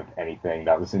think of anything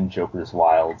that was in Joker's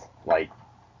Wild,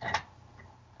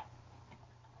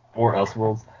 or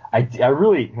Elseworlds. I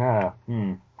really,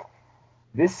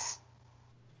 this,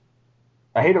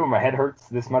 I hate it when my head hurts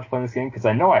this much playing this game, because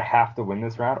I know I have to win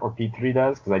this round, or P3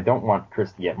 does, because I don't want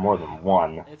Chris to get more than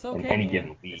one It's okay, in any man.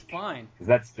 given week. It's fine. Because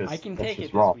that's just, I can that's take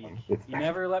just it wrong. this week. You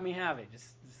never let me have it. Just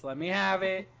let me have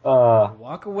it. Uh,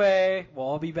 Walk away. We'll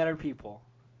all be better people.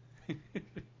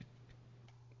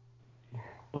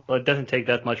 Well, it doesn't take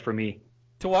that much for me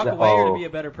To walk away or to be a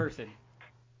better person?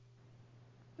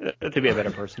 to be a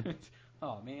better person.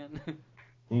 Oh, man.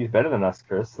 he's better than us,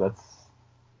 Chris. That's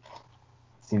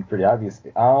seems pretty obvious.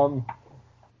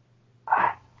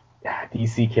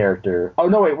 DC character. Oh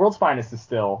no, wait, World's Finest is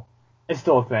still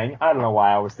a thing. I don't know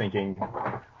why I was thinking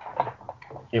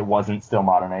it wasn't still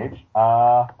modern age.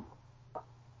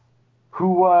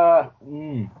 Who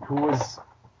was?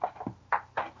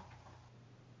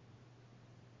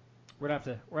 We're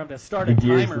gonna have to start a the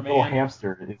gears, timer, the little man.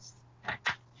 hamster.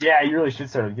 Yeah, you really should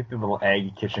start to get the little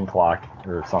egg kitchen clock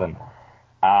or something.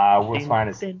 World's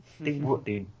Finest. When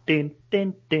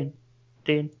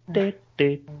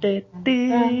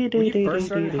you first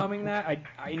started humming that,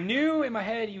 I knew in my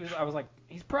head I was like,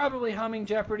 he's probably humming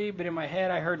Jeopardy, but in my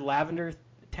head I heard Lavender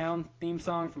Town theme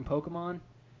song from Pokemon.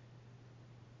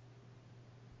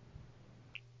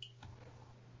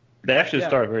 They actually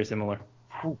start very similar.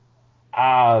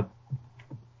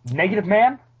 Negative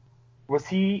Man? Was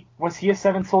he a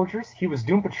Seven Soldiers? He was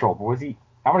Doom Patrol, but was he?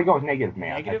 I'm gonna go with Negative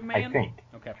Man. Negative Man? I think.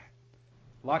 Okay.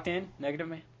 Locked in, Negative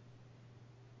Man.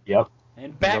 Yep.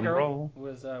 And Batgirl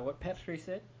was what Petri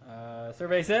said.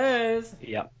 Survey says.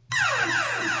 Yep.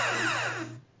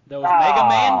 Those Mega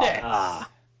Man decks.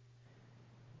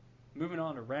 Moving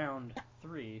on to round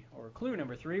 3 or clue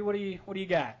number 3. What do you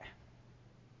got?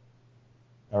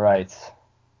 All right.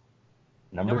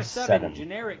 Number 7.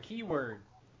 Generic keyword.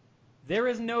 There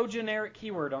is no generic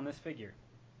keyword on this figure.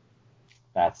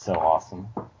 That's so awesome.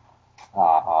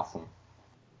 Awesome.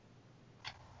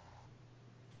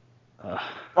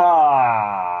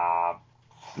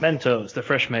 Mentos, the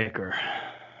fresh maker.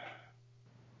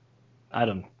 I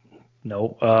don't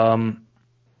know.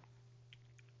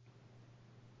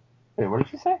 Wait, what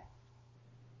did you say?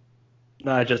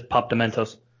 No, I just popped the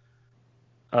Mentos.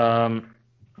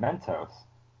 Mentos.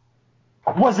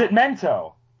 Was it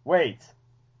Mento? Wait.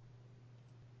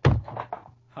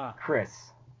 Huh. Chris,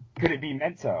 could it be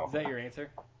Mento? Is that your answer?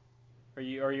 Are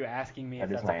you asking me if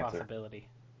That is that's my a answer. possibility?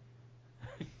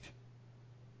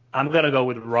 I'm gonna go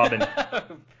with Robin.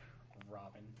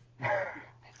 Robin.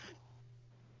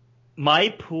 My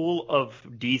pool of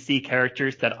DC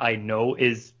characters that I know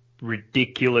is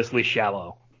ridiculously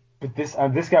shallow. But this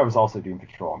guy was also Doom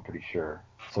Patrol, I'm pretty sure.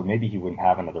 So maybe he wouldn't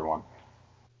have another one.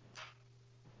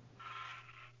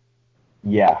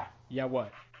 Yeah. Yeah,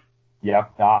 what?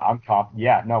 Yep. I'm confident.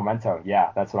 Yeah. No, Mento.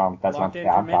 Yeah. That's what I'm. Locked in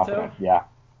Yeah, for I'm confident. Mento? Yeah.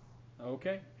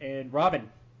 Okay. And Robin.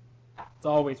 It's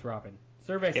always Robin.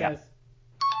 Survey Yeah. says.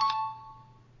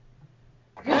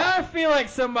 I feel like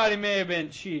somebody may have been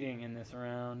cheating in this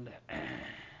round.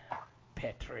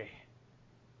 Petri.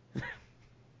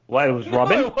 Why, it was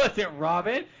Robin? No, it wasn't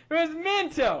Robin. It was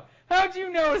Mentos. How'd you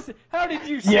know? How did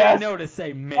you say Yes. no to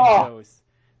say Mentos?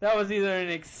 That was either an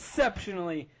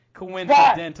exceptionally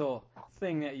coincidental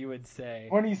thing that you would say.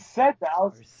 When he said that, I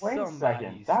was Or wait a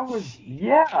second. somebody's That was cheating.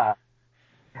 yeah.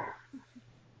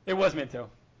 It was Mento.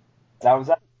 That was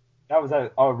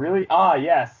oh really? Ah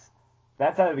yes.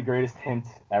 That's out of the greatest hint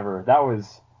ever. That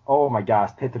was oh my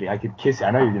gosh, Petri, I could kiss you.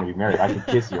 I know you're gonna be married. I could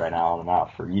kiss you right now on the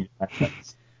mouth for you.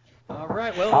 All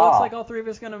right. Well, it looks like all three of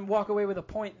us are going to walk away with a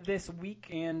point this week,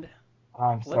 and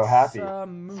I'm so let's happy.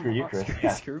 move Screw you, on. Chris. Screw,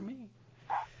 Yeah. screw me.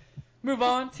 Move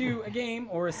on to a game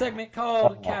or a segment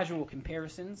called Casual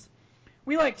Comparisons.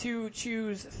 We like to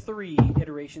choose 3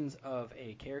 iterations of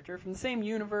a character from the same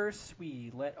universe.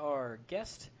 We let our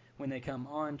guest, when they come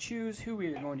on, choose who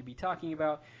we are going to be talking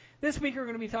about. This week we're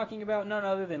going to be talking about none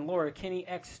other than Laura Kinney,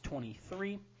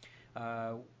 X-23.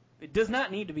 It does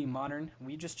not need to be modern.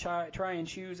 We just try and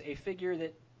choose a figure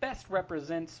that best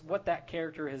represents what that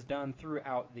character has done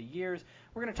throughout the years.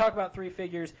 We're going to talk about 3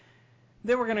 figures.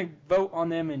 Then we're going to vote on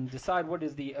them and decide what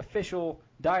is the official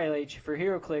Dial H for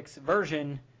HeroClix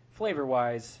version,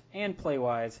 flavor-wise and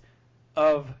play-wise,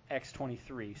 of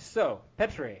X-23. So,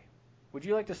 Petre, would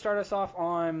you like to start us off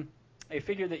on a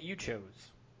figure that you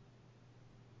chose?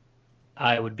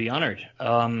 I would be honored.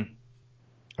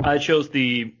 I chose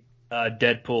the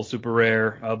Deadpool Super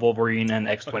Rare Wolverine and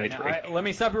X-23. Okay, let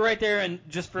me stop you right there, and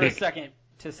just for a second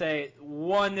to say,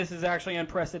 one, this is actually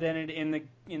unprecedented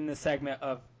in the segment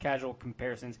of casual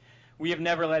comparisons. We have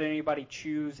never let anybody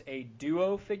choose a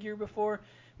duo figure before.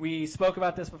 We spoke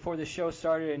about this before the show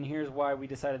started, and here's why we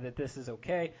decided that this is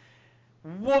okay.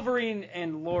 Wolverine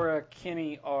and Laura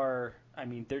Kinney are,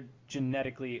 they're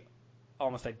genetically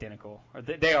almost identical. Or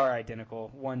they are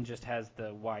identical. One just has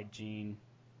the Y gene,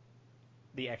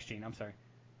 the X gene, I'm sorry.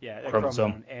 Yeah, a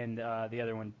chromosome. And the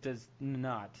other one does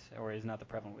not, or is not the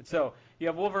prevalent one. So you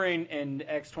have Wolverine and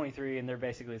X-23, and they're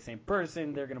basically the same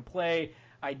person. They're going to play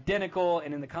identical,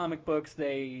 and in the comic books,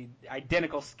 they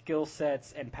identical skill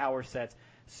sets and power sets.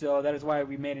 So that is why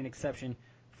we made an exception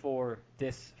for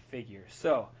this figure.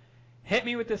 So hit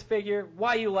me with this figure,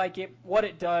 why you like it, what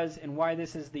it does, and why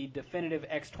this is the definitive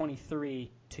X-23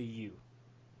 to you.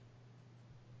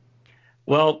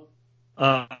 Well,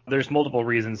 there's multiple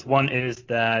reasons. One is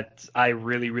that I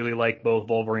really, really like both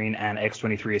Wolverine and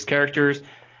X-23 as characters.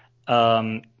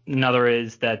 Another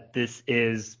is that this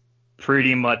is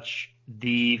pretty much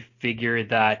the figure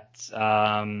that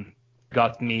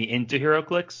got me into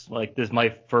HeroClix. Like, this is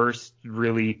my first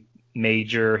really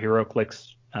major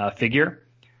HeroClix figure.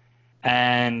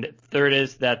 And third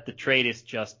is that the trade is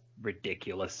just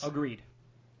ridiculous. Agreed.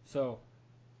 So,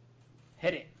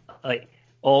 hit it. Like,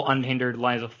 all unhindered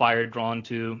lines of fire drawn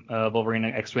to Wolverine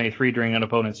and X-23 during an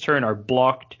opponent's turn are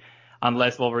blocked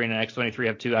unless Wolverine and X-23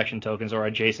 have 2 action tokens or are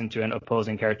adjacent to an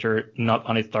opposing character not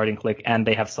on its starting click, and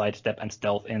they have sidestep and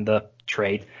stealth in the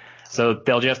trade. So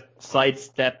they'll just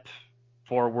sidestep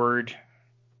forward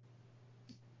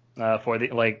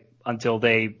until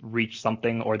they reach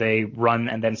something, or they run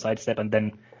and then sidestep and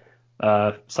then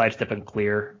sidestep and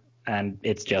clear, and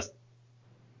it's just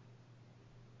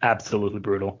absolutely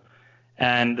brutal.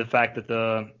 And the fact that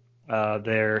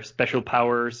their special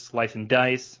powers, Slice and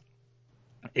Dice,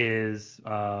 is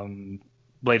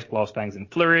Blades, Claws, Fangs, and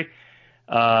Flurry,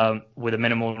 with a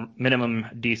minimum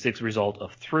D6 result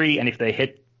of 3. And if they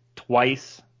hit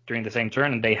twice during the same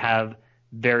turn and they have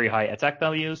very high attack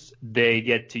values, they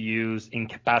get to use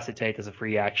Incapacitate as a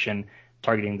free action,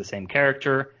 targeting the same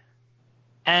character.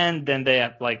 And then they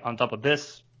have, on top of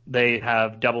this, they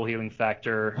have double healing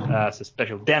factor as a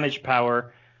special damage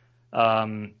power,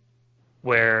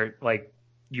 where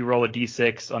you roll a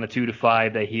d6 on a 2 to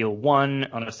 5, they heal 1,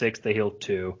 on a 6 they heal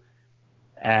 2,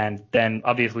 and then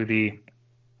obviously the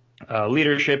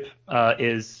leadership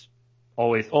is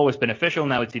always beneficial.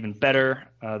 Now it's even better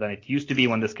than it used to be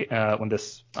when I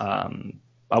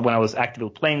was actively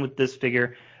playing with this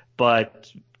figure,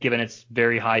 but given its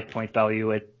very high point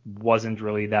value, it wasn't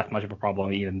really that much of a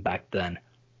problem even back then.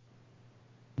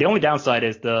 The only downside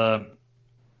is the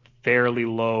fairly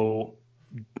low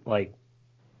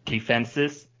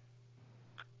defenses.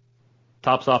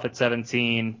 Tops off at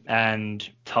 17 and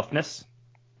toughness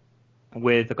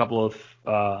with a couple of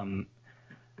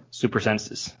super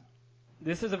senses.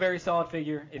 This is a very solid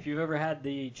figure. If you've ever had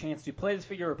the chance to play this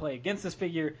figure or play against this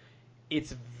figure,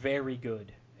 it's very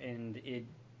good, and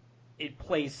it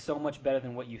plays so much better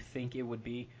than what you think it would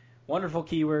be. Wonderful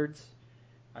keywords.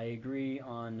 I agree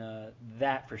on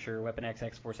that for sure. Weapon X,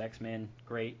 X-Force, X-Men,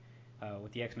 great.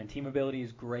 With the X-Men team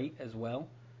abilities, great as well.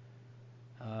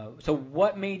 So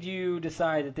what made you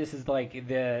decide that this is like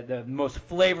the most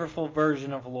flavorful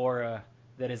version of Laura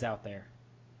that is out there?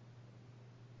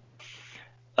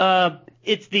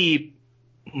 It's the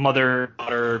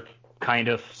mother-daughter kind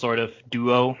of sort of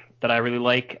duo that I really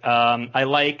like. I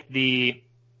like the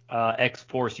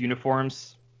X-Force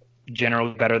uniforms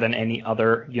generally better than any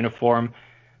other uniform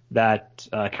that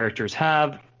characters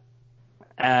have.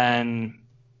 And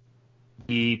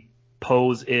the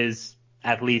pose is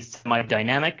at least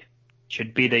semi-dynamic.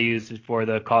 Should be. They use it for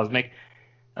the Cosmic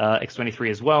X-23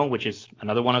 as well, which is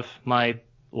another one of my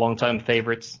longtime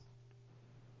favorites.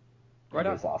 Right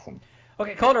on. That's awesome.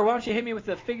 Okay, Calder, why don't you hit me with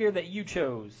the figure that you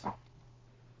chose?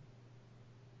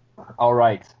 All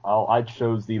right. I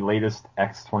chose the latest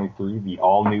X-23, the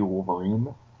all-new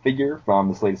Wolverine figure from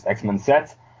this latest X-Men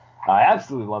set. I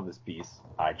absolutely love this piece.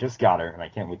 I just got her, and I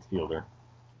can't wait to field her.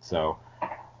 So,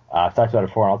 I've talked about it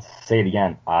before, and I'll say it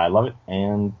again. I love it,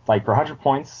 and like for 100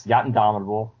 points, got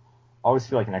Indomitable. Always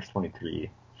feel like an X-23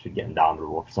 should get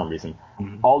Indomitable for some reason.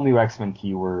 Mm-hmm. All-new X-Men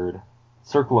keyword,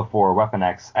 Circle of 4, Weapon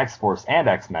X, X-Force, and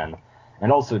X-Men.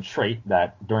 And also a trait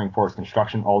that during Force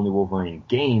construction, all new Wolverine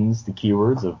gains the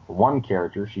keywords of one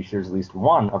character she shares at least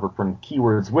one of her printed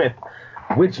keywords with,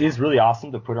 which is really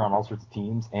awesome to put her on all sorts of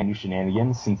teams and do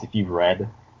shenanigans, since if you've read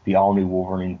the all new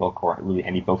Wolverine book, or really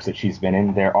any books that she's been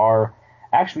in, there are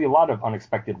actually a lot of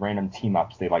unexpected random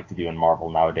team-ups they like to do in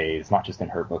Marvel nowadays, not just in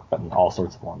her book, but in all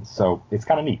sorts of ones. So it's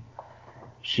kind of neat.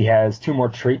 She has two more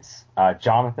traits.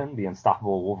 Jonathan, the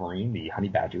unstoppable Wolverine, the honey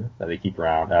badger that they keep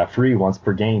around. Free once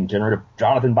per game. Generate a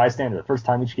Jonathan bystander. The first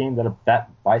time each game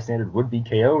that bystander would be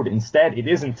KO'd. Instead, it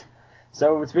isn't.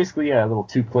 So it's basically a little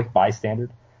 2-click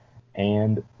bystander.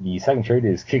 And the second trait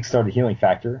is Kickstarter Healing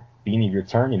Factor. Beginning of your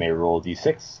turn, you may roll a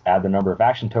d6, add the number of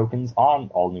action tokens on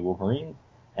all new Wolverine,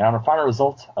 and on a final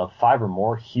result of 5 or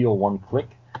more, heal 1 click,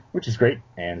 which is great,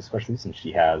 and especially since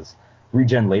she has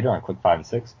regen later on click 5 and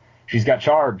 6. She's got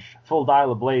charge, full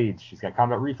dial of blades. She's got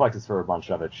combat reflexes for a bunch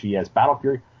of it. She has battle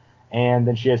fury, and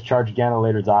then she has charge again on a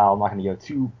later dial. I'm not going to go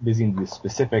too busy into the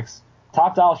specifics.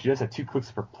 Top dial, she does have 2 clicks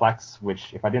of perplex,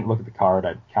 which if I didn't look at the card,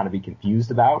 I'd kind of be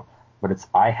confused about. But it's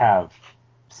I have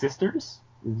sisters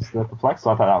is the perplex, so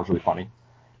I thought that was really funny.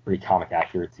 Pretty comic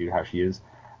accurate to how she is.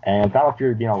 And battle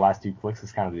fury being on the last 2 clicks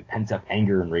is kind of the pent up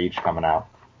anger and rage coming out.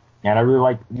 And I really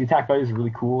like the attack values are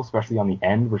really cool, especially on the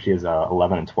end where she has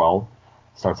 11 and 12.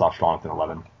 Starts off strong with an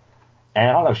 11. And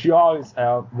I don't know, she always,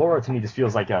 Laura to me just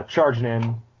feels like charging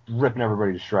in, ripping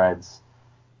everybody to shreds.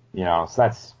 You know, so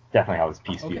that's definitely how this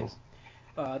piece feels.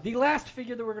 The last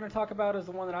figure that we're going to talk about is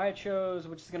the one that I chose,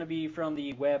 which is going to be from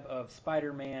the Web of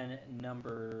Spider-Man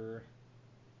number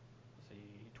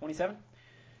 27.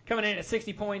 Coming in at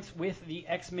 60 points with the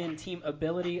X-Men team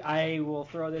ability. I will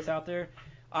throw this out there.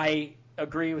 I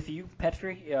agree with you,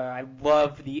 Petri. I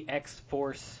love the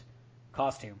X-Force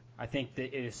costume. I think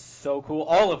that it is so cool.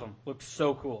 All of them look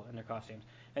so cool in their costumes.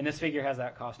 And this figure has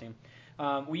that costume.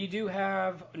 We do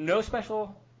have no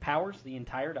special powers the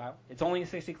entire dial. It's only a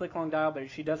 60-click long dial, but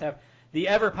she does have the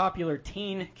ever-popular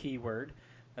teen keyword,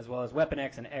 as well as Weapon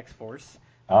X and X-Force.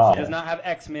 She does not have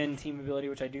X-Men team ability,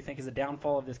 which I do think is a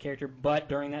downfall of this character, but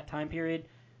during that time period,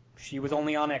 she was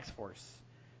only on X-Force.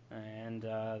 And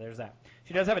there's that.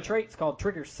 She does have a trait. It's called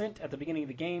Trigger Scent. At the beginning of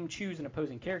the game, choose an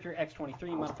opposing character. X-23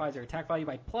 modifies their attack value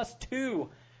by +2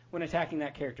 when attacking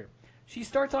that character. She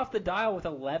starts off the dial with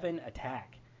 11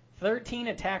 attack, 13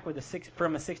 attack with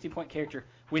from a 60-point character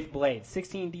with blades,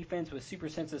 16 defense with Super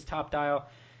Sense's top dial.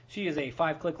 She is a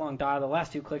 5-click long dial. The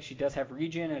last 2 clicks, she does have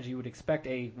regen, as you would expect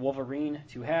a Wolverine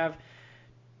to have.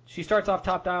 She starts off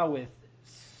top dial with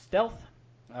Stealth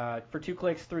for 2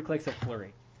 clicks, 3 clicks of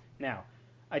Flurry. Now,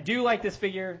 I do like this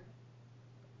figure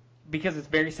because it's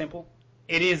very simple.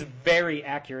 It is very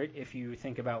accurate if you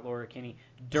think about Laura Kinney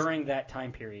during that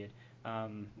time period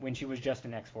when she was just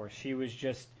in X-Force. She was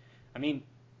just,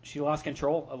 she lost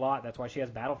control a lot. That's why she has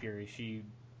Battle Fury. She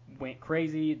went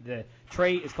crazy. The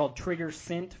trait is called Trigger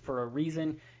Scent for a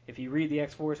reason. If you read the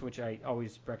X-Force, which I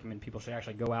always recommend people should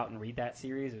actually go out and read that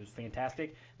series. It was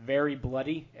fantastic. Very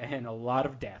bloody and a lot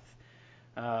of death.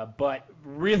 But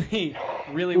really,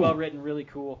 really well written, really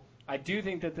cool. I do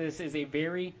think that this is a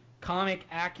very comic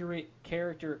accurate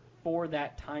character for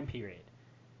that time period.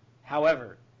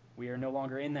 However, we are no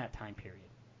longer in that time period.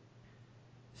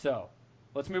 So,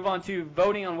 let's move on to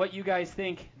voting on what you guys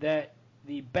think that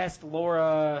the best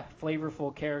Laura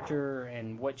flavorful character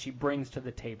and what she brings to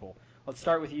the table. Let's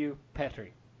start with you,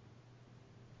 Petri.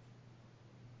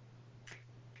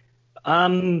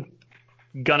 I'm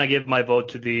gonna give my vote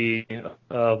to the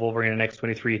Wolverine and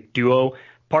X-23 duo,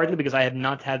 partly because I have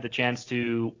not had the chance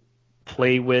to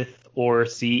play with or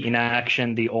see in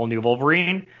action the all-new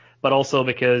Wolverine, but also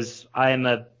because I am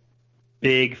a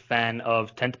big fan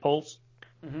of tentpoles.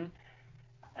 Mm-hmm.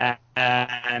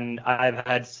 And I've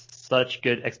had such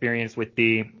good experience with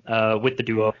the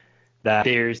duo that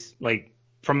there's like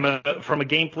from a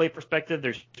gameplay perspective,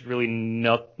 there's really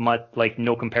not much, like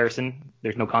no comparison.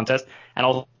 There's no contest, and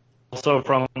also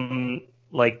from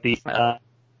like the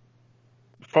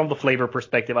from the flavor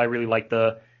perspective, I really like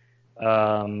the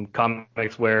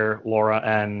comics where Laura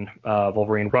and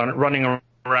Wolverine running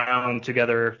around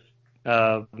together,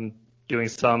 doing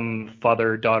some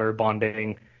father-daughter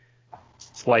bonding,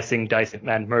 slicing, dicing,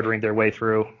 and murdering their way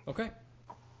through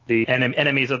the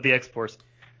enemies of the X-Force.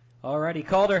 Alrighty,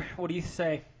 Calder, what do you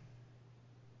say?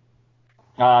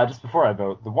 Just before I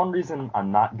vote, the one reason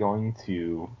I'm not going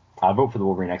to vote for the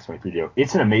Wolverine X-23 duo,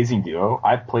 it's an amazing duo.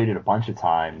 I've played it a bunch of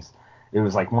times. It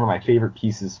was like one of my favorite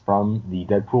pieces from the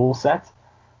Deadpool set.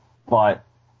 But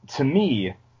to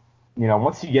me,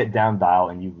 once you get down dial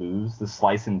and you lose the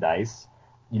slice and dice,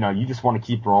 you just want to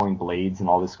keep rolling blades and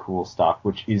all this cool stuff,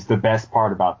 which is the best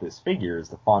part about this figure, is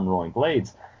the fun rolling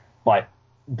blades. But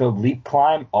the leap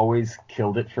climb always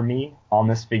killed it for me on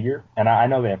this figure. And I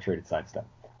know they have traded sidestep.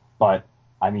 But,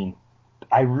 I mean,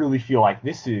 I really feel like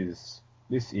this is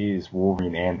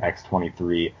Wolverine and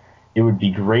X-23. It would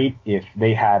be great if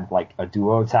they had, like, a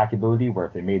duo attack ability where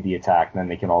if they made the attack, then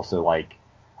they can also, like,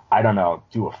 I don't know,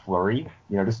 do a flurry,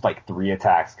 just like 3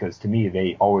 attacks, because to me,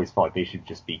 they always felt like they should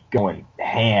just be going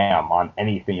ham on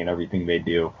anything and everything they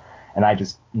do. And I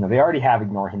just, they already have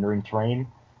ignore hindering terrain.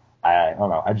 I don't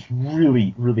know, I just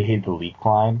really, really hate the leap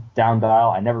climb down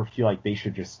dial. I never feel like they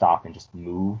should just stop and just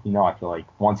move. I feel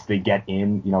like once they get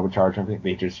in, with charge and everything,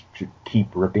 they just should keep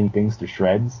ripping things to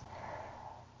shreds.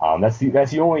 That's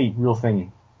the only real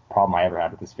problem I ever had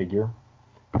with this figure.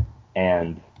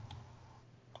 And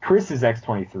Chris's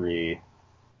X-23,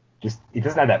 it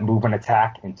doesn't have that movement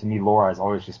attack, and to me, Laura has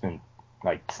always just been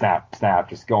like snap, snap,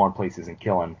 just going places and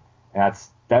killing. And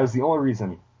that was the only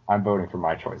reason I'm voting for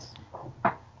my choice.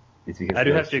 It's because I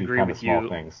do have to agree with you.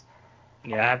 Things.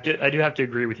 Yeah, I do have to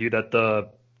agree with you that the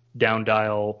down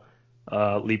dial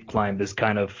leap climb is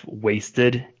kind of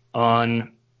wasted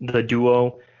on the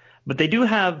duo, but they do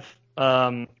have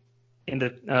in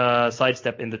the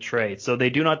sidestep in the tray, so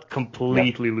they do not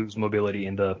completely lose mobility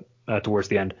in the towards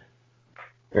the end.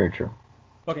 Very true.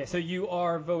 Okay, so you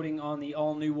are voting on the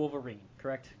all-new Wolverine,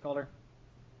 correct, Calder?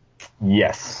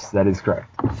 Yes, that is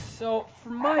correct. So for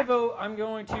my vote, I'm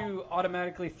going to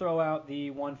automatically throw out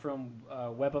the one from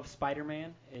Web of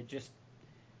Spider-Man.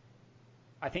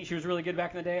 I think she was really good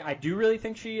back in the day. I do really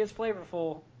think she is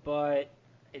flavorful, but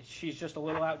she's just a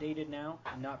little outdated now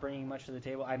and not bringing much to the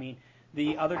table. I mean,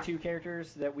 the other 2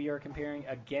 characters that we are comparing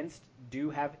against do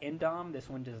have Indom. This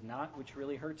one does not, which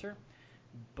really hurts her.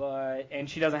 And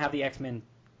she doesn't have the X-Men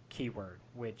keyword,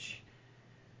 which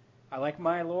I like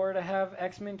my Laura to have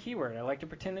X-Men keyword. I like to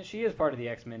pretend that she is part of the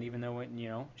X-Men, even though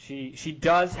she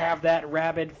does have that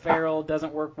rabid, feral,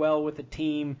 doesn't work well with the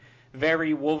team,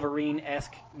 very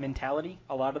Wolverine-esque mentality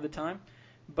a lot of the time.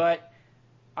 But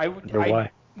I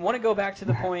want to go back to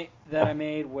the point that I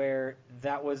made where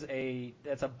that's a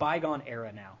bygone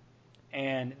era now.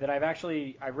 And that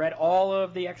I read all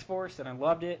of the X-Force and I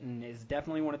loved it, and is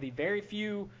definitely one of the very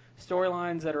few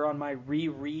storylines that are on my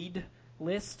reread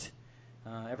list.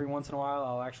 Every once in a while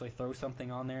I'll actually throw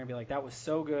something on there and be like, that was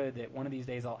so good that one of these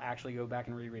days I'll actually go back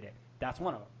and reread it. That's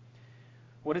one of them.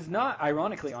 What is not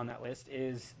ironically on that list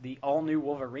is the all-new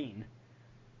Wolverine.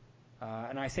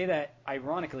 And I say that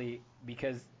ironically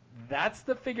because that's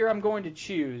the figure I'm going to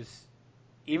choose,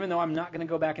 even though I'm not going to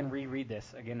go back and reread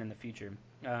this again in the future.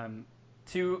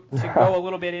 To go a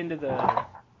little bit into the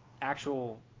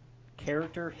actual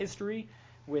character history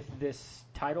with this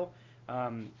title,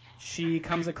 she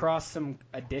comes across some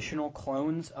additional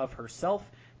clones of herself.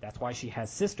 That's why she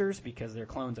has sisters, because they're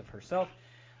clones of herself.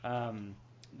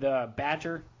 The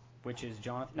Badger, which is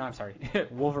Jonathan. No, I'm sorry,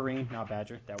 Wolverine, not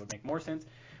Badger. That would make more sense.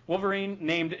 Wolverine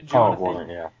named Jonathan. Oh, Wolverine,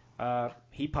 yeah.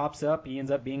 He pops up. He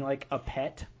ends up being like a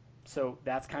pet. So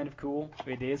that's kind of cool.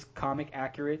 It is comic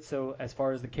accurate. So as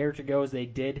far as the character goes, they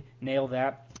did nail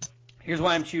that. Here's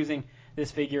why I'm choosing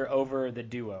this figure over the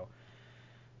duo.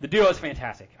 The duo is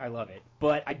fantastic. I love it.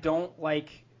 But I don't like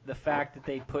the fact that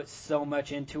they put so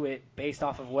much into it based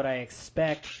off of what I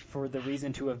expect, for the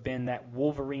reason to have been that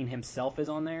Wolverine himself is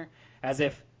on there, as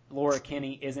if Laura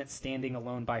Kinney isn't standing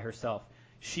alone by herself.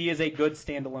 She is a good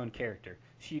standalone character.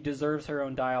 She deserves her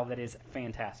own dial that is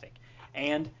fantastic.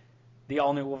 And the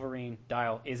all-new Wolverine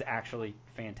dial is actually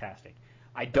fantastic.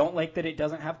 I don't like that it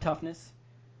doesn't have toughness,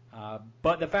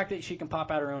 but the fact that she can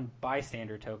pop out her own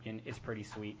bystander token is pretty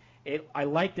sweet. I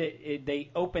like that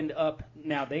they opened up.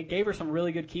 Now, they gave her some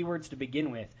really good keywords to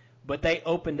begin with, but they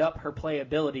opened up her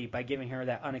playability by giving her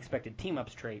that unexpected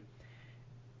team-ups trait.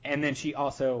 And then she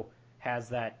also has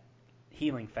that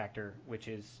healing factor, which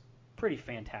is pretty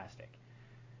fantastic.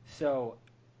 So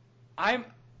I'm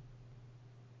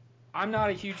not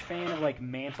a huge fan of like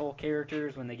mantle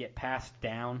characters when they get passed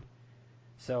down.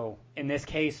 So in this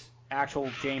case, actual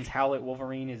James Howlett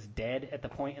Wolverine is dead at the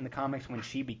point in the comics when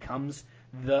she becomes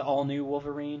the all-new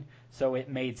Wolverine. So it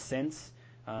made sense.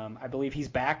 I believe he's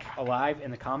back alive in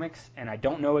the comics, and I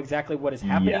don't know exactly what is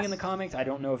happening in the comics. I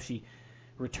don't know if she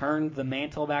returned the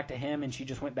mantle back to him and she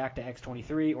just went back to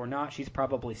X-23 or not. She's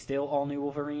probably still all-new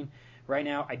Wolverine right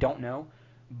now. I don't know.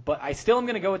 But I still am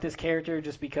going to go with this character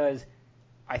just because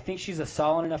I think she's a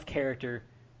solid enough character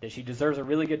that she deserves a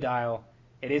really good dial.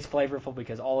 It is flavorful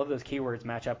because all of those keywords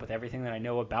match up with everything that I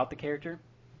know about the character.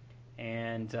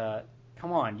 And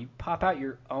come on, you pop out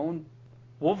your own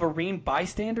Wolverine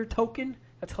bystander token?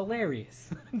 That's hilarious.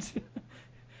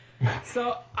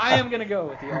 So I am going to go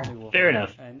with the all-new Wolverine. Fair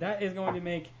enough. And that is going to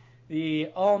make the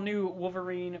all-new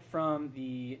Wolverine from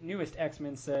the newest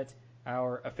X-Men set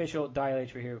our official Dial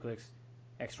H for HeroClix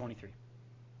X-23.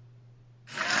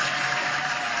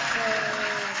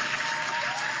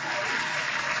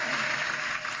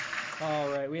 All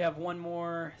right, we have one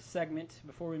more segment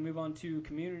before we move on to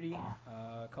community.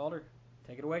 Calder,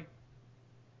 take it away.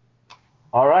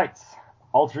 All right.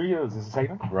 Alter Egos is a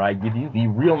segment where I give you the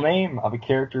real name of a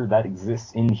character that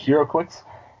exists in HeroClix.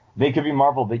 They could be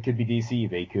Marvel, they could be DC,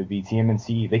 they could be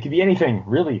TMNT, they could be anything,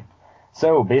 really.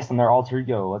 So, based on their alter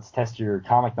ego, let's test your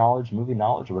comic knowledge, movie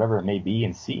knowledge, whatever it may be,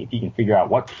 and see if you can figure out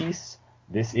what piece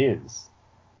this is.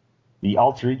 The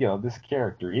alter ego of this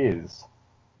character is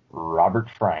Robert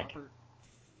Frank.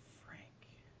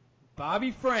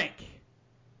 Bobby Frank.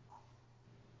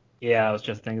 Yeah, I was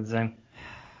just thinking the same.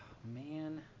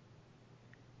 Man.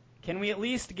 Can we at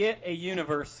least get a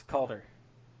universe, Calder?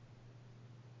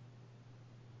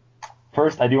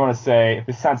 First, I do want to say, if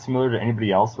this sounds familiar to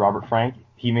anybody else, Robert Frank,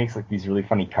 he makes like these really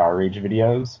funny car rage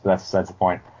videos, but that's the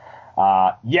point.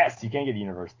 Yes, you can get a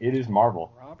universe. It is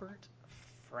Marvel. Robert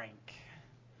Frank.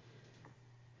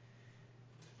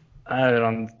 I have it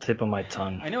on the tip of my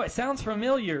tongue. I know it sounds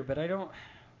familiar, but I don't...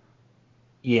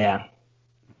 Yeah.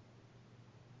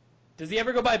 Does he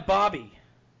ever go by Bobby?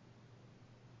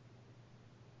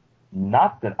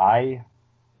 Not that I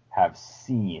have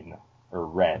seen or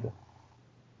read.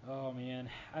 Oh, man.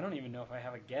 I don't even know if I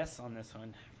have a guess on this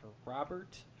one for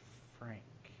Robert Frank.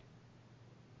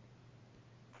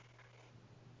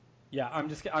 Yeah, I'm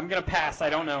going to pass. I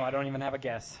don't know. I don't even have a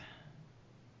guess.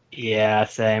 Yeah,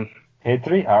 same. Hit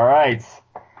 3? All right.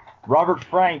 Robert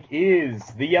Frank is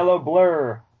the Yellow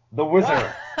Blur, the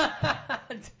Wizard.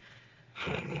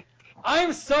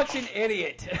 I'm such an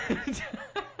idiot.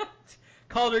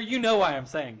 Calder, you know why I'm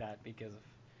saying that because of...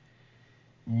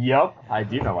 Yep, I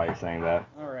do know why you're saying that.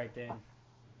 All right, then.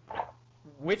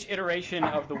 Which iteration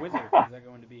of the Wizard is that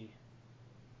going to be?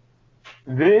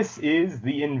 This is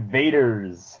the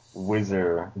Invaders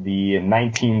Wizard, the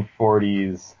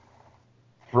 1940s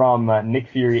from Nick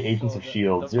Fury, Agents of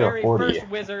S.H.I.E.L.D. The very 040. first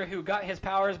Wizard who got his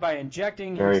powers by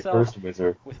injecting Very himself first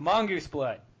Wizard. with mongoose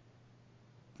blood.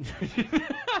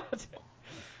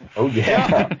 Oh,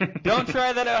 yeah. Don't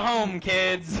try that at home,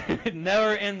 kids. It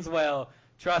never ends well.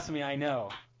 Trust me, I know.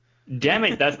 Damn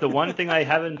it, that's the one thing I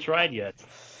haven't tried yet.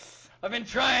 I've been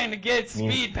trying to get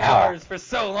speed powers for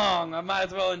so long, I might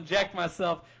as well inject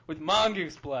myself with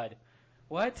mongoose blood.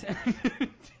 What?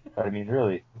 But I mean,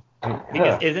 really.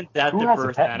 Because isn't that the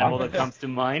first animal that comes to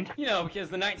mind? You know, because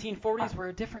the 1940s were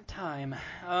a different time.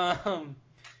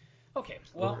 Okay,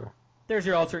 well, there's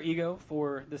your alter ego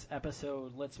for this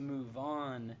episode. Let's move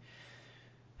on.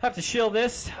 Have to shill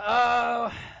this.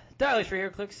 Dial H for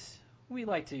HeroClix. We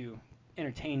like to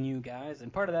entertain you guys,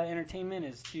 and part of that entertainment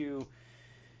is to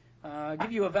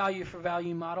give you a value for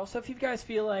value model. So if you guys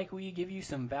feel like we give you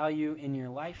some value in your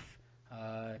life,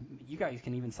 you guys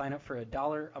can even sign up for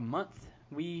 $1 a month.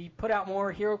 We put out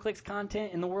more HeroClix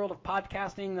content in the world of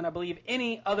podcasting than I believe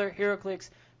any other HeroClix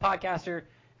podcaster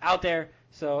out there.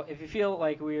 So if you feel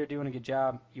like we are doing a good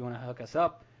job, you want to hook us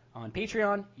up on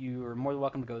Patreon, you are more than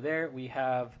welcome to go there. We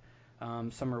have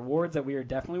some rewards that we are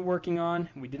definitely working on.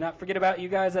 We did not forget about you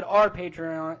guys that are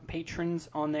patrons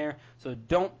on there, so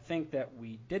don't think that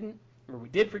we didn't, or we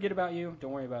did forget about you.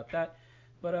 Don't worry about that.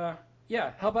 But,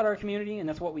 yeah, help out our community, and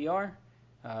that's what we are.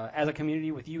 As a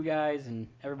community with you guys and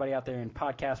everybody out there in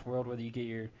podcast world, whether you get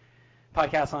your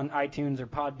podcasts on iTunes or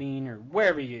Podbean or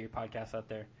wherever you get your podcasts out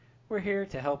there. We're here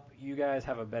to help you guys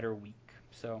have a better week.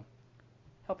 So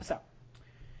help us out.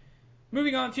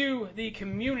 Moving on to the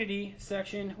community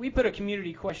section. We put a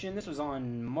community question. This was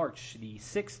on March the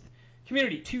 6th.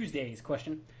 Community Tuesdays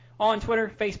question on Twitter,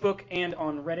 Facebook, and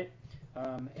on Reddit.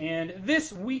 And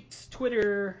this week's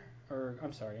Twitter, I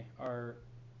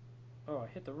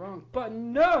hit the wrong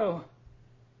button. No!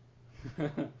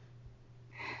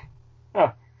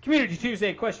 Community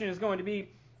Tuesday question is going to be,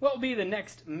 what will be the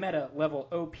next meta level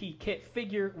OP kit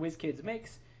figure WizKids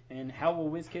makes, and how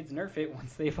will WizKids nerf it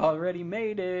once they've already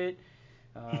made it?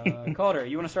 Calder,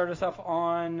 you want to start us off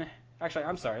on... Actually,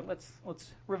 I'm sorry. Let's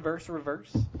reverse.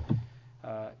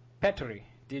 Petri,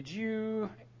 did you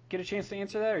get a chance to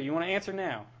answer that, or you want to answer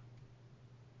now?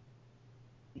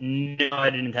 No, I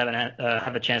didn't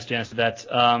have a chance to answer that.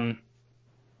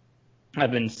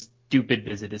 I've been stupid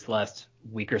busy this last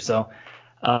week or so.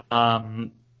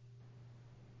 I'm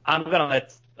gonna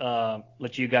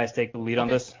let you guys take the lead on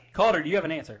this. Calder, do you have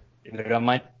an answer? If you don't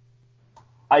mind.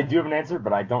 I do have an answer,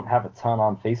 but I don't have a ton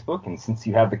on Facebook, and since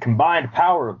you have the combined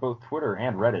power of both Twitter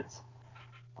and Reddit,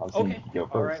 I'll see you go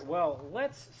first. All right, well,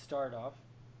 let's start off.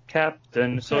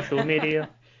 Captain Social Media.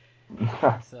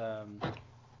 Let's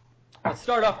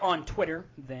start off on Twitter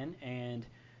then, and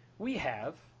we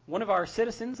have one of our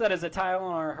citizens that is a tile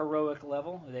on our heroic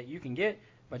level that you can get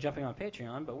by jumping on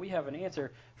Patreon, but we have an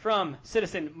answer from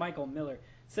citizen Michael Miller.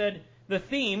 Said, the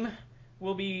theme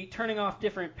will be turning off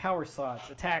different power slots,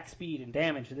 attack, speed, and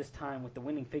damage, this time with the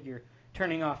winning figure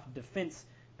turning off defense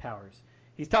powers.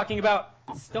 He's talking about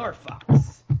Star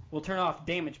Fox. Will turn off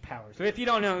damage powers. So if you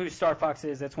don't know who Star Fox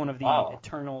is, that's one of the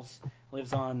Eternals,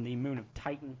 lives on the moon of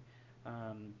Titan.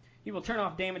 He will turn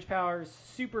off damage powers.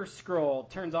 Super Skrull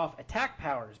turns off attack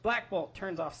powers. Black Bolt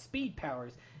turns off speed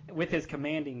powers with his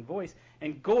commanding voice.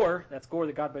 And Gore, that's Gore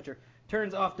the God Butcher,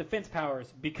 turns off defense powers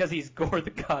because he's Gore the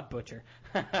God Butcher.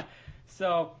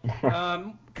 So,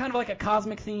 kind of like a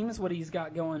cosmic theme is what he's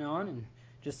got going on, and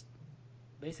just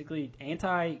basically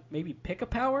maybe pick a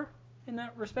power in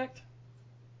that respect.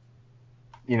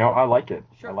 You know, I like it.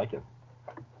 Sure. I like it.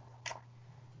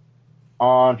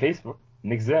 On Facebook,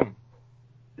 Nick Zim.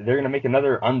 They're going to make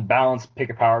another unbalanced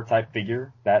pick-a-power type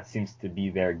figure. That seems to be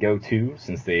their go-to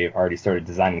since they've already started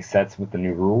designing sets with the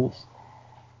new rules.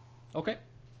 Okay.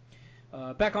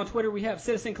 Back on Twitter, we have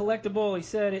Citizen Collectible. He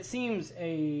said, it seems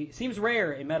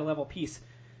rare a meta level piece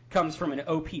comes from an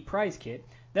OP prize kit.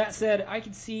 That said, I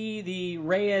could see the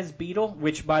Reyes Beetle,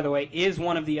 which, by the way, is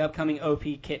one of the upcoming OP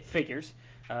kit figures.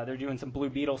 They're doing some Blue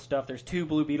Beetle stuff. There's 2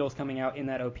 Blue Beetles coming out in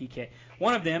that OP kit.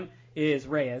 One of them is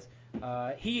Reyes.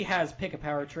 He has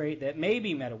pick-a-power trait that may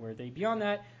be meta-worthy. Beyond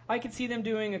that, I could see them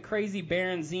doing a crazy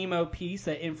Baron Zemo piece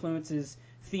that influences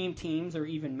theme teams or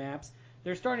even maps.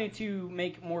 They're starting to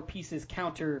make more pieces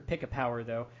counter pick-a-power,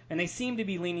 though, and they seem to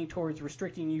be leaning towards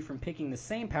restricting you from picking the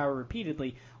same power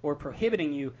repeatedly or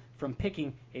prohibiting you from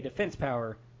picking a defense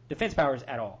powers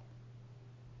at all.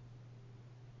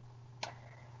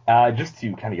 Just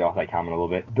to kind of get off that comment a little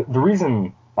bit, the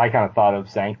reason I kind of thought of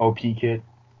saying OP kit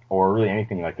or really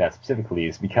anything like that specifically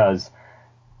is because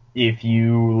if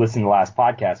you listen to the last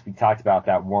podcast, we talked about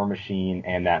that War Machine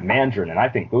and that Mandarin, and I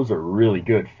think those are really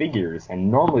good figures, and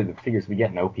normally the figures we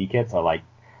get in OP kits are like,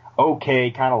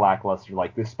 okay, kind of lackluster.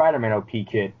 Like this Spider-Man OP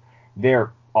kit,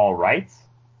 they're alright,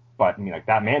 but I mean, like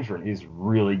that Mandarin is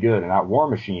really good, and that War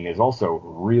Machine is also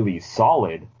really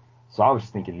solid. So I was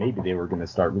just thinking maybe they were going to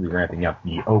start really ramping up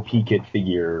the OP kit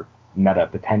figure meta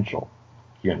potential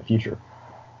here in the future.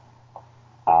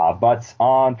 But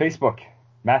on Facebook,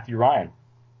 Matthew Ryan,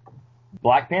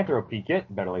 Black Panther OP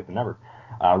kit, better late than never.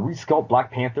 Resculpt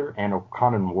Black Panther and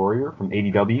Wakandan Warrior from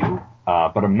ADW,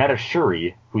 but a meta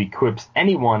Shuri who equips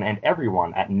anyone and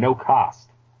everyone at no cost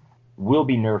will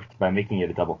be nerfed by making it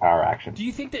a double power action. Do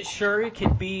you think that Shuri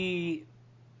could be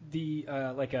the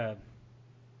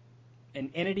an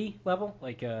entity level,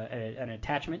 like an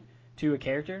attachment to a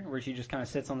character, where she just kind of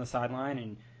sits on the sideline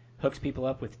and hooks people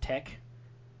up with tech?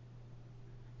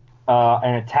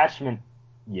 An attachment,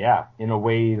 yeah, in a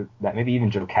way that maybe even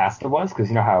Jocasta was, because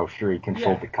you know how Shuri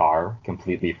controlled the car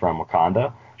completely from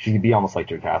Wakanda? She could be almost like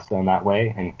Jocasta in that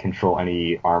way and control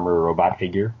any armor robot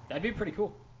figure. That'd be pretty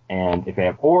cool. And if they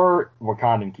have, or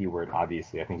Wakandan keyword,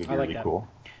 obviously, I think would be really that. cool.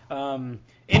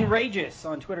 Enrageous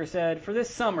on Twitter said, for this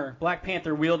summer, Black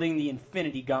Panther wielding the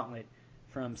Infinity Gauntlet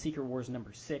from Secret Wars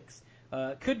number 6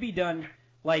 could be done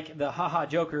like the Haha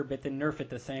Joker, but then nerf it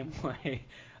the same way.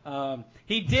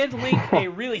 He did link a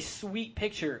really sweet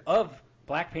picture of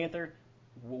Black Panther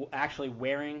actually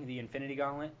wearing the Infinity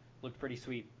Gauntlet. Looked pretty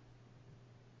sweet.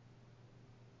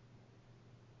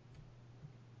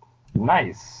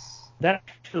 Nice. That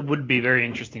would be very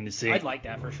interesting to see. I'd like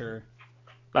that for sure.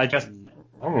 I just I think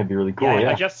that'd be really cool. yeah,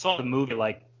 Yeah. I just saw the movie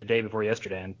like the day before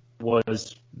yesterday and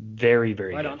was very,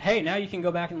 very Right good. on. Hey, now you can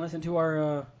go back and listen to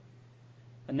our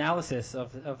analysis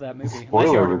of that movie. Unless you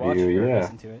Spoiler already watched it review, or yeah.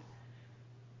 listened to it.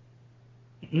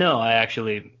 No, I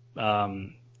actually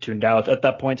tuned out at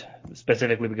that point,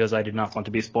 specifically because I did not want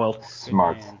to be spoiled.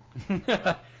 Smart.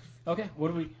 Man. Okay, what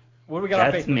do we got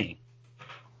on That's Facebook? me.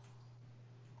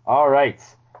 All right.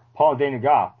 Paul Dana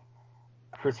Goff.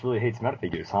 Chris really hates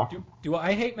metafigures, huh? Do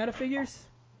I hate metafigures?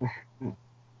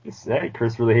 Just say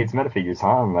Chris really hates metafigures,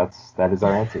 huh? And that is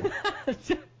our answer.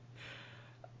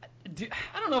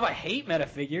 I don't know if I hate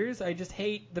metafigures. I just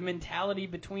hate the mentality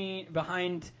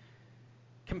behind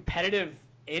competitive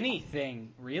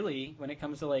anything, really, when it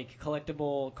comes to like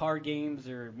collectible card games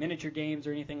or miniature games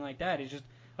or anything like that. It's just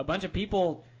a bunch of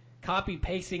people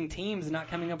copy-pasting teams and not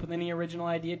coming up with any original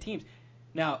idea teams.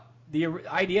 Now, the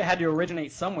idea had to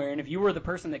originate somewhere, and if you were the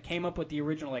person that came up with the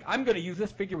original, like, I'm going to use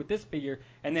this figure with this figure,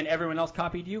 and then everyone else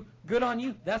copied you, good on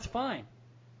you, that's fine.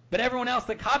 But everyone else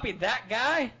that copied that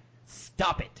guy,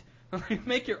 stop it.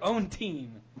 Make your own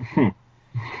team.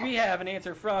 We have an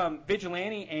answer from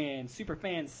Vigilante and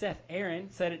superfan Seth Aaron.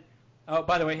 Said it. Oh,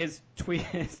 by the way, his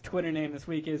Twitter name this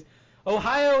week is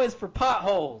Ohio is for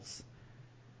potholes.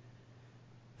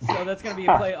 So that's going to be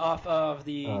a play off of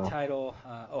the title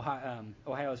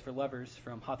Ohio is for lovers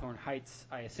from Hawthorne Heights,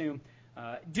 I assume.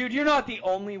 Dude, you're not the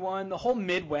only one. The whole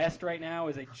Midwest right now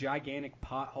is a gigantic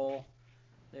pothole.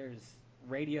 There's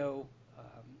radio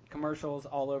commercials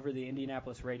all over the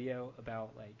Indianapolis radio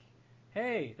about, like,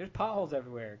 hey, there's potholes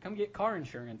everywhere. Come get car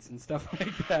insurance and stuff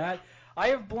like that. I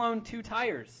have blown 2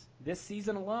 tires this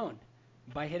season alone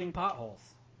by hitting potholes.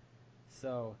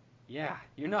 So, yeah,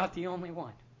 you're not the only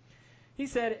one. He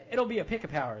said it'll be a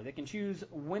pick-a-power that can choose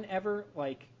whenever,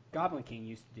 like Goblin King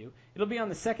used to do. It'll be on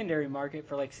the secondary market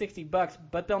for like $60,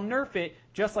 but they'll nerf it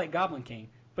just like Goblin King.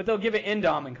 But they'll give it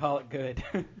Indom and call it good.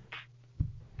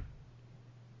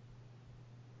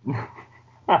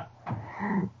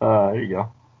 There you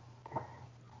go.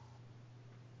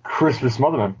 Christopher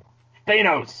Smotherman.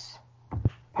 Thanos.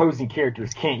 Opposing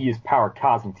characters can't use power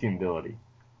cosmic team ability.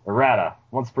 Errata.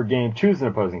 Once per game, choose an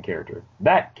opposing character.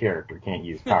 That character can't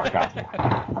use power cosmic.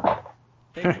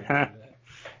 Thank you for that.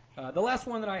 The last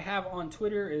one that I have on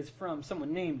Twitter is from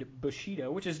someone named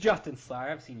Bushido, which is Justin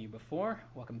Sly. I've seen you before.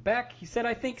 Welcome back. He said,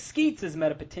 I think Skeets has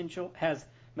meta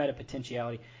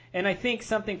potentiality, and I think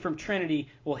something from Trinity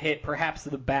will hit, perhaps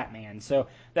the Batman. So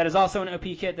that is also an OP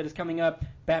kit that is coming up.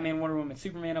 Batman, Wonder Woman,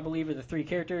 Superman, I believe, are the 3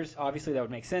 characters. Obviously, that would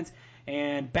make sense.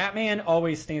 And Batman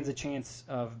always stands a chance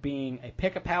of being a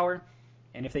pick-a-power.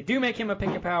 And if they do make him a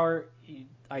pick-a-power,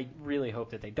 I really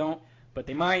hope that they don't. But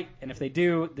they might, and if they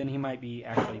do, then he might be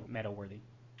actually meta-worthy.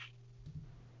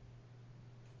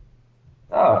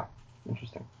 Ah,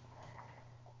 interesting.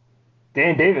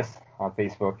 Dan Davis on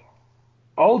Facebook.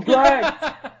 Old Greg!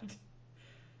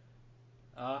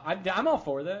 I'm all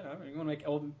for that. You want to make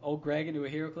old Greg into a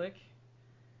hero click?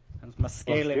 That's my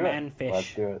scaly manfish.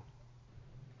 Let's do it.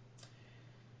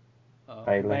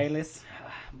 Bayless,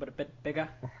 but a bit bigger.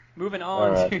 Moving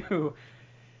on to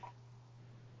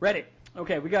Reddit.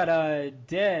 Okay, we got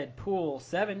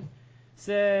Deadpool7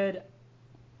 said,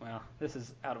 well, this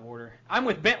is out of order. I'm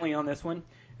with Bentley on this one.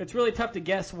 It's really tough to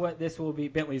guess what this will be.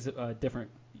 Bentley's a different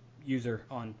user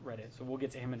on Reddit, so we'll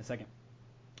get to him in a second.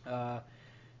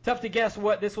 Tough to guess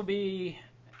what this will be,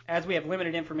 as we have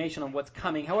limited information on what's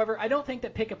coming. However, I don't think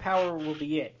that Pick-a-Power will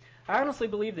be it. I honestly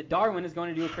believe that Darwin is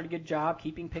going to do a pretty good job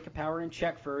keeping Pick-a-Power in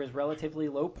check for his relatively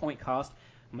low point cost.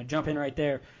 I'm going to jump in right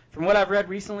there. From what I've read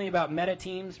recently about meta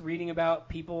teams, reading about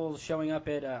people showing up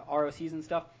at ROCs and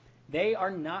stuff, they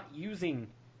are not using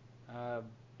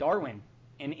Darwin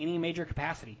in any major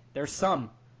capacity. There's some,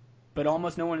 but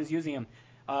almost no one is using him.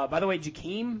 By the way,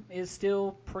 Jakeem is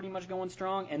still pretty much going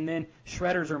strong, and then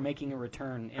Shredders are making a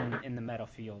return in the meta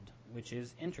field, which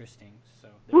is interesting. So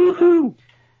Woohoo!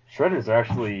 Shredders are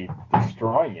actually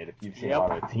destroying it if you've seen a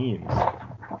lot of teams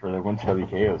for the Winter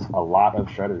WKOs. A lot of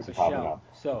Shredders are popping up.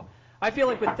 So I feel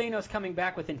like with Thanos coming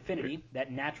back with Infinity,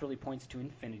 that naturally points to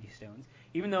Infinity Stones.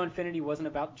 Even though Infinity wasn't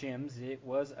about gems, it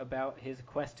was about his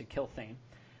quest to kill Thane.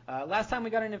 Last time we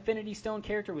got an Infinity Stone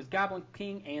character was Goblin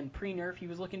King, and pre-nerf he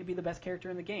was looking to be the best character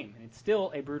in the game, and it's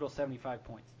still a brutal 75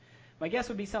 points. My guess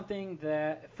would be something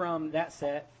that from that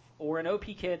set, or an OP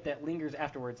kit that lingers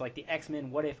afterwards, like the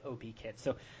X-Men What If OP kit.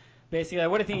 So basically,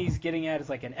 what I think he's getting at is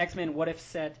like an X-Men What If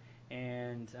set,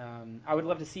 and I would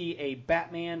love to see a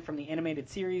Batman from the animated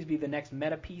series be the next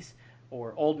meta piece,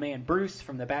 or Old Man Bruce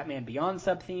from the Batman Beyond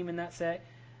sub-theme in that set.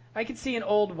 I could see an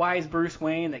old wise Bruce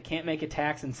Wayne that can't make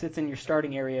attacks and sits in your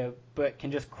starting area, but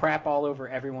can just crap all over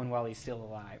everyone while he's still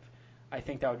alive. I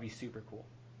think that would be super cool.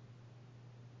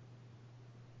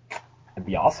 That'd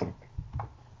be awesome.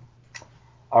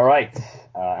 All right,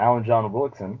 Alan John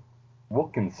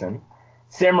Wilkinson,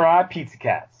 Samurai Pizza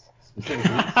Cats,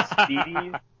 specifically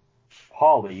Speedy,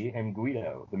 Polly, and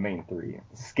Guido, the main three.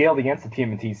 Scaled against the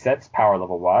TMNT sets power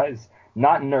level wise,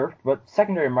 not nerfed, but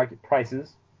secondary market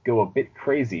prices go a bit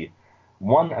crazy.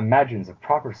 One imagines a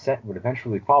proper set would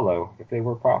eventually follow if they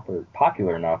were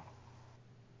popular enough.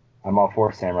 I'm all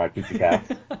for Samurai Pizza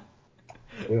Cats.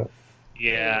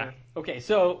 Yeah. Okay,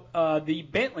 so the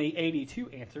Bentley 82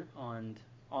 answer on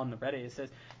the Reddit, it says,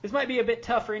 this might be a bit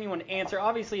tough for anyone to answer.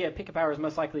 Obviously, a pick a power is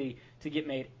most likely to get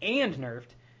made and nerfed,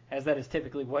 as that is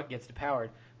typically what gets depowered.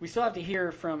 We still have to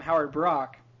hear from Howard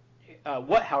Brock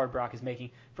what Howard Brock is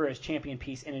making for his champion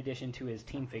piece in addition to his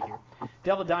team figure.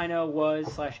 Devil Dino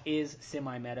was/is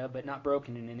semi-meta, but not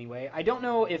broken in any way. I don't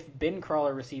know if Ben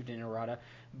Crawler received an errata,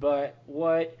 but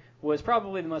what was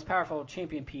probably the most powerful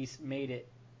champion piece made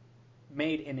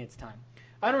in its time.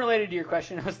 Unrelated to your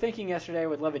question, I was thinking yesterday I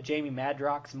would love a Jamie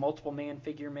Madrox multiple man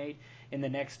figure made in the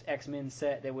next X-Men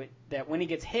set that when he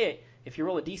gets hit, if you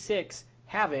roll a d6,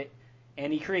 have it,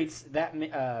 and he creates that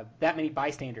many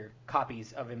bystander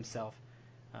copies of himself,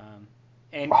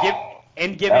 and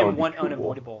give him one cool.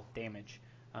 unavoidable damage.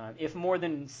 If more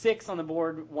than 6 on the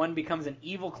board, one becomes an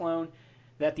evil clone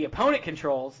that the opponent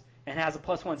controls and has a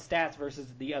 +1 stats versus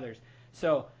the others.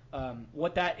 So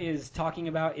what that is talking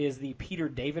about is the Peter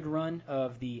David run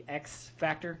of the X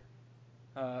Factor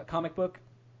comic book.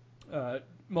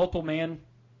 Multiple Man,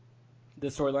 the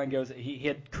storyline goes, he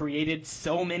had created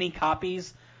so many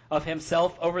copies of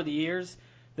himself over the years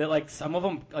that like some of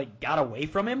them like got away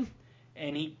from him,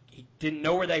 and he didn't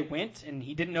know where they went, and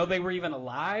he didn't know they were even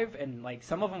alive, and like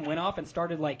some of them went off and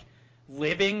started like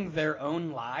living their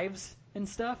own lives and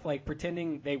stuff, like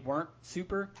pretending they weren't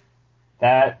super.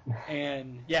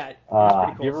 And yeah, it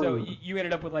was pretty cool. So you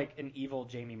ended up with like an evil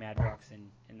Jamie Madrox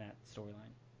in that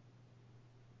storyline.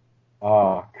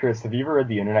 Chris, have you ever read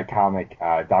the internet comic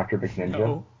Dr. Big Ninja?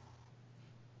 No.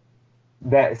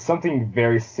 That something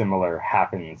very similar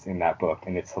happens in that book,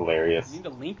 and it's hilarious. You need to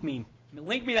link me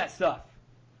that stuff.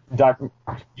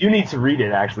 You need to read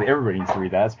it. Actually, everybody needs to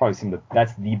read that. That's probably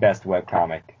that's the best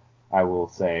webcomic, I will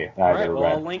say. All right, well,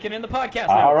 I'll link it in the podcast.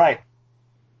 All right.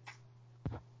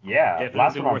 Yeah, Definitely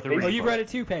last one on worth a read. Oh, Facebook. you've read it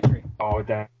too, Patrick. Oh, it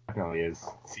definitely is.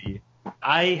 See,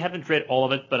 I haven't read all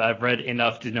of it, but I've read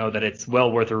enough to know that it's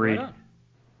well worth a read. Right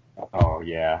on. oh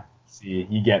yeah. See,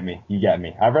 you get me.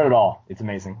 I've read it all. It's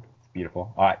amazing. It's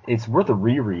beautiful. It's worth a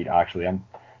reread. Actually, I'm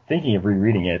thinking of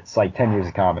rereading it. It's like 10 years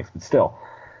of comics, but still.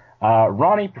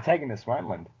 Ronnie Protagonist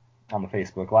Randland on the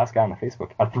Facebook, last guy on the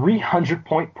Facebook, a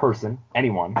 300-point person,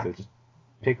 anyone, so just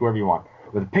pick whoever you want,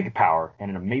 with a pick a power and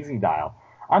an amazing dial.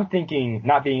 I'm thinking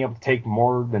not being able to take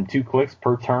more than 2 clicks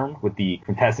per turn with the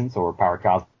quintessence or power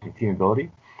cosmic team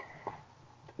ability.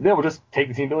 They will just take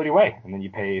the team ability away, and then you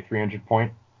pay a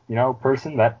 300-point,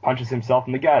 person that punches himself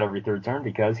in the gut every third turn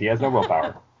because he has no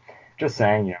willpower. Just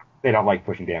saying, they don't like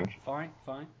pushing damage. Fine.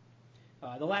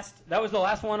 That was the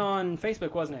last one on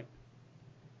Facebook, wasn't it?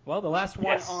 Well, the last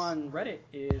one Yes. on Reddit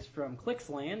is from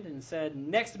Clicksland and said,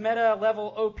 next meta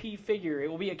level OP figure. It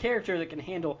will be a character that can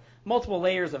handle multiple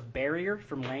layers of barrier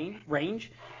from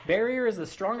range. Barrier is the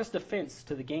strongest defense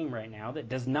to the game right now that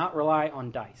does not rely on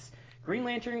dice. Green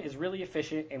Lantern is really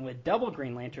efficient, and with double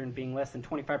Green Lantern being less than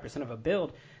 25% of a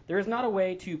build, there is not a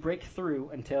way to break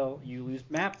through until you lose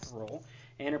map roll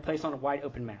and are placed on a wide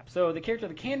open map. So the character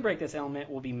that can break this element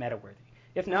will be meta-worthy.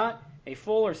 If not, a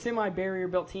full or semi-barrier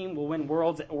built team will win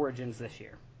Worlds at Origins this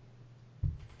year.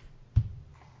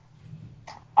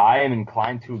 I am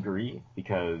inclined to agree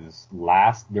because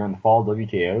during the fall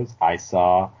WKOs, I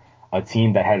saw a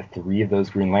team that had 3 of those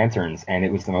Green Lanterns, and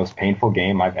it was the most painful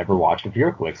game I've ever watched of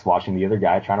HeroClix, watching the other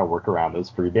guy trying to work around those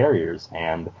free barriers.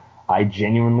 And I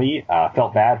genuinely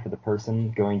felt bad for the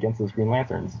person going against those Green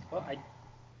Lanterns. Well,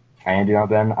 And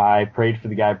then I prayed for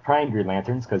the guy praying Green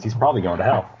Lanterns because he's probably going to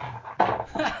hell.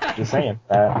 Just saying,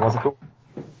 that wasn't cool.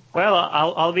 Well,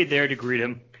 I'll be there to greet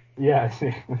him. Yeah.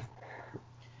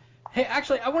 Hey,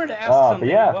 actually, I wanted to ask something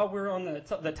yeah. while we're on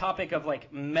the topic of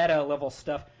like meta level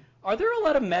stuff. Are there a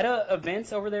lot of meta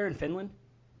events over there in Finland?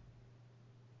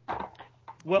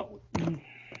 Well,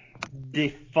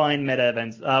 define meta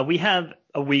events. We have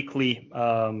a weekly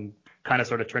kind of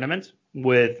sort of tournament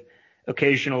with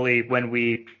occasionally when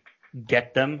we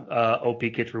get them OP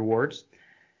kit rewards.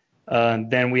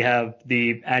 Then we have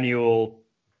the annual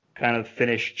kind of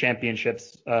Finnish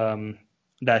championships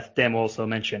that Dem also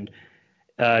mentioned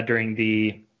during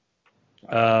the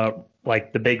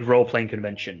like the big role-playing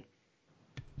convention.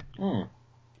 Hmm.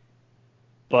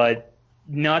 But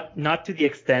not to the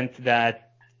extent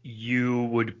that you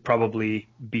would probably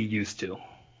be used to.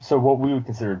 So what we would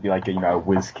consider to be like a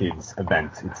WizKids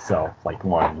event itself, like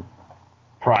one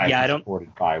prize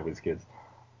supported by WizKids.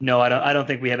 No, I don't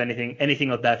think we have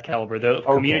anything of that caliber. The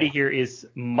community here is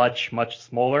much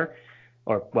smaller,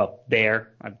 or well,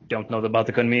 there. I don't know about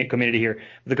the community here.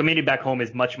 The community back home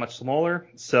is much smaller.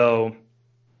 So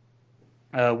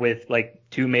with like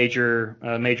two major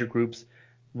groups,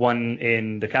 one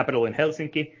in the capital in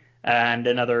Helsinki and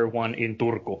another one in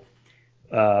Turku.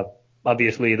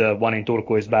 Obviously, the one in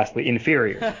Turku is vastly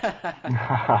inferior.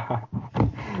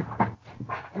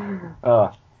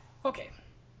 Okay.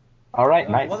 All right,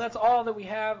 nice. Well, that's all that we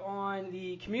have on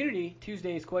the Community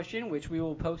Tuesdays question, which we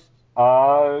will post.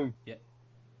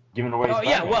 Giving away. Oh,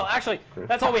 yeah, well, actually,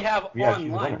 that's all we have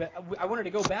online. But I wanted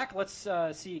to go back. Let's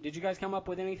see. Did you guys come up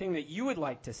with anything that you would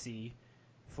like to see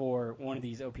for one of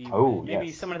these OP?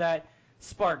 Maybe some of that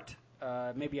sparked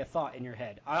maybe a thought in your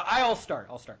head. I'll start.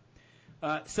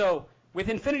 So, with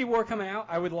Infinity War coming out,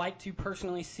 I would like to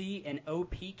personally see an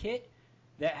OP kit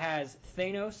that has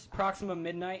Thanos, Proxima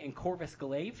Midnight, and Corvus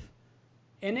Glaive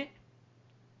in it.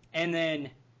 And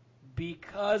then,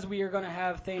 because we are going to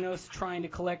have Thanos trying to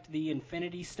collect the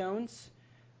Infinity Stones,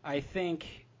 I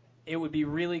think it would be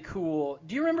really cool.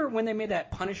 Do you remember when they made that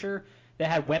Punisher that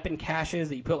had weapon caches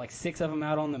that you put like 6 of them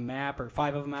out on the map or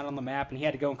 5 of them out on the map and he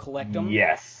had to go and collect them?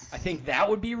 Yes. I think that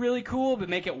would be really cool, but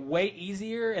make it way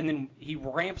easier, and then he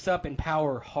ramps up in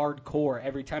power hardcore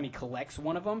every time he collects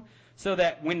one of them, so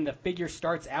that when the figure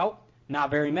starts out, not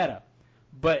very meta.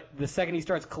 But the second he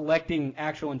starts collecting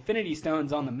actual Infinity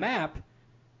Stones on the map,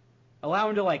 allow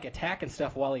him to like attack and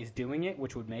stuff while he's doing it,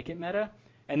 which would make it meta,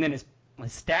 and then his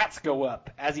stats go up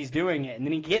as he's doing it, and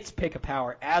then he gets pick a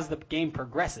power as the game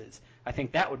progresses. I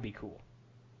think that would be cool.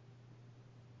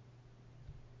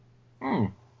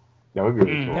 That would be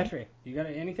really cool. Petri, you got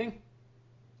anything?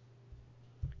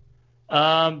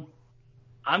 I'm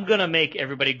gonna make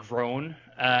everybody groan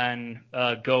and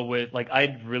go with like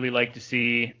I'd really like to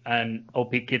see an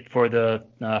OP kit for the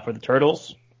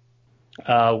Turtles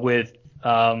with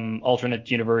alternate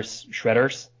universe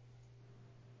Shredders,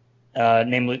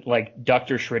 namely like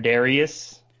Dr.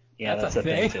 Shreddarius. Yeah, that's a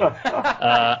thing too.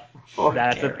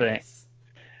 That's a thing.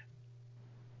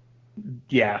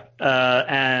 Yeah,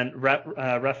 and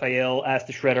Raphael as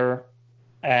the Shredder,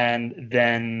 and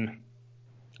then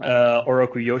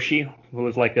Oroku Yoshi, who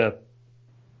was like a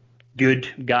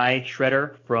good guy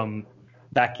Shredder from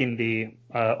back in the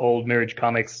old Mirage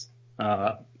Comics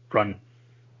run.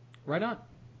 Right on.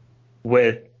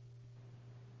 With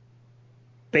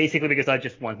basically because I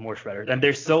just want more Shredders, and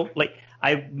there's so like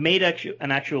I made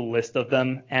an actual list of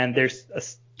them, and there's a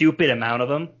stupid amount of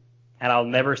them, and I'll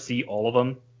never see all of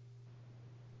them.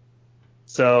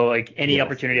 So, like, any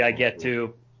opportunity I get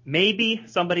to, maybe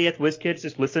somebody at WizKids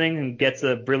is listening and gets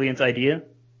a brilliant idea.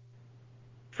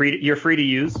 You're free to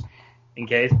use, in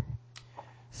case.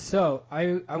 So,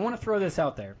 I want to throw this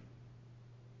out there.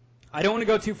 I don't want to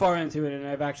go too far into it, and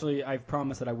I've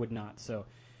promised that I would not. So,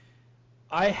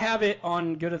 I have it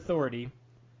on good authority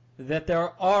that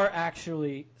there are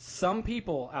actually some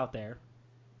people out there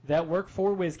that work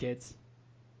for WizKids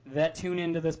that tune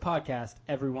into this podcast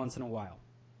every once in a while.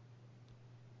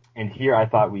 And here I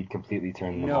thought we'd completely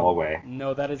turn them all away.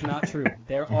 No, that is not true.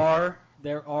 There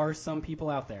are some people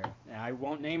out there. I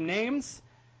won't name names.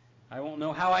 I won't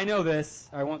know how I know this.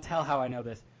 I won't tell how I know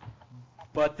this.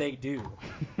 But they do.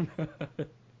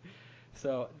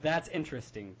 So that's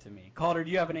interesting to me. Calder,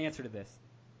 do you have an answer to this?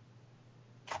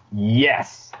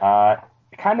 Yes.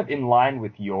 Kind of in line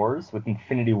with yours, with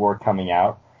Infinity War coming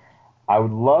out, I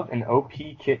would love an OP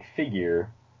kit figure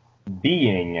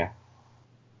being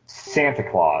Santa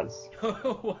Claus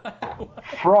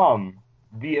from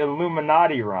the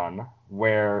Illuminati run,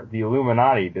 where the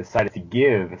Illuminati decided to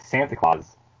give Santa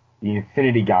Claus the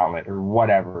Infinity Gauntlet or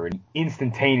whatever, and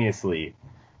instantaneously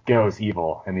goes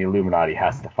evil, and the Illuminati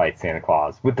has to fight Santa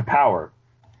Claus with the power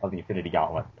of the Infinity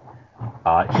Gauntlet.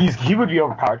 He would be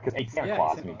overpowered because Santa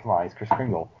Claus. I mean, come on, he's Kris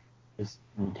Kringle.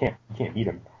 You can't beat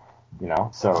him, you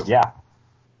know. So yeah.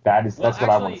 That's what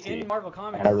I want to see. In Marvel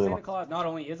Comics, Santa Claus not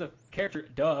only is a character,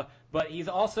 but he's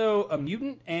also a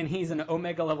mutant, and he's an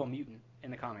Omega level mutant in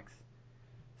the comics.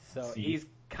 So he's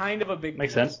kind of a big.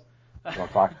 Makes sense. You want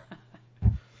to talk?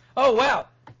 Oh wow!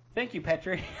 Thank you,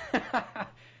 Petri.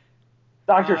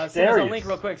 Dr. Shreddarius. Send us a link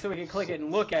real quick so we can click it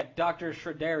and look at Dr.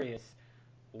 Shreddarius.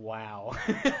 Wow.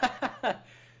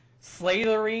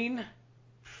 Slytherin,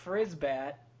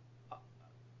 Frizbat.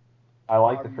 I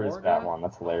like the Frizbat one.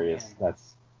 That's hilarious.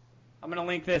 I'm going to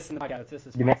link this in the podcast. This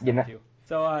is You fun know- stuff, too.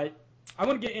 So I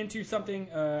want to get into something.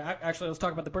 Actually, let's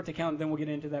talk about the birthday calendar, then we'll get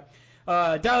into that.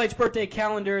 Dial H birthday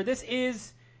calendar. This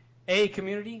is a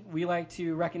community. We like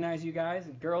to recognize you guys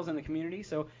and girls in the community.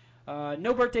 So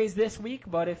no birthdays this week,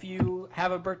 but if you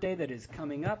have a birthday that is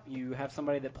coming up, you have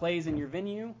somebody that plays in your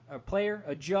venue, a player,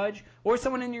 a judge, or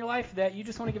someone in your life that you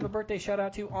just want to give a birthday shout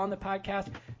out to on the podcast,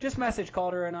 just message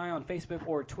Calder and I on Facebook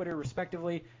or Twitter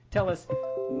respectively. Tell us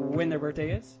when their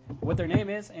birthday is, what their name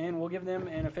is, and we'll give them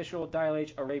an official Dial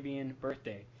H Arabian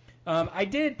birthday. I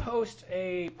did post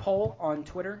a poll on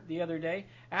Twitter the other day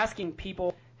asking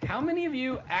people, how many of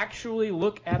you actually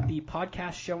look at the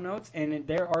podcast show notes? And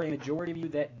there are a majority of you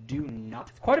that do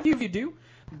not. Quite a few of you do,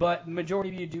 but the majority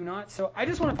of you do not. So I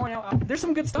just want to point out there's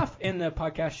some good stuff in the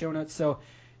podcast show notes. So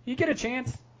you get a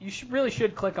chance, you really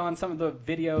should click on some of the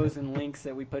videos and links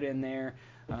that we put in there.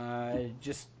 I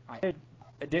added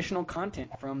additional content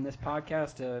from this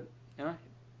podcast to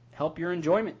help your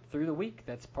enjoyment through the week.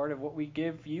 That's part of what we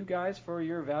give you guys for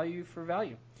your value for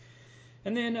value.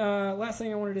 And then last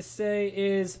thing I wanted to say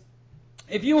is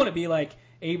if you want to be like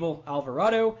Abel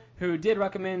Alvarado, who did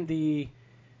recommend the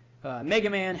Mega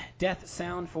Man death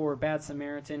sound for Bad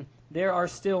Samaritan, there are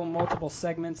still multiple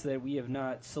segments that we have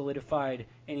not solidified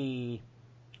any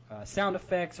sound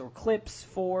effects or clips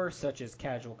for, such as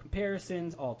casual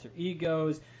comparisons, alter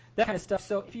egos, that kind of stuff.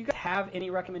 So if you guys have any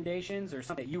recommendations or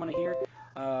something that you want to hear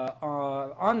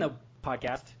on the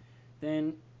podcast,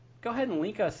 then go ahead and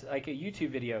link us like a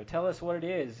YouTube video. Tell us what it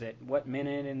is, at what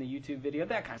minute in the YouTube video,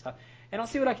 that kind of stuff. And I'll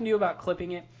see what I can do about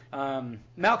clipping it.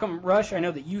 Malcolm Rush, I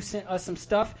know that you sent us some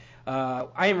stuff.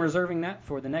 I am reserving that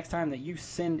for the next time that you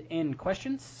send in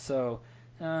questions. So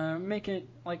make it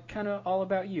like kind of all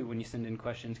about you when you send in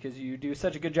questions, because you do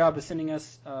such a good job of sending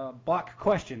us block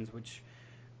questions, which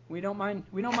we don't mind.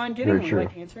 We don't mind getting. We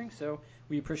like answering, so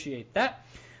we appreciate that.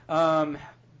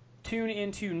 Tune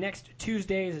into next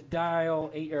Tuesday's Dial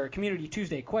 8 or Community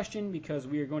Tuesday question, because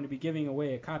we are going to be giving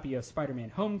away a copy of Spider-Man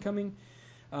Homecoming.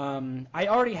 I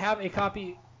already have a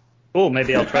copy. Oh,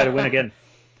 maybe I'll try to win again.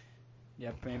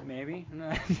 Yep, maybe.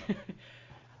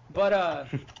 But I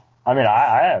mean,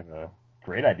 I have a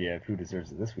great idea of who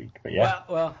deserves it this week, but yeah.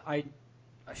 Well, I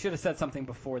should have said something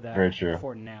before that. Very true.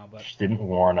 Before now, but Just didn't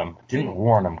warn him,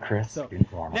 Chris. So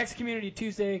didn't warn him. Next Community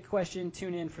Tuesday question.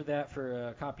 Tune in for that for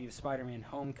a copy of Spider-Man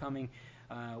Homecoming.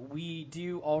 We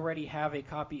do already have a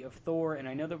copy of Thor, and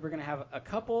I know that we're going to have a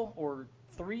couple or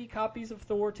 3 copies of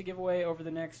Thor to give away over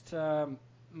the next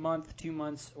month, 2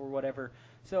 months, or whatever.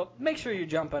 So make sure you're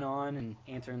jumping on and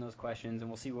answering those questions, and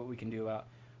we'll see what we can do about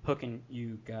hooking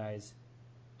you guys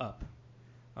up.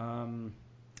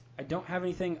 I don't have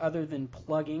anything other than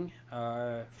plugging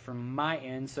from my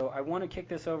end, so I want to kick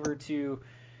this over to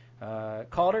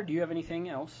Calder. Do you have anything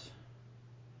else?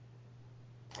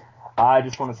 I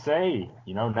just want to say,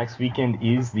 next weekend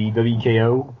is the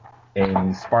WKO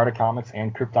in Sparta Comics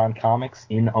and Krypton Comics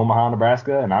in Omaha,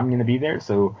 Nebraska, and I'm going to be there,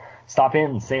 so stop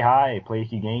in, say hi, play a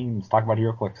few games, talk about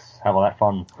HeroClix, have all that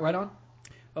fun. Right on.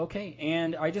 Okay,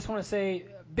 and I just want to say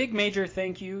a big major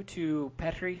thank you to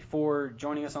Petri for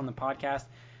joining us on the podcast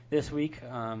this week.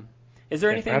 Is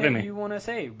there anything that you want to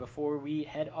say before we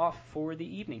head off for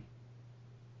the evening?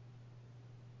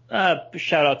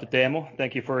 Shout out to Demo.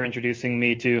 Thank you for introducing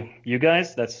me to you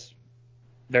guys. That's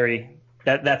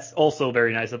also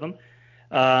very nice of him.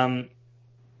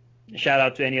 Shout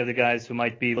out to any of the guys who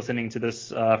might be listening to this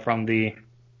from the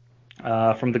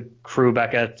crew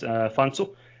back at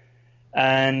Funzel.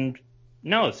 And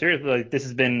no, seriously, this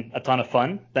has been a ton of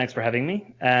fun. Thanks for having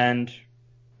me, and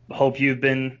hope you've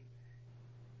been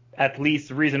at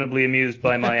least reasonably amused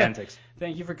by my antics.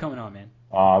 Thank you for coming on, man.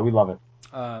 We love it.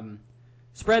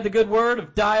 Spread the good word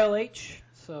of Dial H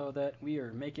so that we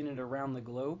are making it around the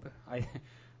globe. I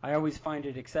always find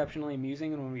it exceptionally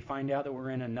amusing when we find out that we're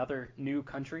in another new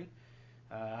country.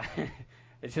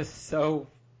 It's just so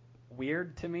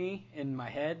weird to me in my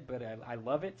head, but I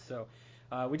love it. So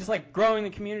we just like growing the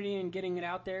community and getting it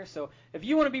out there. So if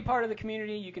you want to be part of the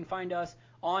community, you can find us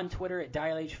on Twitter at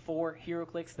DialH4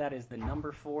 HeroClix. That is the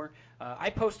number 4. I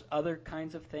post other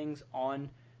kinds of things on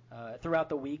throughout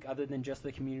the week other than just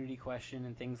the community question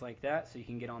and things like that, so you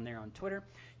can get on there on Twitter.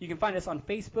 You can find us on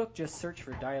Facebook. Just search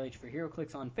for Dial H for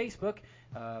HeroClix on Facebook.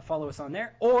 Follow us on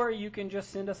there, or you can just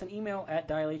send us an email at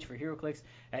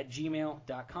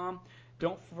dialhforheroclix@gmail.com.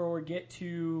 Don't forget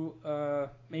to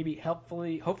maybe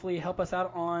hopefully help us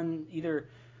out on either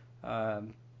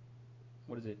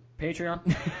Patreon?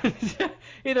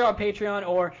 Either on Patreon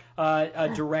or a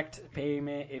direct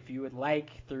payment if you would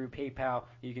like through PayPal.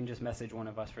 You can just message one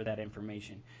of us for that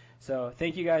information. So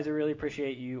thank you guys. I really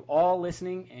appreciate you all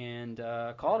listening. And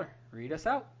Calder, read us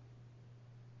out.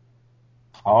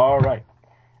 All right.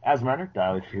 As a reminder,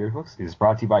 Dial for Books is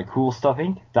brought to you by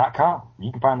CoolStuffInc.com.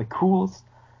 You can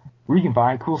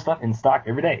find cool stuff in stock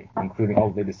every day, including all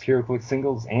the latest HeroClix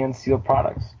singles and sealed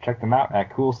products. Check them out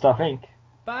at CoolStuffInc.com.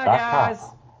 Bye, guys.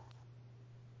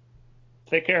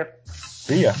 Take care.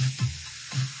 See ya.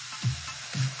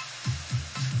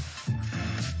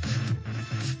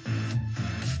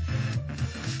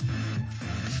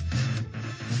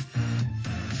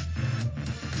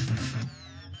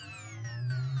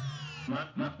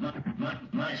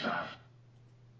 My stuff.